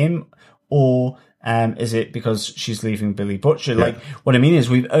leave him? Or is it because she's leaving Billy Butcher? Yeah. Like, what I mean is,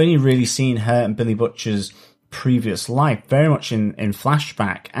 we've only really seen her and Billy Butcher's previous life very much in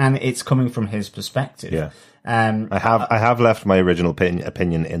flashback, and it's coming from his perspective. Yeah. I have left my original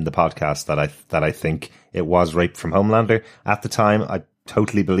opinion in the podcast that I think it was rape from Homelander. At the time, I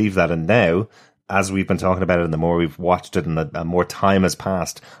totally believe that, and now, as we've been talking about it, and the more we've watched it, and the more time has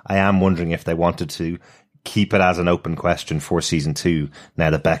passed, I am wondering if they wanted to keep it as an open question for season 2.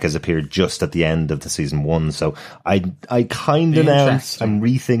 Now that Becca's appeared just at the end of the season 1, so I kind of now I'm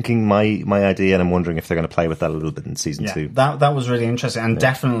rethinking my idea, and I'm wondering if they're going to play with that a little bit in season 2. That was really interesting, and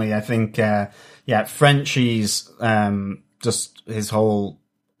definitely I think. Frenchie's, just his whole,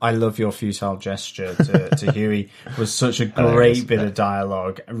 I love your futile gesture to Huey was such a great bit of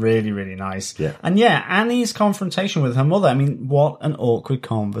dialogue. Really, really nice. Yeah. And Annie's confrontation with her mother. I mean, what an awkward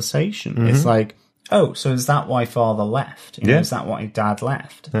conversation. It's like, oh, so is that why father left? Is that why dad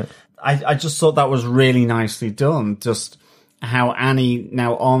left? Yeah. I just thought that was really nicely done. Just how Annie,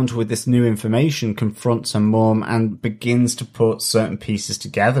 now armed with this new information, confronts her mum and begins to put certain pieces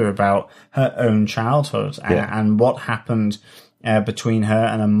together about her own childhood and what happened between her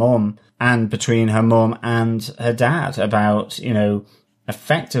and her mum, and between her mum and her dad, about,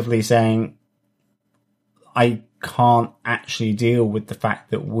 effectively saying, I can't actually deal with the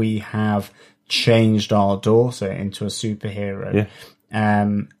fact that we have changed our daughter into a superhero. Yeah.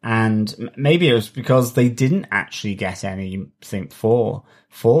 And maybe it was because they didn't actually get anything for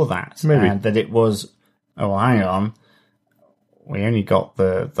that. Maybe. That it was, oh, hang on, we only got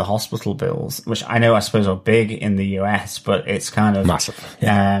the hospital bills, which I suppose are big in the US, but it's kind of massive.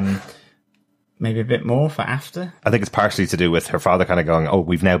 Maybe a bit more for after. I think it's partially to do with her father kind of going, oh,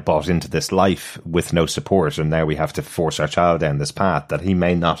 we've now bought into this life with no support, and now we have to force our child down this path that he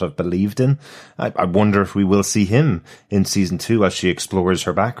may not have believed in. I wonder if we will see him in season 2 as she explores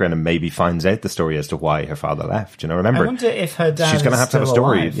her background and maybe finds out the story as to why her father left. Remember, I wonder if her dad she's going to have to have a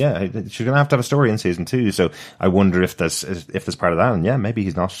story. Alive. Yeah, she's going to have a story in season 2. So I wonder if there's part of that. And maybe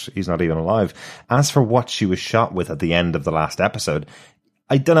he's not even alive. As for what she was shot with at the end of the last episode,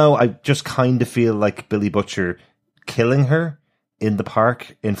 I don't know, I just kind of feel like Billy Butcher killing her in the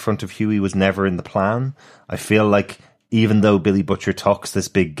park in front of Huey was never in the plan. I feel like even though Billy Butcher talks this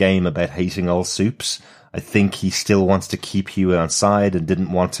big game about hating all soups, I think he still wants to keep Huey on side and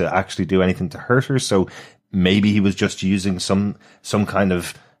didn't want to actually do anything to hurt her. So maybe he was just using some kind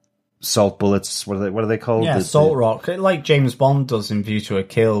of salt bullets. What are they called? Yeah, salt rock, like James Bond does in View to a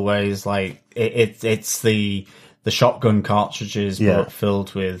Kill, where he's like, it's the shotgun cartridges, but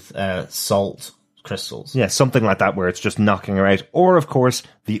filled with salt crystals. Yeah, something like that, where it's just knocking her out. Or, of course,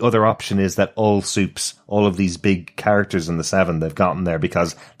 the other option is that all soups, all of these big characters in the 7, they've gotten there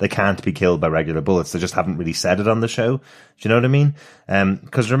because they can't be killed by regular bullets. They just haven't really said it on the show. Do you know what I mean?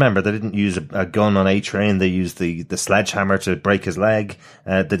 Because remember, they didn't use a gun on A-Train. They used the sledgehammer to break his leg.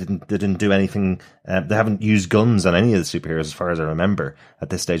 They didn't do anything. They haven't used guns on any of the superheroes, as far as I remember, at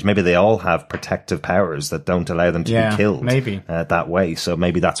this stage. Maybe they all have protective powers that don't allow them to be killed. Maybe that way. So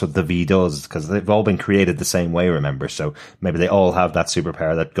maybe that's what the V does, because they've all been created the same way. Remember, so maybe they all have that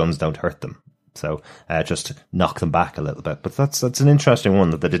superpower that guns don't hurt them. So just knock them back a little bit. But that's an interesting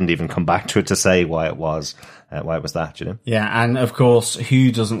one that they didn't even come back to it to say why it was that, you know? Yeah, and of course,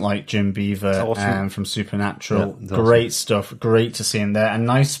 who doesn't like Jim Beaver awesome. From Supernatural? Yeah, great awesome. stuff. Great to see him there. A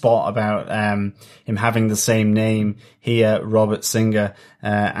nice spot about him having the same name here, Robert Singer,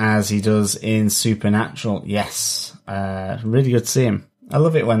 as he does in Supernatural. Yes, really good to see him. I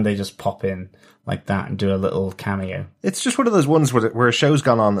love it when they just pop in like that and do a little cameo. It's just one of those ones where a show's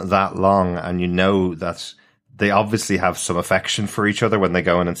gone on that long and you know that they obviously have some affection for each other when they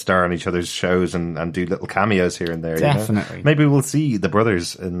go in and star on each other's shows and do little cameos here and there. Definitely. You know? Maybe we'll see the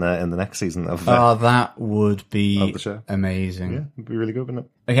brothers in the next season of that would be of the show. Amazing. Yeah, it'd be really good, wouldn't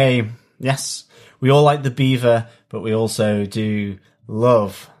it? Okay, yes. We all like the Beaver, but we also do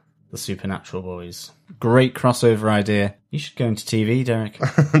love the Supernatural boys. Great crossover idea. You should go into TV, Derek.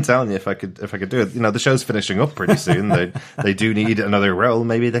 I'm telling you, if I could do it. You know, the show's finishing up pretty soon. They do need another role.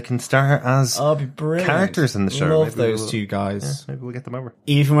 Maybe they can star as Be brilliant. characters in the show. Love Maybe those two guys. Yeah, maybe we'll get them over.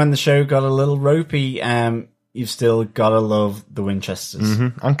 Even when the show got a little ropey, you've still gotta love the Winchesters.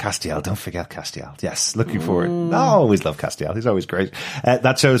 Mm-hmm. And Castiel, don't forget Castiel. Yes, looking forward. I always love Castiel. He's always great.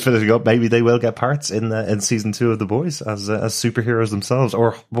 That show is finishing up. Maybe they will get parts in season 2 of The Boys as superheroes themselves,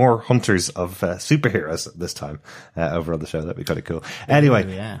 or more hunters of superheroes this time over on the show. That'd be kind of cool.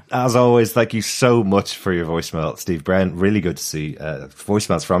 Anyway, as always, thank you so much for your voicemail, Steve Brown. Really good to see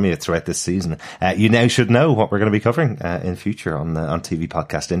voicemails from you throughout this season. You now should know what we're going to be covering in future on TV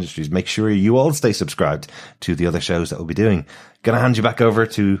Podcast Industries. Make sure you all stay subscribed to the other shows that we'll be doing. Gonna hand you back over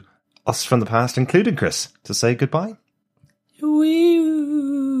to us from the past, including Chris, to say goodbye.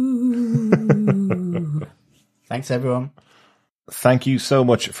 Thanks, everyone. Thank you so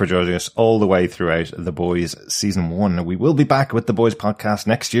much for joining us all the way throughout The Boys Season 1. We will be back with The Boys podcast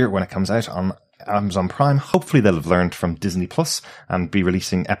next year when it comes out on Amazon Prime. Hopefully they'll have learned from Disney Plus and be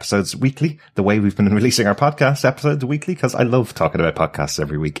releasing episodes weekly, the way we've been releasing our podcast episodes weekly, because I love talking about podcasts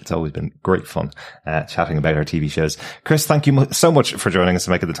every week. It's always been great fun chatting about our TV shows. Chris, thank you so much for joining us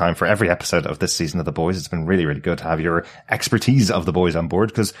and making the time for every episode of this season of The Boys. It's been really, really good to have your expertise of The Boys on board,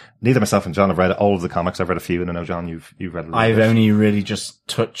 because neither myself and John have read all of the comics. I've read a few, and I know, John, you've read a little I've bit. only really just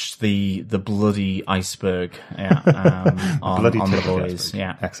touched the bloody iceberg on The Boys.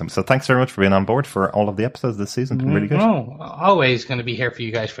 Yeah. Excellent. So thanks very much for being on board for all of the episodes this season. It's been really good. Oh, always going to be here for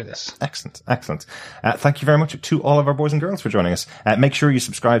you guys for this. Excellent. Thank you very much to all of our boys and girls for joining us. Make sure you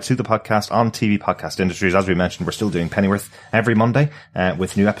subscribe to the podcast on TV Podcast Industries. As we mentioned, we're still doing Pennyworth every Monday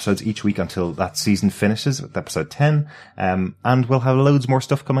with new episodes each week until that season finishes with episode 10. And we'll have loads more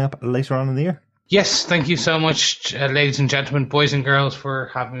stuff coming up later on in the year. Yes, thank you so much, ladies and gentlemen, boys and girls,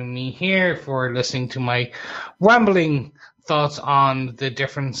 for having me here, for listening to my rambling thoughts on the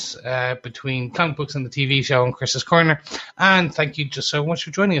difference between comic books and the TV show and Chris's Corner. And thank you just so much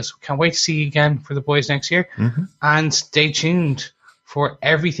for joining us. Can't wait to see you again for The Boys next year. Mm-hmm. And stay tuned for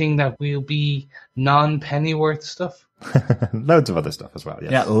everything that will be non-Pennyworth stuff. Loads of other stuff as well.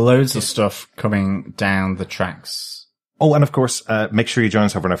 Yes. Yeah, loads of stuff coming down the tracks. Oh, and of course, make sure you join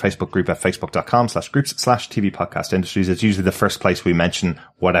us over on our Facebook group at facebook.com/groups/TV Podcast Industries. It's usually the first place we mention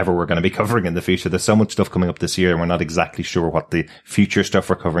whatever we're going to be covering in the future. There's so much stuff coming up this year, and we're not exactly sure what the future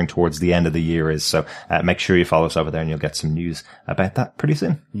stuff we're covering towards the end of the year is. So make sure you follow us over there, and you'll get some news about that pretty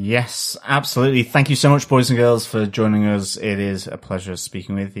soon. Yes, absolutely. Thank you so much, boys and girls, for joining us. It is a pleasure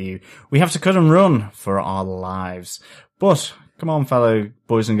speaking with you. We have to cut and run for our lives. But come on, fellow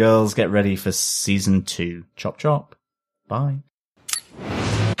boys and girls, get ready for season 2. Chop, chop. Bye.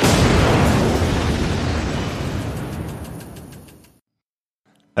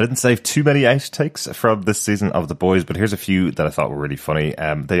 I didn't save too many outtakes from this season of The Boys, but here's a few that I thought were really funny.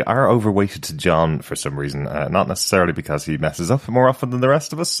 They are overweighted to John for some reason, not necessarily because he messes up more often than the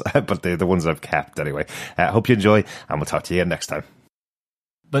rest of us, but they're the ones I've kept anyway. Hope you enjoy, and we'll talk to you again next time.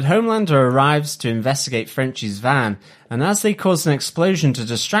 But Homelander arrives to investigate Frenchie's van, and as they cause an explosion to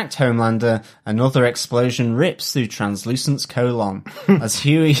distract Homelander, another explosion rips through Translucent's colon. As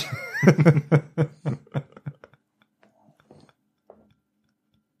Huey...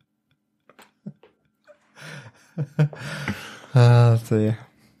 dear.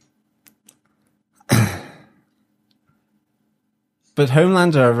 But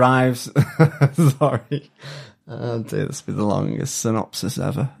Homelander arrives... Sorry. Oh dear, this will be the longest synopsis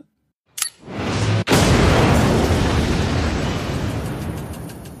ever.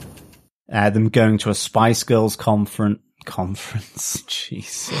 them going to a Spice Girls conference.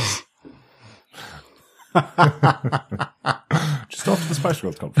 Jesus. Just off to the Spice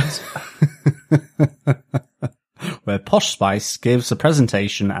Girls conference. Where Posh Spice gives a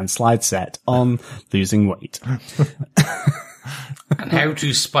presentation and slide set on losing weight. And how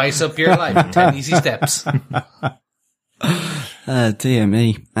to spice up your life. 10 easy steps. Dear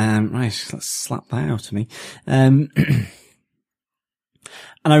me. Right, let's slap that out of me. And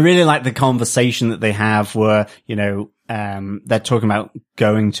I really like the conversation that they have where, they're talking about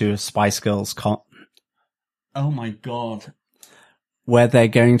going to a Spice Girls oh my God. Where they're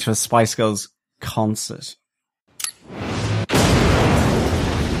going to a Spice Girls concert.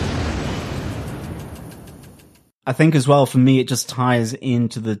 I think as well, for me, it just ties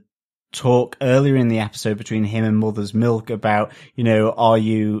into the talk earlier in the episode between him and Mother's Milk about, are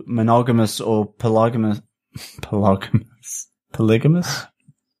you monogamous or polygamous? Polygamous?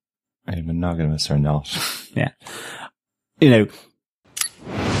 Are you monogamous or not? Yeah. It's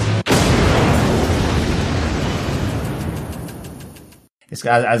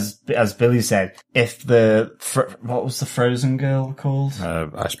as Billy said, if what was the frozen girl called?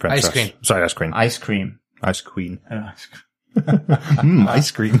 Ice Princess. Ice cream. Sorry, ice cream. Ice cream. Ice Queen. Oh, ice cream.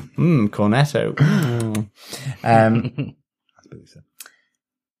 Ice cream. Cornetto. As Billy said.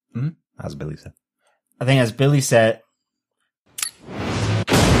 As Billy said. I think as Billy said,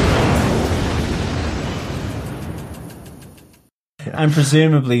 and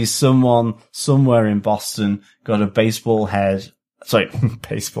presumably someone somewhere in Boston got a baseball head. Sorry,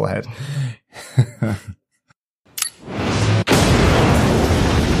 baseball head.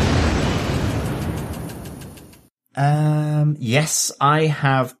 Yes, I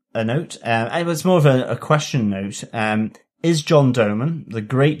have a note. It was more of a question note. Is John Doman, the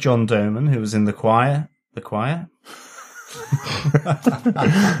great John Doman, who was in the choir?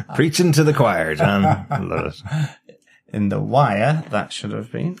 Preaching to the choir, John. Love it. In The Wire, that should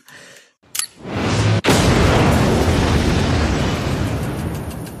have been.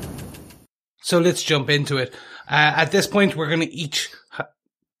 So let's jump into it. At this point, we're going to each...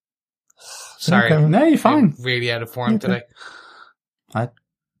 Sorry. Okay. No, you're fine. I'm really out of form today.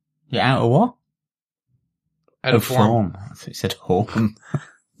 You're out of what? Out of form. I thought you said horn.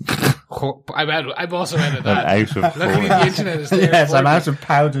 I'm also out of that. Out of Luckily, the internet is there. Yes, I'm out of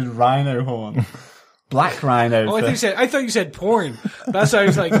powdered rhino horn. Black rhino. Oh, I thought you said porn. That's why I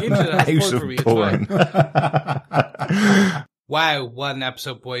was like, internet is porn for me. It's porn. fine. Wow, what an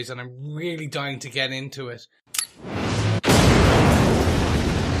episode, boys, and I'm really dying to get into it.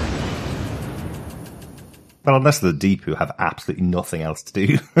 Well, unless the Deep, who have absolutely nothing else to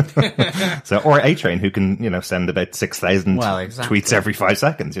do. Or A-Train, who can, send about 6,000 tweets every 5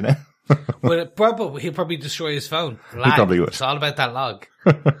 seconds, Well, he'll probably destroy his phone. Lag. He probably would. It's all about that log.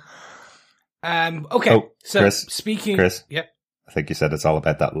 Okay, oh, so Chris, speaking... Chris, Yep. I think you said it's all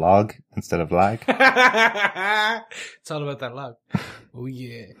about that log instead of lag. It's all about that lag. Oh,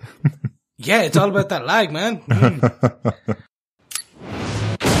 yeah. Yeah, it's all about that lag, man.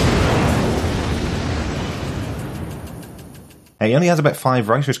 He only has about 5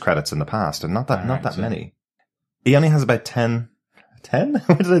 writers' credits in the past, and not that many. He only has about 10? 10?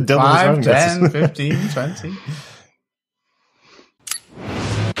 Where did I double 5, 10, 15, 20.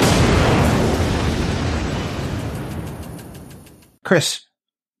 Chris,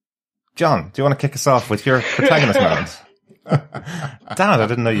 John, do you want to kick us off with your protagonist moment? Damn it, I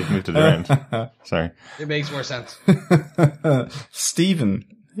didn't know you'd moved it around. Sorry. It makes more sense. Stephen.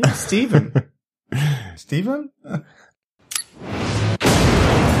 Yeah, Stephen. Stephen?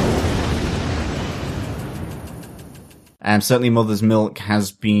 Certainly Mother's Milk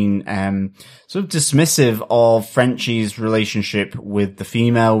has been sort of dismissive of Frenchie's relationship with the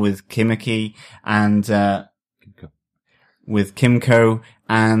female, with Kimiko, and with Kimiko,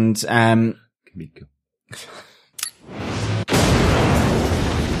 and Kimiko.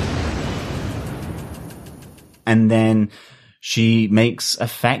 And then she makes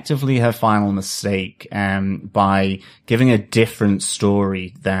effectively her final mistake by giving a different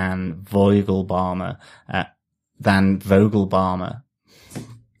story than Vogelbaumer. Vogelbaumer.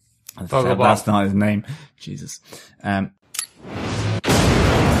 That's not his name. Jesus.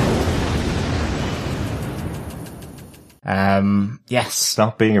 Yes.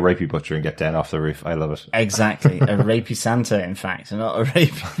 Stop being a rapey butcher and get down off the roof. I love it. Exactly. A rapey Santa, in fact, and not a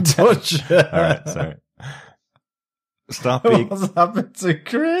rapey butcher. Alright, sorry. Stop being... What's happened to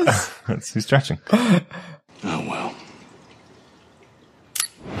Chris? He's stretching. Oh, well.